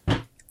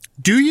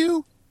 Do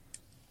you?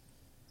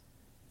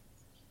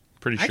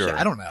 Pretty sure. Actually,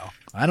 I don't know.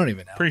 I don't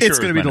even know. Pretty sure it's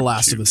going to be The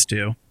Last of Us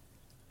 2.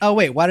 Oh,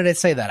 wait. Why did I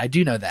say that? I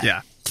do know that.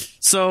 Yeah.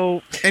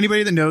 So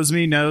anybody that knows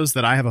me knows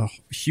that I have a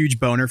huge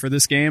boner for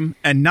this game.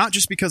 And not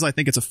just because I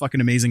think it's a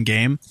fucking amazing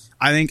game.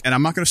 I think, and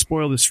I'm not going to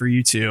spoil this for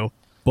you two,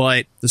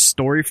 but the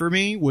story for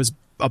me was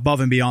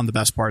above and beyond the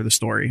best part of the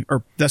story,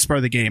 or best part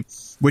of the game,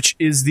 which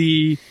is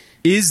the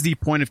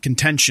point of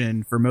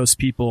contention for most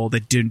people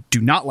that do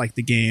not like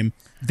the game.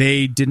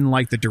 They didn't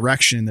like the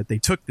direction that they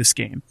took this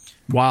game.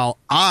 While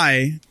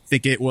I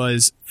think it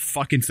was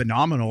fucking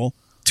phenomenal,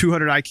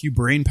 200 IQ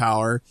brain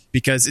power,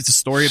 because it's a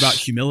story about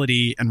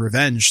humility and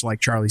revenge,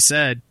 like Charlie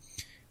said.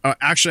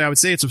 Actually, I would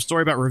say it's a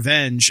story about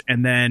revenge,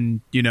 and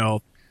then,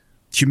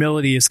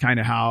 humility is kind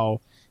of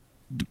how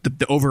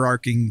the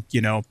overarching,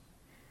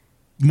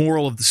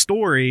 moral of the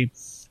story,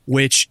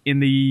 which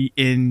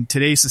in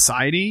today's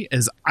society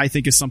I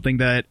think is something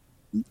that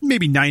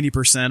maybe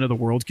 90% of the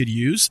world could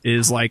use,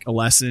 is like a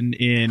lesson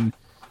in,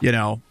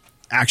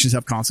 actions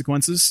have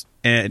consequences,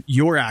 and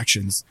your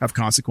actions have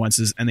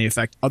consequences, and they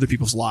affect other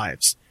people's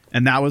lives.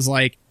 And that was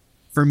like,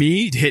 for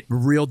me, it hit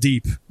real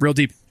deep.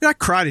 I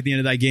cried at the end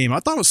of that game. I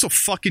thought it was so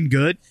fucking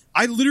good.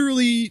 I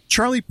literally,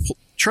 Charlie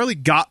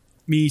got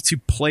me to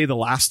play The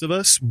Last of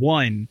Us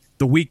 1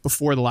 the week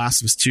before The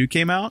Last of Us 2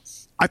 came out.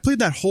 I played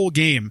that whole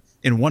game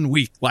in 1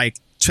 week, like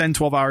 10,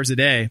 12 hours a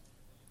day,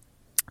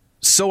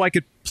 so I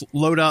could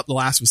load up The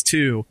Last of Us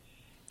 2.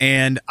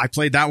 And I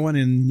played that one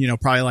in,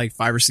 probably like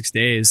 5 or 6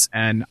 days.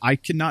 And I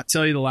cannot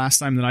tell you the last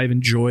time that I've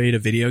enjoyed a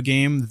video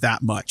game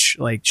that much.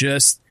 Like,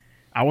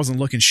 I wasn't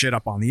looking shit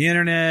up on the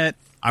internet.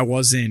 I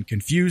wasn't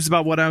confused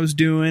about what I was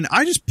doing.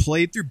 I just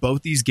played through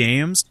both these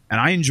games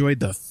and I enjoyed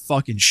the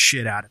fucking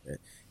shit out of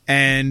it.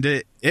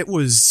 And it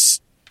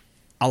was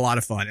a lot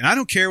of fun. And I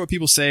don't care what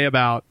people say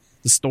about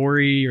the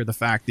story or the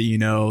fact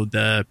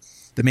that,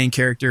 the main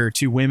character are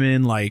two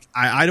women. Like,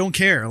 I don't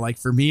care. Like,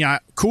 for me,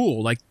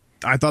 cool. Like,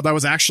 I thought that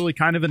was actually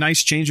kind of a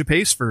nice change of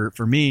pace for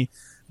me.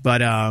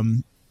 But,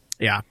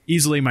 yeah,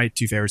 easily my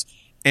two favorites.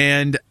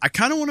 And I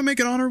kind of want to make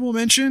an honorable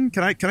mention.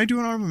 Can I do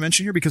an honorable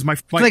mention here? Because my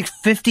like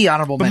 50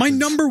 honorable mentions. But my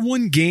number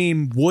one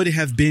game would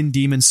have been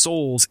Demon's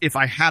Souls if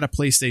I had a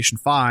PlayStation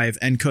 5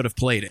 and could have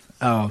played it.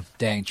 Oh,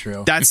 dang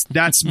true.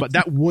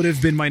 That would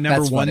have been my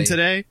number one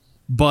today,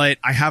 but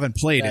I haven't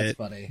played it.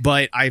 Funny.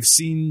 But I've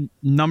seen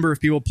a number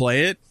of people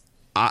play it.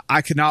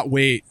 I cannot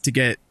wait to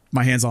get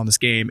my hands on this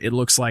game. It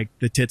looks like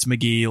the Tits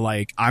McGee.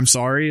 Like, I'm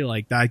sorry.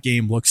 Like, that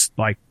game looks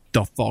like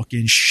the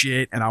fucking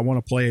shit, and I want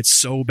to play it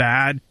so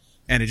bad.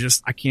 And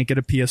I can't get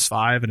a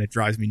PS5, and it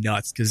drives me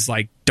nuts because,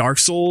 like, Dark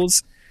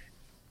Souls,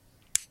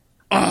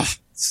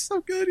 it's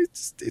so good.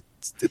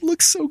 It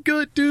looks so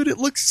good, dude. It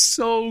looks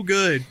so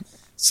good.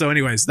 So,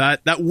 anyways,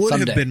 that would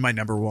have been my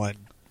number one,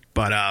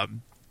 but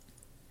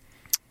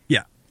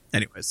yeah.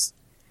 Anyways,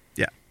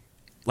 yeah.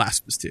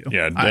 Last of Us 2.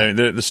 Yeah,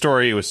 the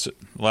story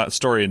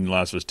in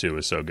Last of Us 2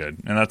 was so good,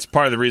 and that's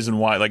part of the reason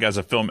why, like, as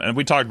a film, and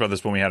we talked about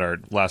this when we had our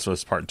Last of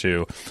Us Part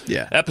 2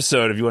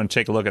 episode. If you want to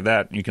take a look at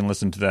that, you can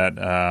listen to that.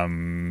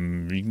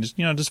 You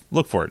can just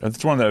look for it.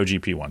 It's one of the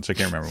OGP ones. I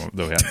can't remember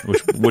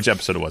which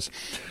episode it was.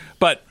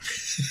 But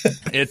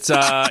it's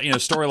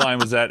storyline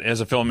was that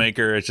as a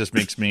filmmaker, it just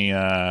makes me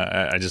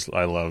I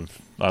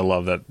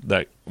love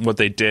that what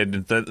they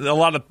did. A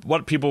lot of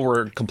what people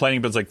were complaining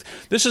about is like,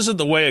 this isn't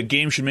the way a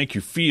game should make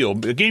you feel.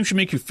 A game should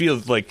make you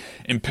feel like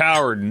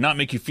empowered and not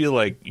make you feel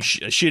like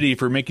shitty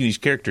for making these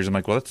characters. I'm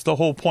like, well, that's the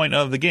whole point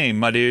of the game,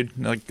 my dude.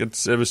 Like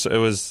it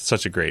was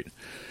such a great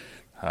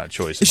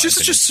choice. It's just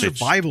such a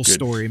survival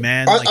story,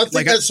 man. I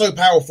think that's so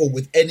powerful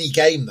with any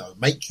game, though.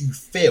 Make you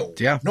feel,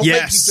 not make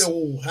you feel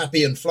all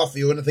happy and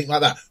fluffy or anything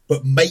like that,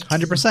 but make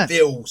 100%. you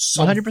feel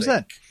something.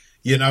 100%.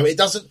 You know, it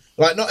doesn't,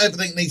 like, not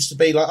everything needs to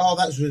be like, oh,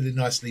 that's really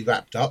nicely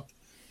wrapped up.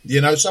 You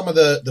know, some of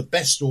the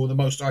best or the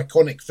most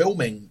iconic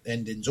filming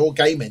endings or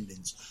game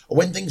endings are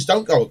when things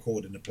don't go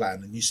according to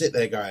plan, and you sit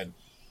there going,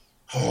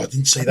 oh, I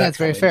didn't see that. That's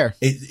very fair.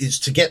 It's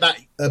to get that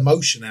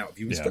emotion out of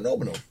you. It's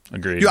phenomenal.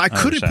 Agreed. Dude, I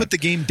couldn't put the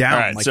game down.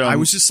 Right, like, I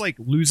was just like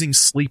losing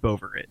sleep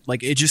over it.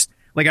 Like, it just,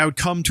 like, I would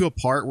come to a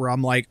part where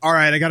I'm like, all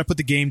right, I got to put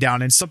the game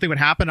down, and something would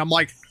happen. I'm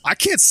like, I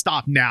can't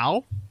stop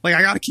now. Like,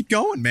 I got to keep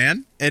going,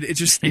 man. And it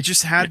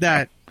just had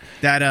that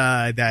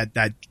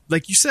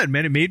like you said,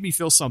 man, it made me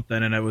feel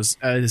something, and it was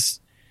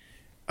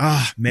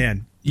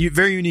man,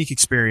 very unique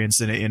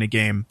experience in a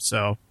game.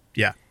 So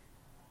yeah,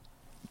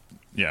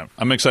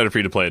 I'm excited for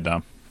you to play it,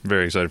 Dom.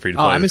 Very excited for you to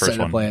play I'm the first excited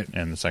to one play it.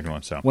 and the second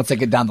one. So once I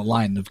get down the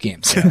line of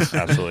games, yes,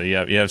 absolutely,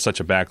 you have such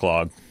a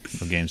backlog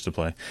of games to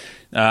play.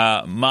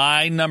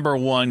 My number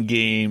one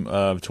game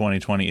of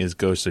 2020 is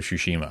Ghost of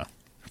Tsushima.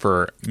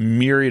 For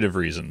myriad of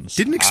reasons.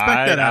 Didn't expect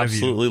that out of you.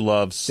 Absolutely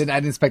love. I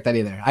didn't expect that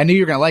either. I knew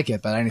you were going to like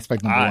it, but I didn't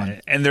expect number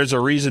one. And there's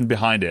a reason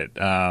behind it.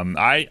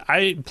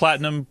 I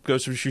platinum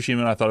Ghost of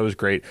Tsushima, and I thought it was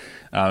great.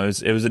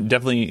 It was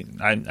definitely.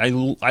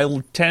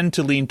 I tend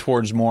to lean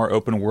towards more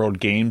open world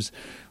games.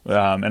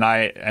 And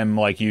I am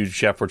like you,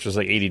 Chef, which is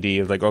like ADD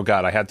of like, oh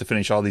god, I have to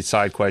finish all these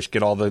side quests,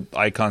 get all the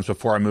icons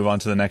before I move on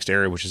to the next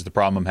area, which is the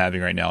problem I'm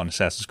having right now in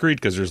Assassin's Creed,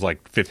 because there's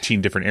like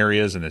 15 different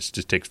areas, and it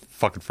just takes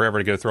fucking forever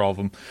to go through all of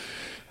them.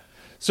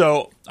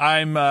 So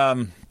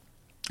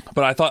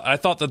but I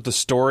thought that the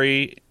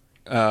story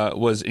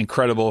was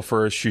incredible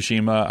for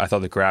Tsushima. I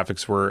thought the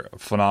graphics were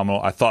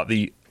phenomenal. I thought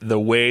the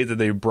way that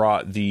they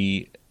brought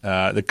the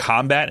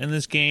combat in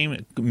this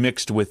game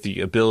mixed with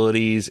the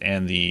abilities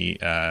and the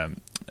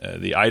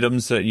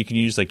items that you can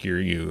use, like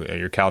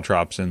your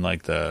caltrops and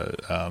like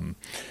the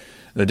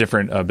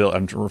different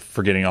I'm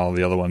forgetting all of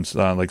the other ones,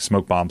 like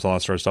smoke bombs, all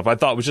that sort of stuff. I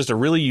thought it was just a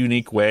really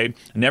unique way.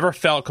 Never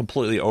felt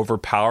completely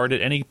overpowered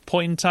at any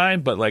point in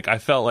time, but like I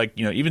felt like,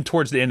 even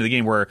towards the end of the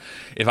game, where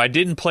if I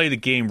didn't play the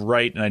game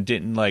right and I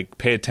didn't like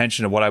pay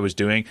attention to what I was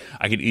doing,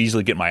 I could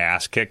easily get my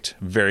ass kicked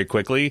very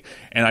quickly.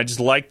 And I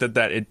just liked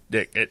that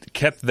it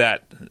kept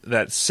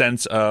that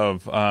sense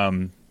of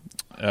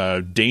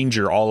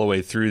danger all the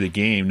way through the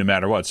game, no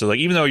matter what. So like,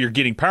 even though you're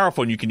getting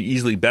powerful and you can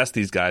easily best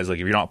these guys, like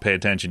if you don't pay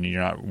attention and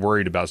you're not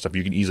worried about stuff,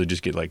 you can easily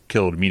just get like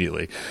killed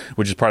immediately,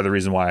 which is part of the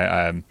reason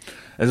why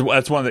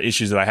that's one of the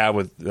issues that I have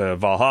with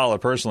Valhalla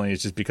personally.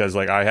 It's just because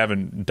like I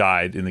haven't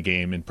died in the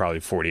game in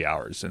probably 40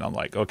 hours, and I'm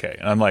like, okay,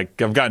 and I'm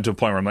like, I've gotten to a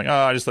point where I'm like, oh,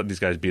 I just let these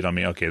guys beat on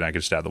me, okay, then I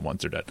can stab them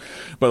once they're dead.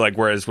 But like,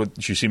 whereas with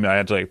Tsushima, I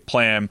had to like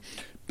plan,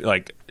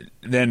 like,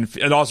 then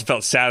it also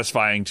felt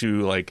satisfying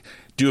to like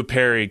do a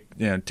parry,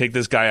 take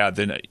this guy out,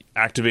 then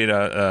activate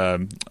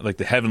like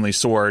the heavenly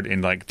sword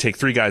and like take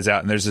 3 guys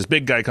out, and there's this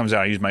big guy comes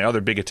out. I use my other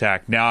big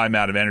attack. Now I'm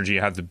out of energy.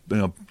 I have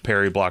to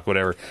parry, block,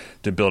 whatever,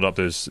 to build up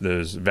those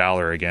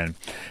valor again.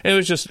 It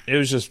was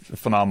just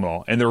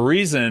phenomenal. And the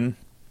reason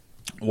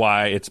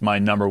why it's my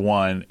number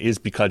one is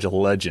because of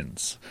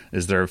Legends.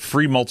 Is there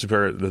free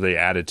multiplayer that they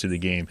added to the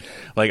game?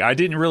 Like, I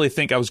didn't really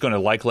think I was going to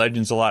like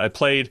Legends a lot. I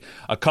played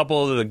a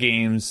couple of the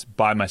games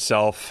by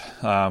myself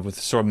with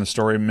sort of the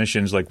story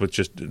missions, like with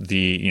just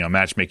the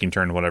matchmaking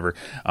turn, whatever.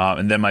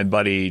 And then my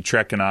buddy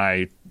Trek and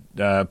I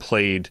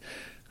played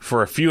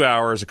for a few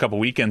hours a couple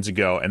weekends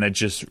ago, and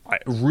it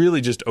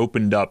really just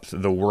opened up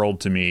the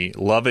world to me,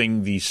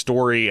 loving the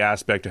story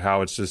aspect of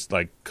how it's just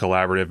like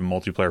collaborative and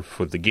multiplayer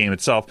with the game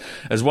itself,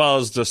 as well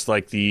as just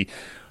like the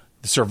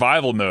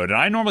survival mode.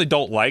 And I normally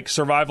don't like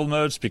survival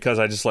modes because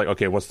I just like,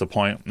 okay, what's the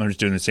point? I'm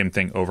just doing the same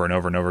thing over and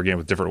over and over again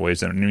with different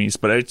ways and enemies.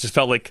 But it just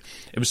felt like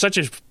it was such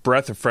a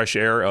breath of fresh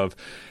air of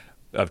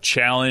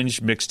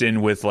challenge mixed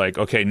in with like,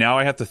 okay, now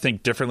I have to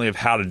think differently of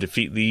how to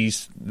defeat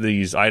these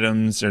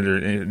items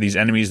or these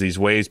enemies these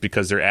ways,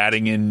 because they're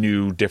adding in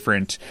new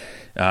different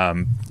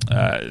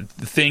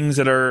things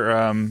that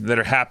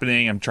are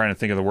happening. I'm trying to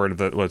think of the word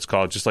of what it's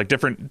called, just like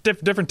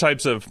different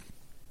types of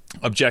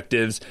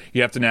objectives.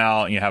 You have to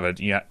now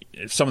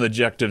some of the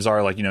objectives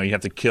are like, you know, you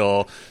have to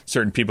kill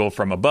certain people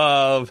from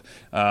above,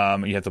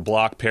 you have to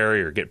block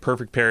parry or get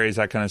perfect parries,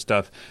 that kind of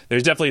stuff.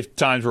 There's definitely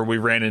times where we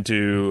ran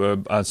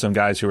into some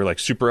guys who were like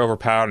super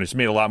overpowered, and it's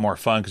made it a lot more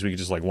fun because we could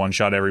just like one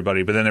shot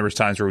everybody. But then there was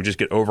times where we just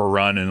get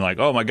overrun and like,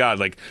 oh my god,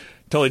 like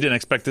totally didn't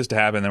expect this to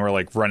happen. Then we're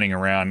like running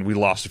around. We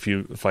lost a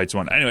few fights.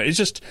 Anyway, it's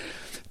just,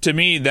 to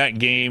me, that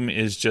game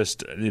is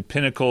just the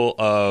pinnacle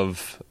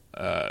of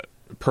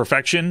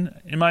perfection,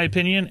 in my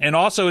opinion. And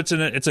also it's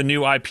a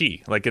new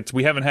IP. Like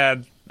we haven't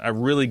had a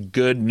really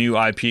good new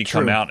IP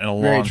come out in a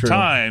long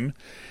time.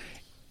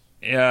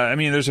 I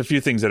mean, there's a few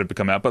things that have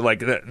come out, but like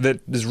that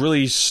has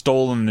really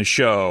stolen the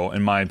show,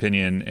 in my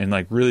opinion, and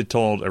like really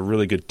told a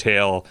really good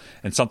tale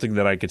and something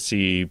that I could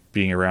see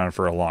being around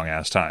for a long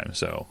ass time.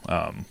 So,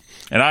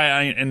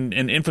 and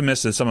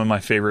Infamous is some of my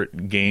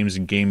favorite games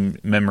and game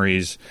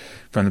memories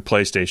from the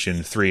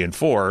PlayStation 3 and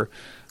 4.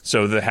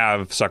 So to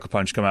have Sucker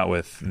Punch come out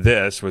with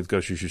this, with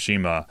Ghost of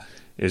Tsushima,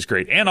 is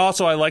great. And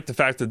also I like the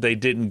fact that they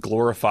didn't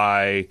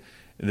glorify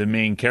the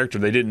main character.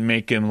 They didn't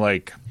make him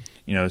like,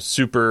 you know,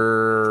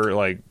 super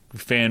like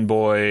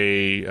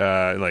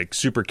fanboy, like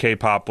super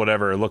K-pop,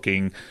 whatever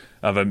looking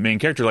of a main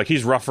character. Like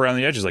he's rough around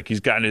the edges. Like he's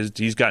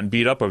gotten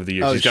beat up over the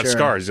years. He's got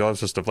scars, all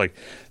this stuff. Like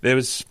it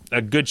was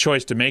a good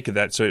choice to make of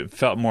that, so it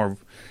felt more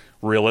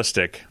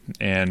realistic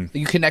and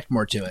you connect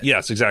more to it.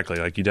 Yes, exactly.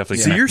 Like you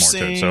definitely So connect you're more to it.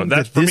 saying So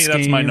that's that for me. this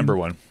That's my game- number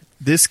one.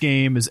 This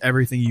game is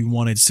everything you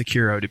wanted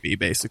Sekiro to be,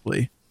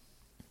 basically.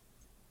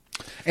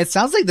 It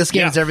sounds like this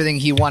game is everything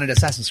he wanted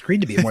Assassin's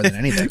Creed to be more than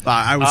anything.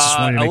 I was just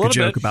wanting to make a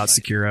joke bit. about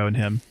Sekiro and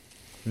him.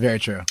 Very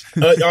true.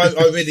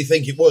 I really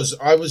think it was.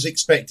 I was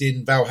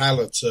expecting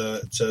Valhalla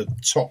to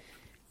top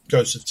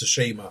Ghost of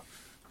Tsushima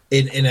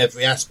in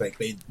every aspect,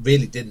 but it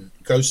really didn't.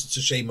 Ghost of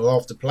Tsushima,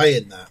 after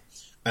playing that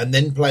and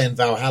then playing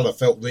Valhalla,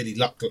 felt really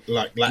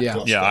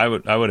lackluster. Yeah, I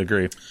would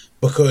agree.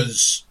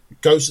 Because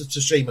Ghost of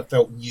Tsushima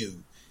felt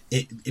new.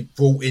 It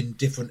brought in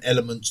different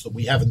elements that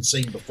we haven't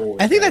seen before.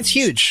 I think that's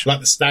huge. Like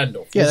the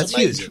standoff. Yeah, It was that's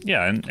amazing. huge.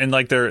 Yeah, and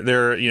like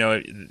they're you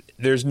know,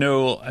 there's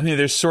no, I mean,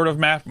 there's sort of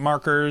map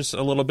markers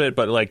a little bit,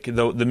 but like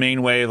the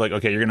main way, like,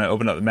 okay, you're gonna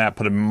open up the map,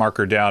 put a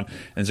marker down,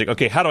 and it's like,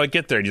 okay, how do I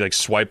get there? And you like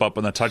swipe up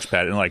on the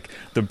touchpad, and like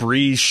the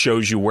breeze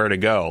shows you where to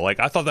go.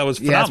 Like I thought that was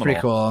phenomenal. Yeah, that's pretty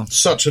cool.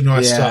 Such a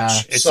nice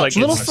touch. It's Such like a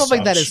Little nice stuff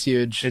like that touch. is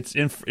huge.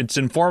 It's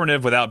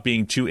informative without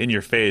being too in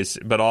your face,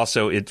 but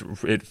also it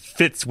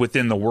fits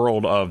within the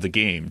world of the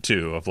game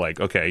too. Of like,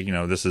 okay, you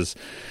know, this is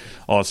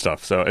all that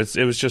stuff. So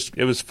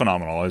it was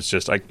phenomenal. It's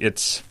just like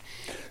it's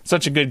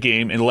such a good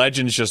game, and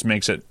Legends just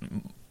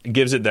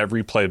gives it that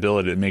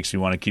replayability that makes you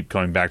want to keep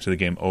going back to the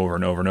game over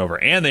and over and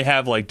over. And they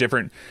have like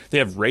they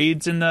have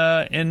raids in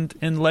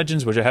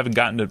Legends, which I haven't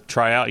gotten to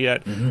try out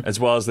yet, as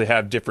well as they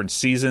have different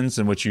seasons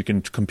in which you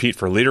can compete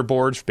for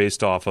leaderboards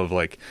based off of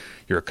like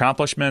your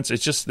accomplishments.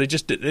 It's just they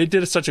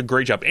did such a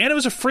great job, and it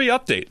was a free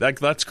update. Like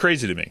that's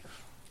crazy to me.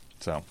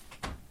 So,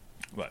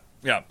 but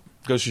yeah,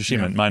 Ghost of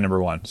Tsushima, my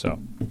number one. So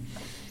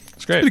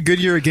it's great. It's been a good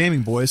year of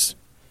gaming, boys.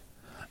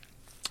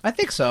 I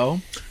think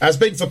so. Has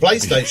been for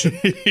PlayStation.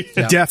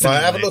 Definitely.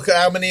 Like, have a look at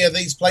how many of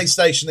these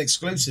PlayStation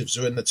exclusives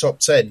are in the top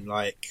 10.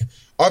 Like,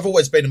 I've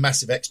always been a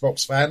massive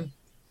Xbox fan.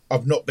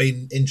 I've not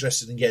been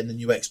interested in getting the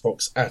new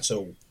Xbox at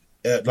all.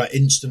 Like,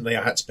 instantly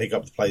I had to pick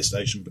up the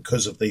PlayStation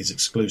because of these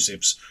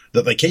exclusives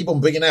that they keep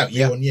on bringing out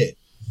year on year.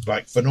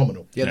 Like,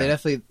 phenomenal. Yeah,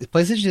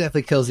 PlayStation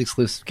definitely kills the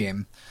exclusive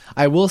game.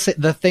 I will say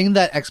the thing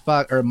that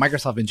Xbox or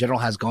Microsoft in general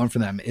has going for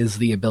them is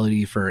the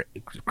ability for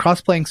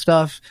cross-playing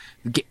stuff.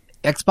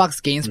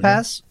 Xbox Games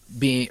Pass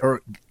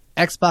or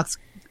Xbox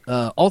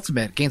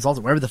Ultimate, Games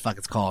Ultimate, whatever the fuck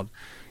it's called,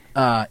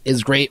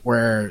 is great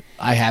where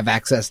I have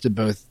access to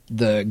both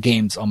the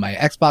games on my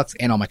Xbox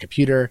and on my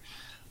computer.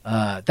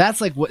 That's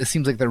like what it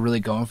seems like they're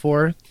really going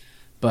for.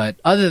 But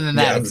other than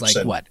that, it's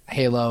like what?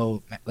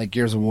 Halo, like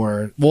Gears of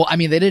War. Well, I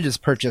mean, they did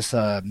just purchase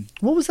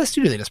what was that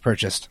studio they just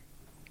purchased?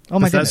 Oh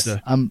my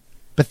Bethesda. goodness.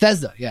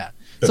 Bethesda, yeah.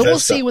 So we'll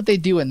see what they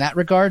do in that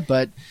regard,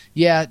 but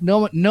yeah,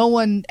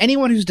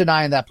 anyone who's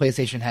denying that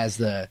PlayStation has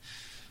the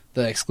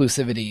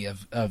exclusivity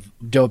of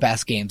dope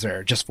ass games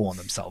are just fooling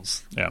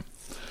themselves. Yeah.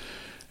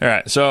 All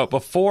right. So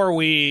before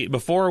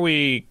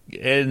we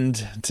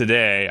end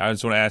today, I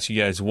just want to ask you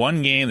guys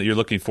one game that you're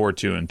looking forward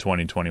to in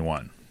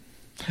 2021.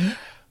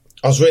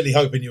 I was really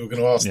hoping you were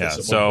going to ask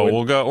this. So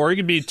we'll go, or it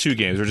could be two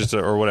games,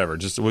 or whatever.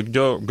 Just we'll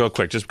go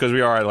quick, just because we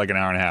are at like an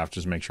hour and a half.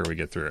 Just make sure we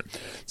get through it.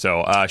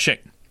 So, Shane.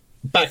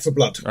 Back 4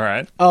 Blood. All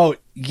right. Oh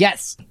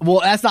yes. Well,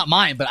 that's not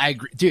mine, but I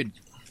agree, dude.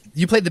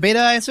 You played the beta,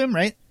 I assume,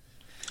 right?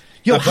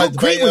 Yo, I how played the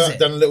great beta, was it?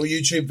 done a little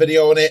YouTube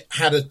video on it.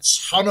 Had a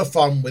ton of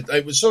fun with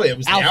it. Was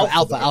the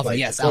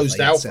alpha, closed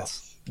alpha,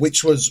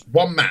 which was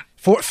one map.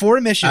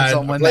 Four missions And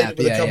on one I played map. it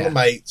with a couple of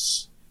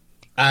mates,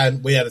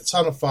 and we had a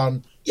ton of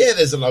fun. Yeah,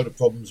 there's a load of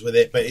problems with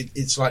it, but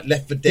it's like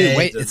Left 4 Dead. Dude,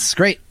 wait, it's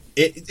great.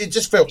 It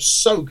just felt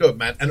so good,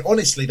 man. And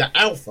honestly, that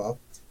alpha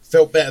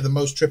felt better than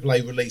most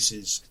AAA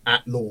releases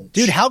at launch.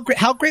 Dude, how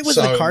great was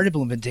the card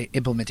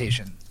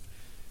implementation?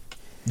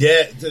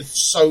 Yeah,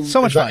 so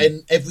much fun.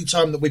 And every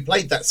time that we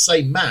played that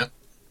same map,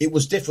 it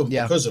was different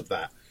because of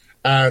that.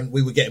 and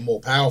we were getting more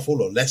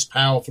powerful or less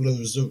powerful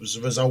as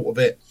a result of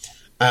it.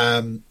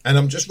 And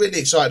I'm just really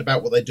excited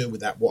about what they do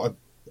with that. What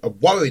I'm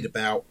worried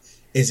about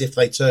is if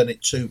they turn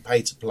it to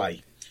pay to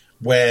play,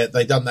 where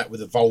they done that with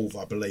Evolve,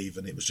 I believe,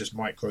 and it was just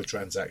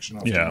microtransaction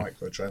after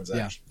microtransaction.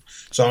 Yeah.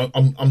 So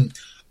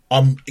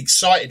I'm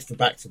excited for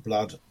Back 4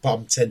 Blood, but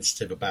I'm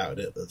tentative about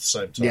it at the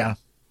same time. Yeah.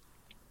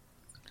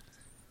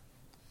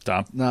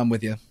 Tom? No, I'm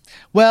with you.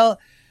 Well,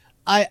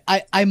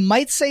 I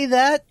might say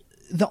that.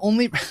 The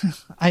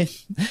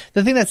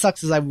thing that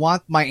sucks is I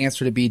want my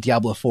answer to be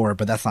Diablo 4,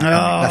 but that's not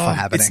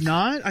happening. It's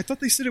not? I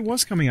thought they said it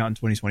was coming out in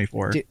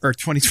 2024 or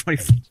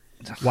 2024.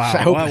 Wow.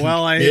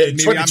 Well, maybe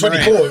 2024. I'm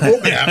right. It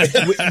will be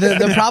out.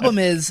 The problem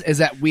is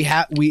that we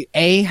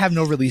have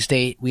no release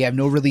date. We have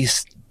no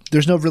release.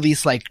 There's no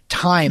release like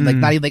time, like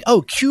not even like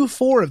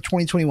Q4 of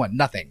 2021.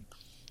 Nothing.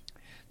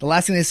 The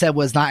last thing they said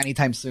was not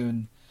anytime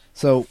soon.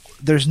 So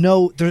there's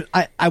no.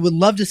 I would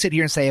love to sit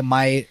here and say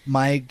my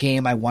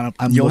game I'm most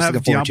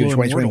looking forward to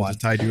 2021 to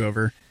tide you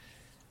over.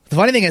 The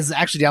funny thing is,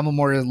 actually, Diablo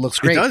Immortal looks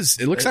great. It does.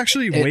 It looks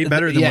actually way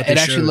better than what they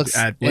showed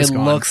at BlizzCon. It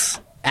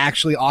looks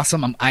actually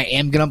awesome. I'm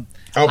 100%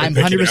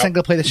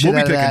 gonna play the shit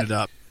out of that. We'll be picking it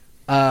up.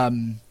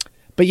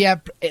 But yeah,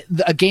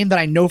 a game that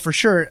I know for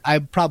sure I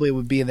probably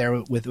would be in there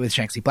with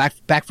Shanksy.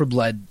 Back 4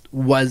 Blood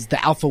the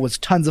alpha was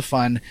tons of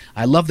fun.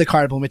 I love the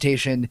card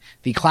implementation.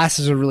 The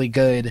classes are really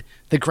good.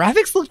 The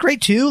graphics look great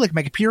too. Like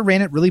my computer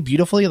ran it really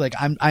beautifully. Like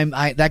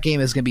that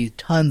game is gonna be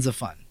tons of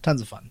fun.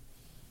 Tons of fun.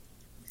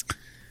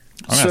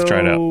 I'm gonna have to try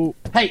it out.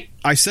 Hey,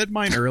 I said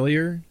mine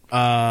earlier.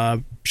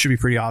 Should be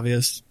pretty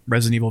obvious.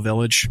 Resident Evil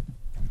Village.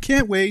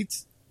 Can't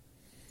wait.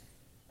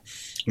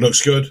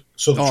 Looks good.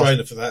 Saw the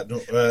trailer for that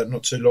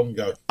not too long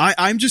ago.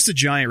 I'm just a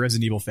giant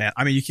Resident Evil fan.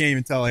 I mean, you can't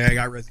even tell. Like, I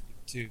got Resident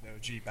Evil 2,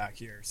 the OG, back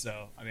here.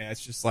 So, I mean,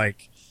 it's just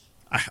like,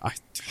 I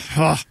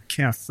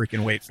can't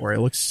freaking wait for it.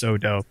 It looks so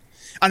dope.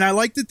 And I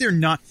like that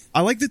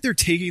they're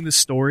taking the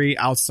story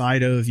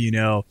outside of,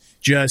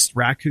 just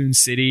Raccoon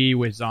City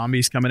with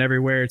zombies coming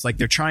everywhere. It's like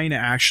they're trying to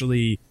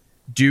actually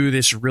do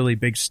this really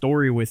big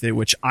story with it,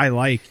 which I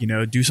like,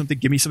 do something,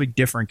 give me something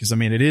different. Cause I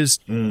mean, it is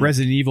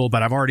Resident Evil,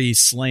 but I've already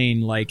slain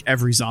like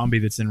every zombie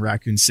that's in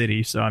Raccoon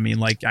City. So I mean,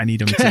 like I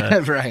need him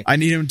to, right. I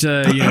need him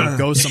to,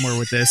 go somewhere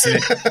with this.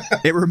 And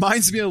it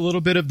reminds me a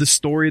little bit of the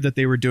story that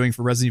they were doing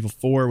for Resident Evil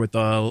 4 with the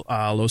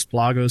Los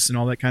Plagos and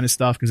all that kind of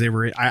stuff. Cause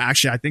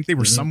I think they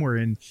were somewhere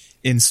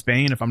in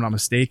Spain, if I'm not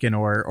mistaken,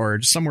 or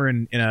just somewhere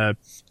in a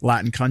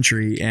Latin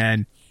country.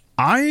 And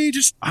I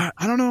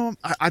don't know.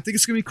 I think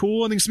it's going to be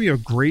cool. I think it's going to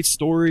be a great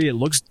story. It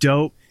looks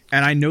dope.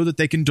 And I know that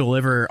they can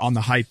deliver on the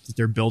hype that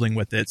they're building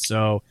with it.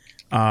 So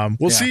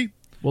we'll see.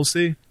 We'll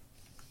see.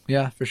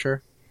 Yeah, for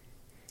sure.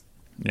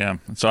 Yeah.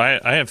 So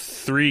I have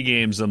 3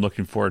 games I'm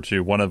looking forward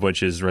to, one of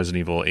which is Resident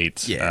Evil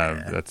 8.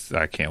 Yeah.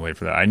 I can't wait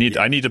for that. I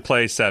need to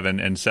play 7,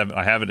 and 7.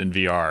 I have it in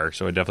VR,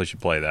 so I definitely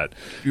should play that.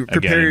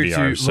 Prepare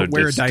again in VR. to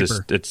wear a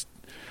diaper.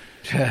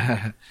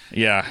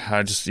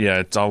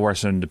 It's all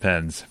Western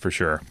depends for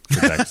sure.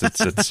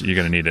 It's you're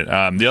gonna need it.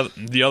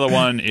 The other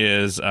one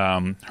is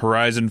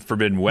Horizon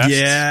Forbidden West, which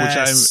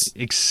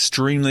I'm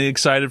extremely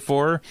excited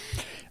for.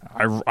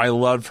 I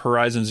loved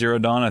Horizon Zero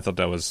Dawn. I thought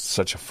that was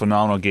such a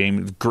phenomenal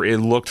game. It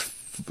looked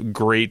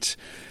great.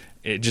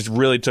 It just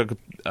really took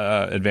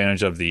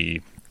advantage of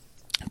the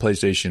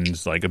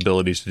PlayStation's like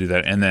abilities to do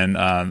that, and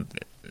then.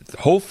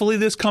 Hopefully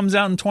this comes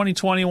out in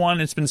 2021.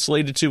 It's been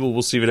slated to, but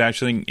we'll see if it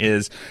actually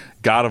is.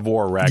 God of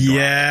War Ragnarok.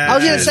 Yeah, I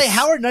was going to say,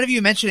 how are none of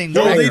you mentioning?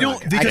 No, Ragnarok? they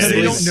don't, because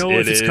they don't know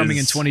if it's coming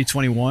in is.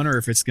 2021 or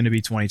if it's going to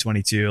be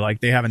 2022. Like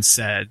they haven't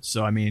said.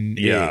 So I mean,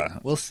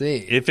 we'll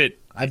see.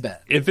 I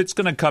bet if it's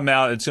going to come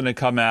out, it's going to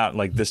come out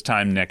like this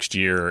time next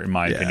year, in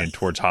my opinion,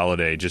 towards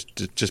holiday. Just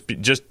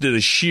the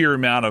sheer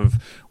amount of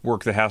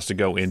work that has to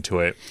go into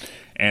it.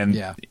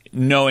 And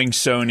knowing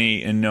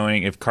Sony and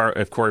knowing if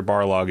Cory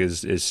Barlog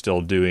is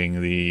still doing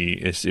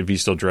if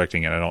he's still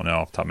directing it, I don't know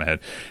off the top of my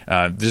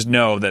head. Just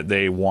know that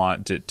they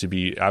want it to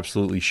be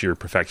absolutely sheer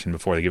perfection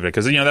before they give it.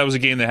 Because that was a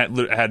game that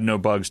had no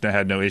bugs,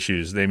 had no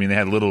issues. They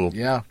had little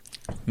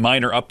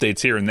minor updates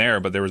here and there,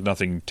 but there was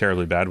nothing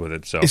terribly bad with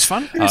it. So it's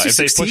fun. If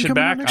they push it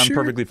back, I'm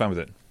perfectly fine with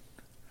it.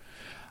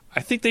 I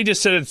think they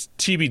just said it's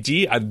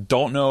TBD. I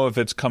don't know if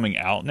it's coming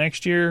out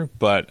next year,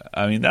 but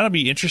I mean that'll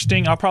be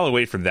interesting. I'll probably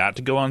wait for that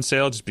to go on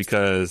sale, just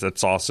because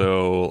that's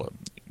also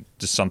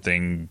just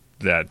something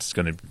that's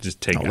going to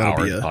just take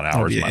hours upon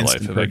hours of my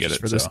life if I get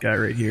it. For this guy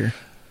right here.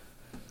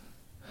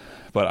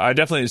 But I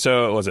definitely.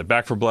 So was it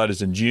Back 4 Blood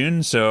is in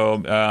June?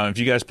 So if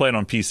you guys play it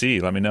on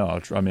PC, let me know. I'll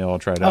try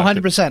it out.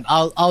 100%.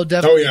 I'll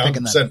definitely be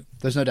picking that.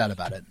 There's no doubt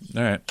about it.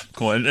 All right,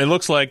 cool. It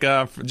looks like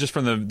just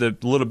from the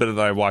little bit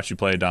that I watched you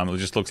play, Dom, it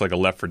just looks like a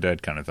Left 4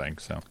 Dead kind of thing.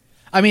 So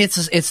I mean,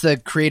 it's the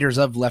creators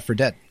of Left 4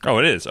 Dead. Oh,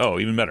 it is. Oh,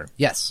 even better.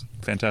 Yes,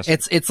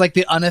 fantastic. It's like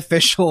the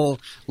unofficial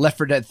Left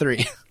 4 Dead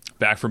 3.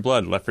 Back 4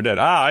 Blood, Left 4 Dead.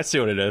 Ah, I see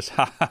what it is.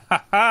 Ha ha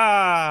ha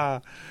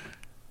ha.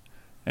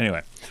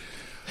 Anyway.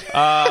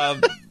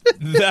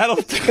 That'll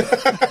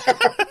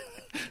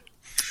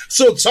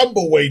So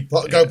tumbleweed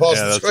go past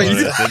the screen.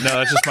 No,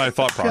 that's just my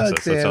thought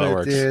process. That's how it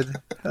works.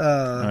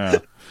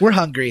 Dude. We're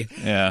hungry.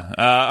 Yeah. Time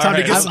all to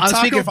right. get some I'm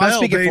Taco speaking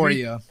Bell, for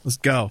baby. you. Let's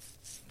go.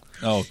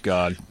 Oh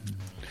God.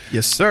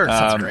 Yes, sir.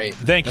 Great.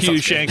 Thank That you, sounds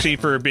good. Shanksy,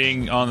 for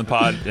being on the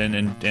pod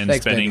and Thanks,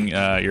 spending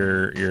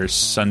your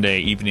Sunday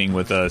evening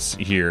with us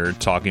here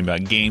talking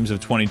about games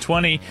of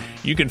 2020.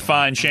 You can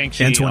find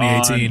Shanksy And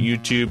 2018. on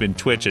YouTube and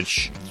Twitch at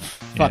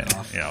Fuck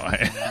off.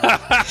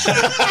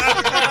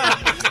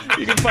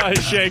 You can find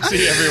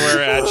Shanksy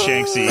everywhere at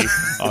Shanksy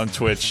on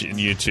Twitch and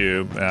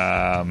YouTube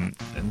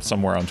and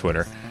somewhere on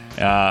Twitter.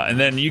 And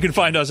then you can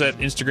find us at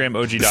Instagram,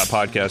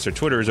 og.podcast. Our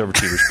Twitter is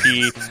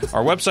OverTubersP.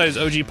 Our website is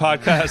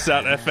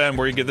ogpodcast.fm,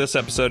 where you get this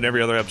episode and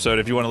every other episode.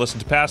 If you want to listen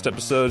to past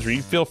episodes,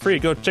 feel free,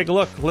 go take a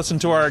look. Listen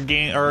to our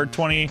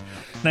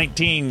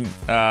 2019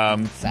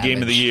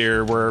 Game of the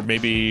Year, where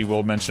maybe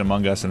we'll mention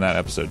Among Us in that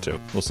episode too.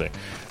 We'll see.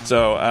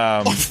 So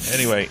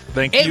anyway,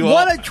 thank It you all.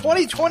 won a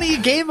 2020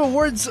 Game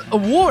Awards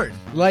award.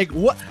 Like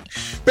what?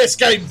 Best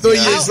game 3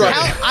 years running.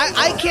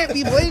 I can't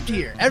be blamed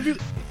here.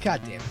 God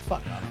damn it!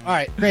 Fuck off. All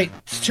right, great.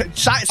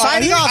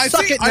 Signing off.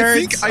 Suck it,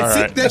 nerds. I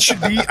think that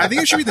should be. I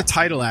think it should be the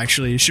title.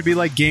 Actually, it should be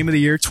like Game of the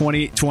Year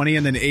 2020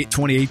 and then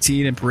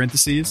 2018 in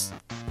parentheses.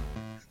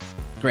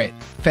 Great.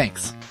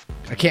 Thanks.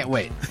 I can't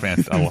wait.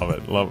 Man, I love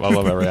it. I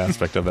love every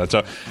aspect of that.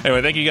 So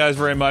anyway, thank you guys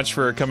very much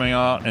for coming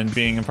out and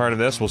being a part of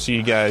this. We'll see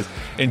you guys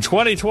in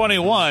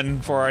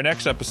 2021 for our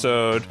next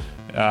episode.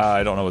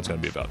 I don't know what it's going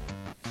to be about.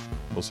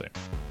 We'll see.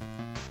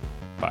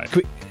 Bye.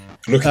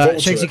 Looking forward to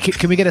Shanksy, it.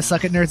 can we get a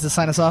Suck It Nerds to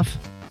sign us off?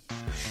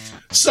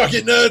 Suck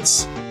it,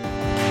 nerds!